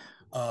this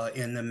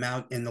in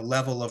the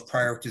level of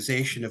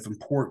prioritization of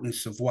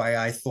importance of why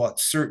I thought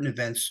certain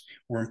events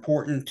were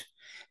important,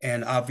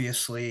 and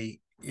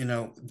obviously,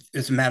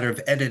 as a matter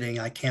of editing,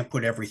 I can't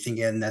put everything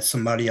in that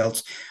somebody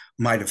else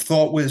might have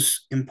thought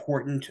was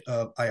important.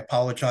 I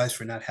apologize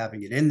for not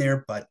having it in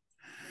there, but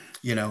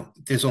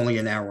there's only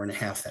an hour and a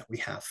half that we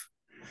have.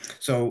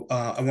 So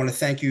I want to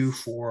thank you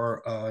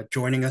for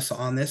joining us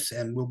on this,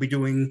 and we'll be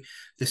doing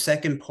the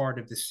second part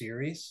of the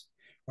series,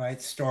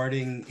 right?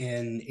 Starting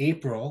in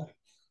April,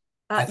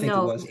 I think it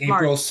No, was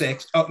April March.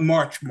 6th,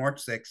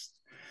 March 6th.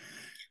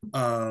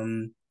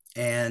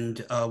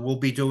 And we'll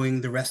be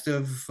doing the rest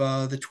of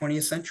the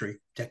 20th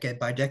century, decade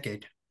by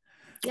decade.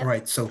 All Yep.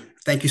 right. So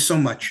thank you so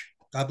much.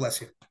 God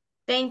bless you.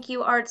 Thank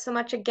you, Art, so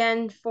much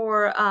again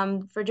for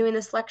doing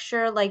this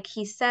lecture. Like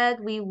he said,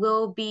 we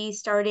will be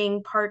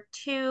starting part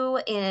two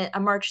in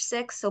March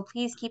 6th, so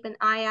please keep an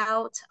eye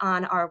out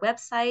on our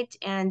website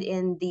and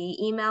in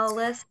the email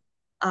list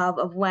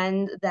of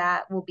when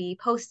that will be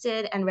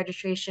posted and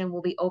registration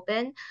will be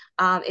open.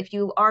 If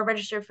you are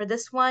registered for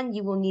this one,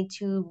 you will need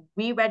to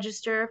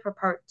re-register for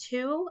part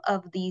two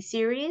of the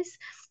series.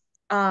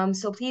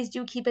 So please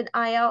do keep an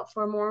eye out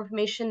for more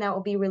information that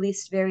will be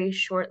released very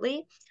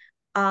shortly.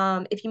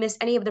 If you missed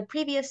any of the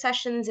previous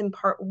sessions in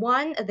part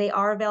one, they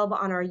are available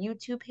on our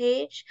YouTube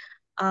page.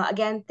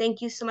 Again,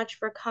 thank you so much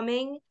for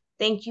coming.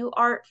 Thank you,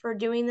 Art, for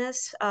doing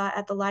this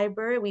at the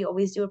library. We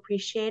always do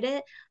appreciate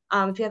it.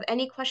 If you have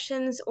any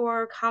questions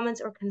or comments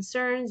or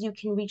concerns, you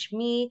can reach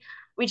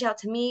out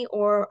to me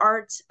or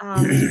Art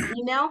through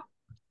email,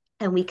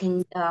 and we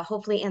can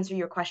hopefully answer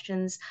your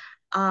questions.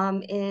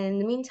 In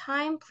the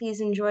meantime,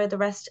 please enjoy the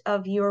rest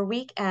of your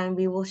week, and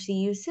we will see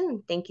you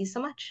soon. Thank you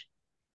so much.